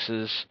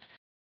Giggs's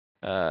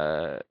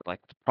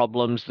like the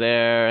problems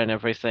there and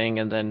everything,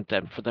 and then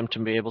for them to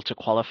be able to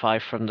qualify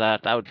from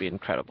that would be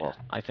incredible,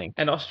 yeah. I think.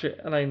 And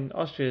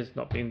Austria's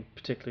not been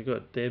particularly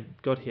good. They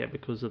got here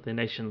because of their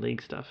Nation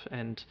League stuff,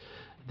 and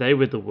they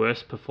were the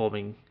worst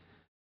performing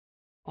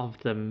of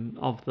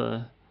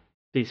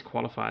these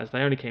qualifiers. They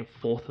only came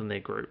 4th in their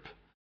group,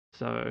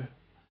 so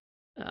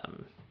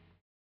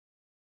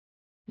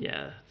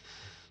yeah,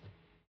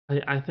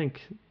 I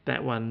think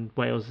that one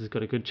Wales has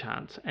got a good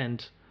chance,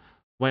 and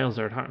Wales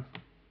are at home,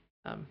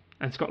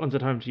 and Scotland's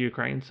at home to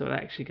Ukraine, so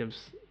that actually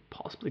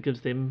possibly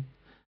gives them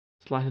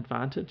slight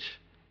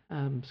advantage.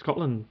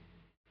 Scotland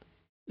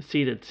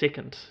seeded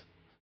 2nd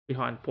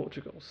behind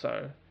Portugal,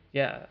 so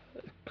yeah,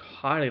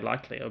 highly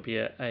likely it'll be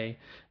a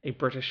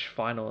British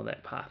final in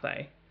that path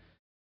A,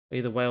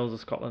 either Wales or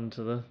Scotland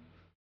to the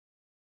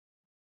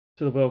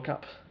World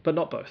Cup, but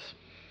not both.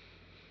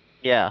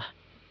 Yeah,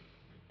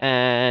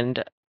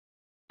 and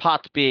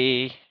Part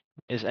B,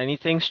 is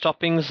anything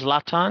stopping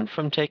Zlatan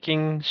from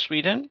taking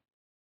Sweden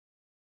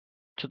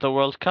to the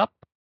World Cup?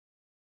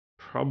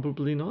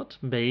 Probably not.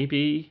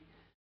 Maybe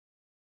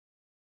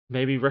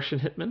Russian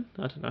hitman.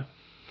 I don't know.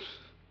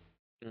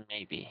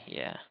 Maybe,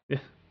 yeah. Yeah.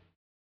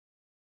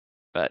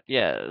 But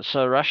yeah,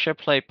 so Russia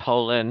play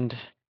Poland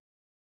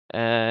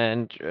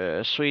and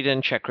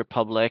Sweden, Czech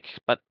Republic.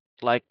 But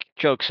like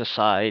jokes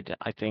aside,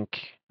 I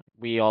think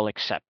we all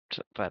accept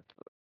that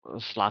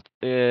Zlatan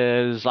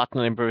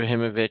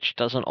Ibrahimovic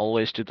doesn't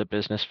always do the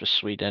business for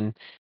Sweden.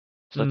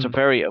 So it's a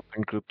very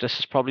open group. This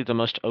is probably the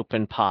most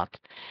open part.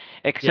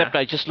 Except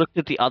I just looked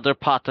at the other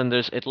part and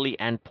there's Italy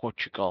and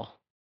Portugal.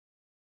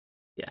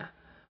 Yeah.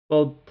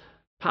 Well,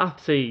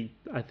 Path C,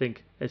 I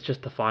think it's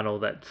just the final.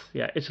 That's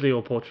Italy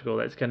or Portugal.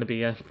 That's going to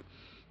be a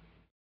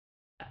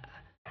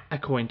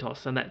coin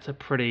toss, and that's a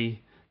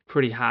pretty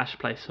harsh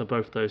place for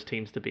both those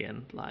teams to be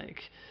in.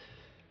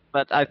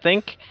 But I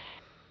think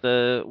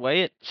the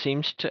way it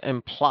seems to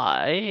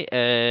imply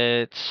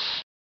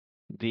it's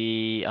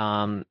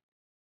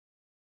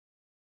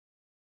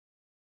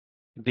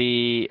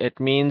it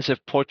means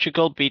if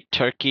Portugal beat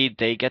Turkey,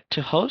 they get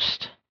to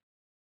host.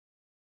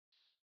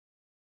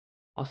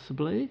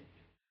 Possibly.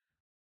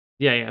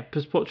 Yeah,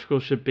 because Portugal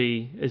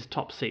is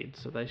top seed,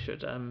 so they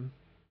should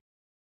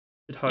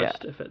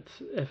host if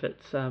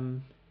it's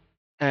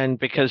And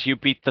because you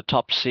beat the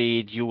top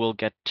seed, you will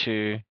get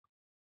to.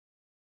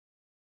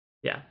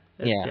 Yeah.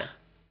 Yeah.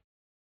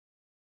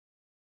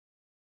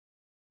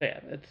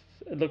 It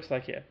looks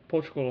like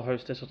Portugal will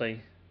host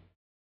Italy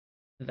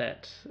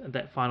that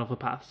final for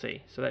Path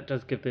C, so that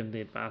does give them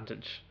the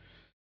advantage.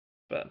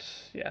 But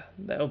yeah,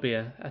 that'll be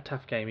a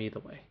tough game either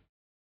way.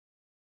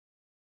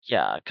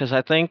 Yeah, because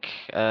I think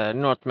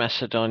North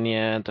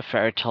Macedonia, the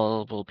fairy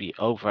tale will be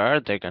over.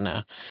 They're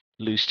gonna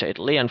lose to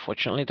Italy.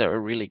 Unfortunately, they're a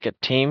really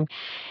good team.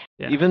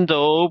 Yeah, Even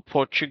though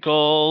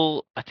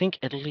Portugal, I think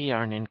Italy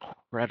are an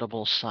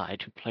incredible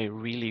side who play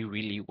really,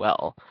 really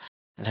well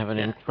and have an yeah.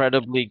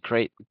 incredibly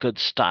good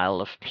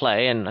style of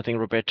play. And I think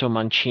Roberto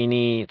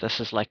Mancini, this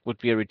is like would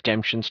be a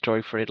redemption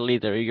story for Italy.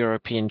 They're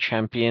European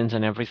champions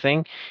and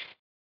everything.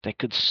 They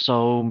could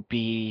so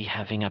be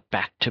having a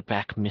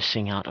back-to-back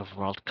missing out of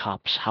World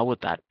Cups. How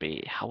would that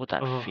be? How would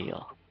that Oh,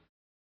 feel?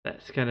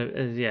 that's kind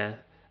of yeah.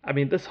 I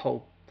mean, this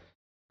whole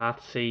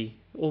path C,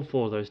 all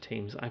four of those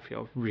teams, I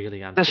feel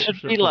really This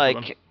should be unfortunate for them.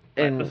 like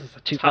Like this in is a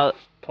tough 2000,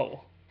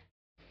 pull.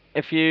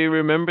 if you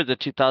remember the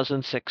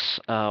 2006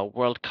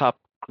 World Cup,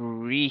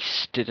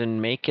 Greece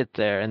didn't make it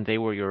there, and they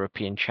were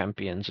European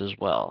champions as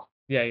well.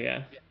 Yeah,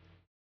 yeah.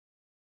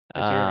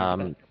 I do remember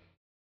that Um,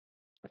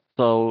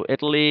 so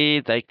Italy,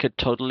 they could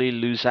totally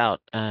lose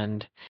out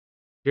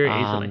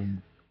very easily.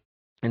 um,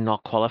 and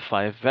not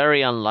qualify.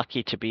 Very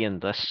unlucky to be in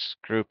this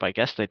group. I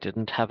guess they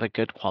didn't have a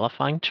good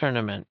qualifying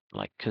tournament,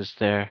 like because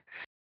they're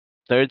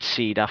third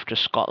seed after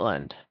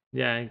Scotland.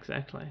 Yeah,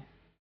 exactly.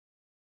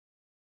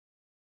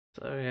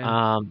 So yeah,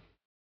 Um,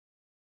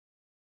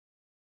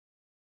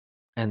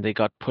 and they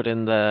got put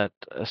in the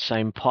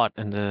same pot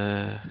in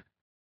the.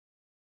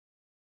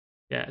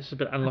 yeah, it's just a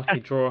bit unlucky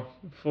draw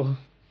for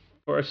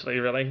Italy,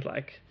 really.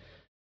 Like,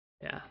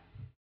 yeah,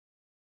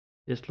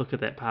 just look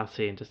at that path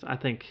C and just I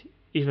think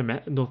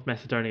even North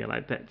Macedonia,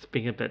 like that's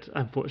being a bit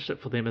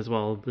unfortunate for them as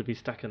well to be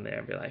stuck in there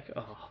and be like,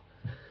 oh,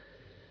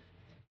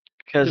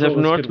 Because did all if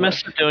this good North work.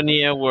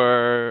 Macedonia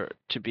were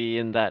to be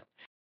in that,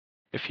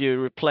 if you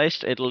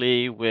replaced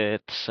Italy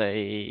with,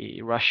 say,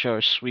 Russia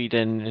or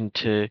Sweden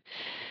into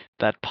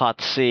that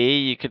pot C,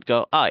 you could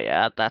go, oh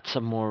yeah, that's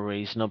a more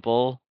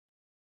reasonable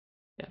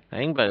Yeah,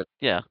 thing. But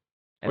yeah,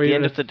 at or the even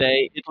end if of the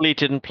day, Italy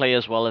didn't play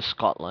as well as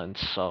Scotland,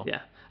 so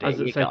yeah, I there was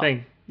the you same go.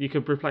 thing. You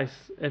could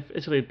replace if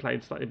Italy had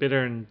played slightly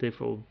better and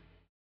therefore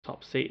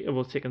top seed,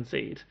 well second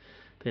seed,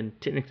 then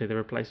technically they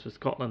replaced with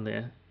Scotland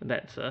there, and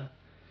that's a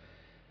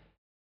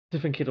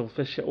different kettle of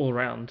fish all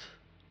around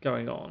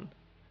going on.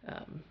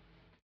 Um,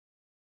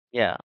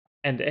 Yeah,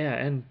 and yeah,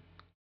 and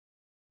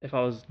if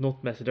I was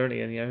North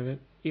Macedonian,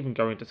 even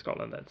going to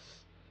Scotland, that's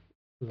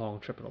a long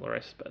trip and all the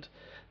rest, but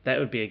that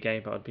would be a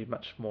game I would be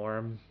much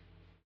more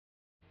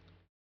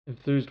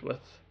enthused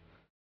with.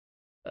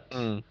 But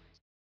mm,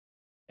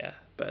 yeah,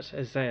 but as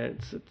I say,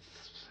 it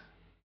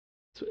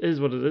is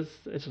what it is.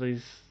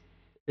 Italy's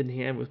in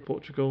here with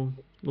Portugal,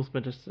 North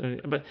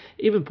Macedonia, but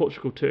even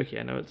Portugal, Turkey.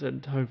 I know it's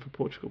at home for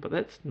Portugal, but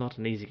that's not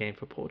an easy game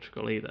for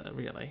Portugal either,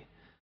 really.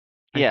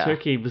 And yeah,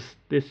 Turkey was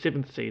their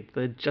seventh seed.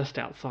 They're just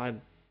outside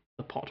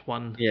the pot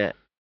one. yeah.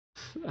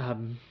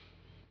 Um,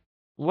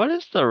 What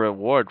is the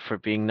reward for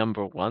being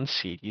number one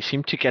seed? You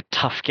seem to get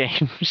tough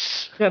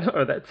games. yeah,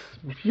 no, that's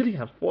really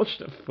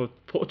unfortunate for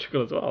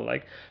Portugal as well.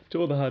 Like, do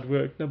all the hard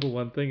work, number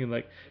one thing, and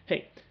like,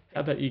 hey,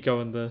 how about you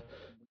go in the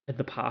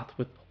path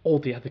with all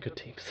the other good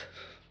teams?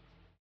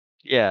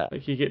 Yeah,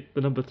 Like, you get the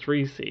number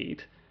three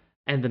seed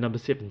and the number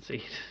seven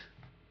seed.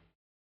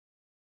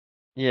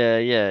 yeah,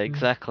 yeah, Mm.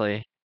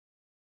 exactly.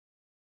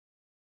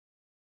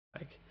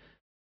 Like,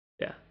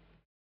 yeah,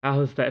 how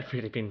has that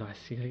really been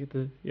nice? Get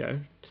the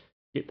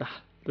get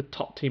the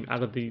top team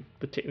out of the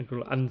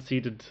technical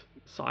unseeded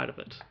side of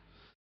it.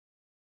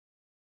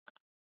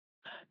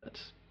 But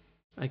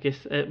I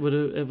guess it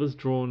was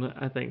drawn.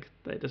 I think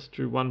they just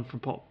drew one from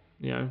pot,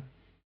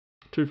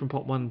 two from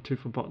pot one, two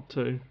from pot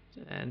two,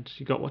 and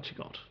you got what you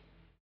got.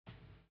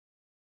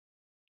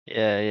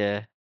 Yeah,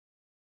 yeah.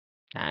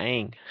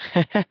 Dang.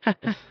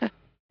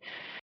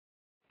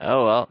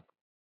 Oh well.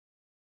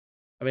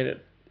 I mean,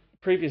 at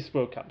previous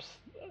World Cups,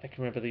 I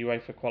can remember the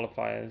UEFA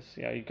qualifiers.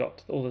 You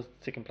got all the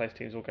second place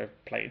teams all go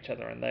play each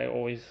other, and they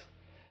always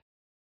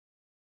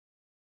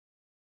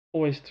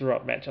threw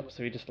up matchups.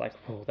 So you're just like,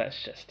 oh,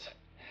 that's just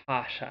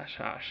harsh, harsh,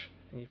 harsh.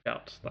 And you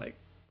felt like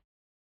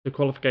the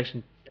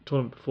qualification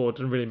tournament before it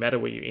didn't really matter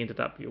where you ended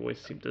up. You always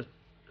seemed to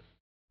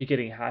you're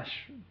getting a harsh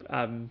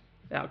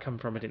outcome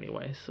from it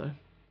anyway. So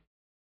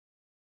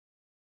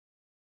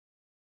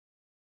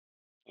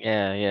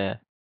Yeah, yeah.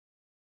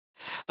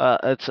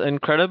 It's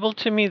incredible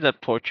to me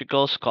that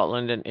Portugal,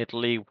 Scotland, and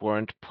Italy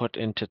weren't put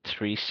into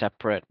three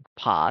separate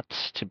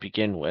pots to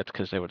begin with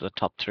because they were the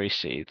top three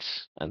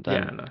seeds, and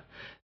yeah, no,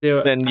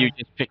 there then you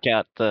just pick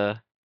out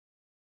the.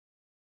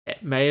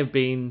 it may have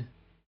been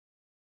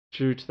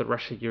due to the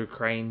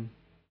Russia-Ukraine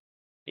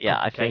Yeah,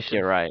 I think complication.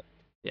 you're right.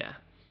 Yeah,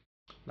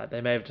 like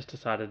they may have just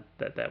decided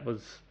that that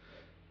was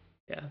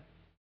yeah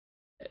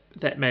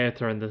that may have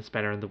thrown the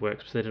spanner in the works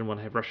because they didn't want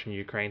to have Russia and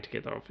Ukraine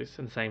together,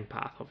 obviously, in the same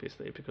path,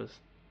 obviously, because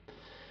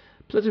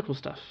political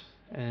stuff,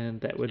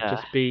 and that would Yeah,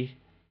 just be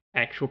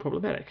actual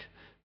problematic.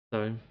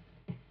 So,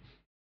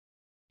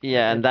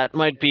 yeah, it, and that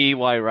might be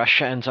why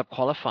Russia ends up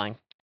qualifying.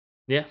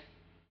 yeah,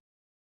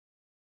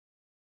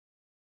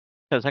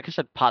 Because, like I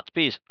said, pot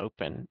B is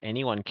open.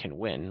 Anyone can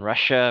win.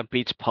 Russia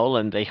beats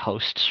Poland, they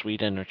host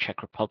Sweden or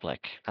Czech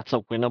Republic. That's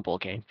a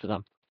winnable game for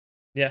them.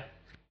 yeah,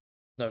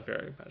 no,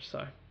 very much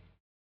so.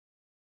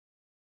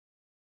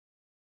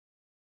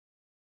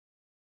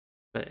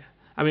 But yeah,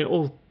 I mean,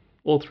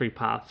 all three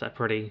paths are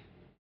pretty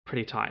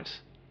tight.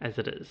 as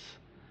it is.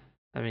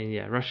 I mean,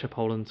 yeah, Russia,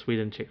 Poland,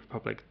 Sweden, Czech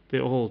Republic,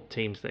 they're all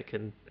teams that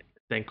can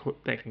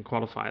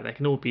qualify. They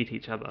can all beat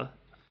each other.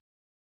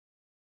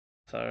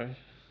 So,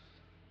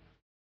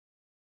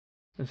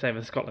 and same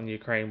as Scotland,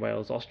 Ukraine,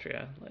 Wales,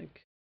 Austria.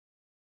 Like,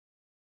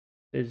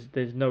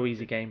 there's no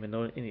easy game in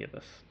any of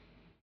this.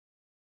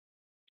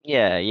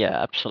 Yeah,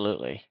 yeah,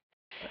 absolutely.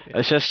 But yeah,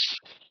 It's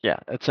just, yeah,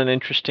 it's an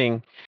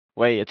interesting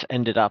way it's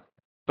ended up.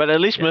 But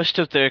at least yeah, most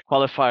of their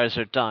qualifiers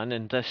are done,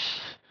 and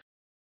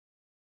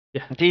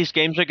yeah, these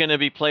games are going to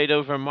be played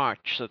over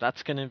March, so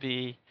that's going to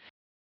be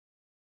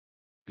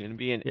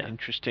an yeah,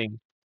 interesting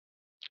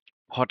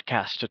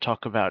podcast to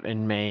talk about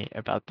in May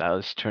about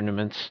those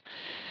tournaments.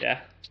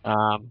 yeah.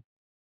 Um,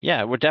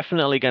 yeah, we're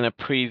definitely going to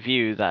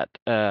preview that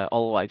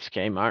All Whites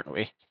game, aren't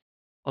we?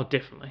 Oh,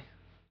 definitely.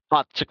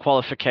 Not to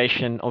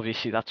qualification,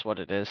 obviously that's what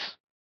it is.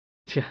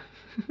 Yeah,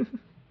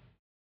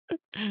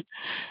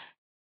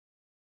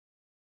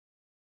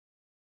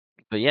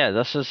 But yeah,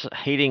 this is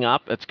heating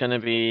up. It's gonna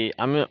be.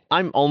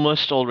 I'm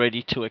almost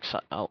already too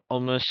excited.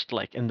 Almost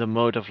like in the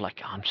mode of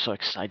like I'm so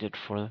excited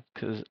for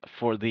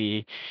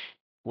the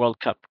World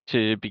Cup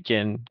to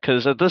begin.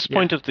 Because at this yeah,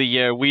 point of the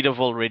year, we'd have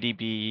already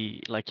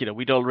be like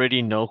we'd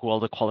already know who all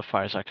the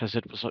qualifiers are because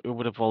it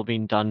would have all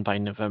been done by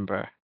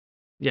November.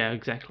 yeah.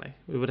 Exactly.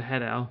 We would have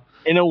had our.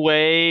 In a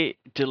way,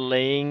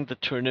 delaying the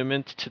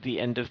tournament to the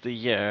end of the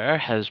year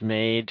has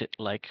made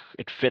like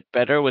it fit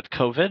better with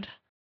COVID.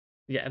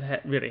 Yeah,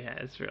 really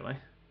has really.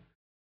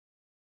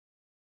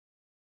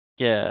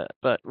 Yeah,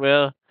 but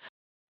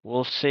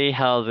we'll see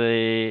how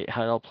it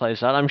all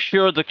plays out. I'm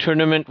sure the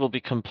tournament will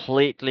be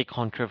completely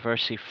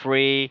controversy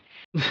free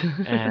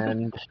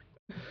and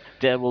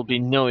there will be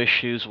no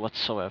issues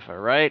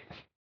whatsoever, right?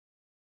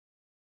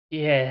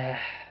 Yeah,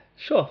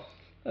 sure.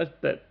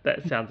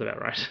 That sounds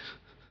about right.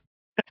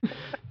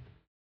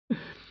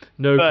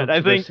 No But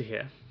I think controversy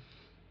here.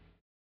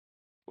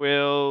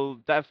 we'll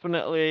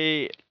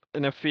definitely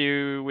in a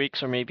few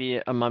weeks or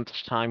maybe a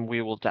month's time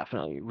we will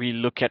definitely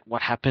relook at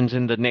what happens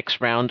in the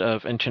next round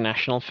of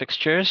international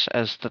fixtures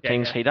as the Yeah,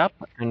 things yeah, heat up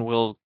and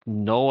we'll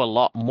know a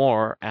lot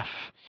more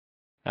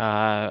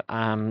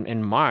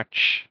in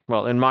March.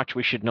 Well, in March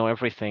we should know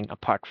everything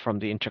apart from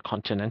the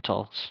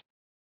intercontinentals.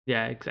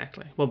 yeah.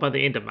 Exactly. Well, by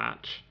the end of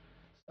March.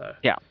 So,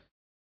 Yeah,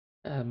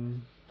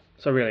 um,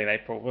 so really in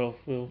April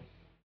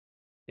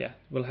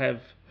we'll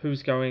have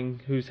who's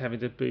going, who's having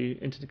to be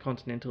into the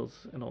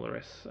continentals and all the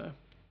rest. So,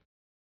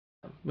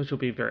 which will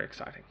be very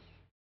exciting.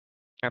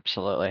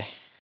 absolutely.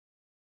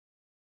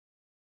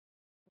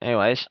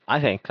 Anyways, I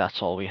think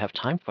that's all we have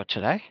time for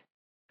today.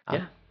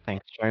 Yeah.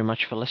 Thanks very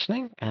much for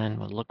listening, and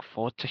we'll look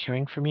forward to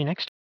hearing from you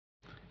next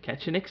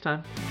Catch you next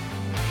time.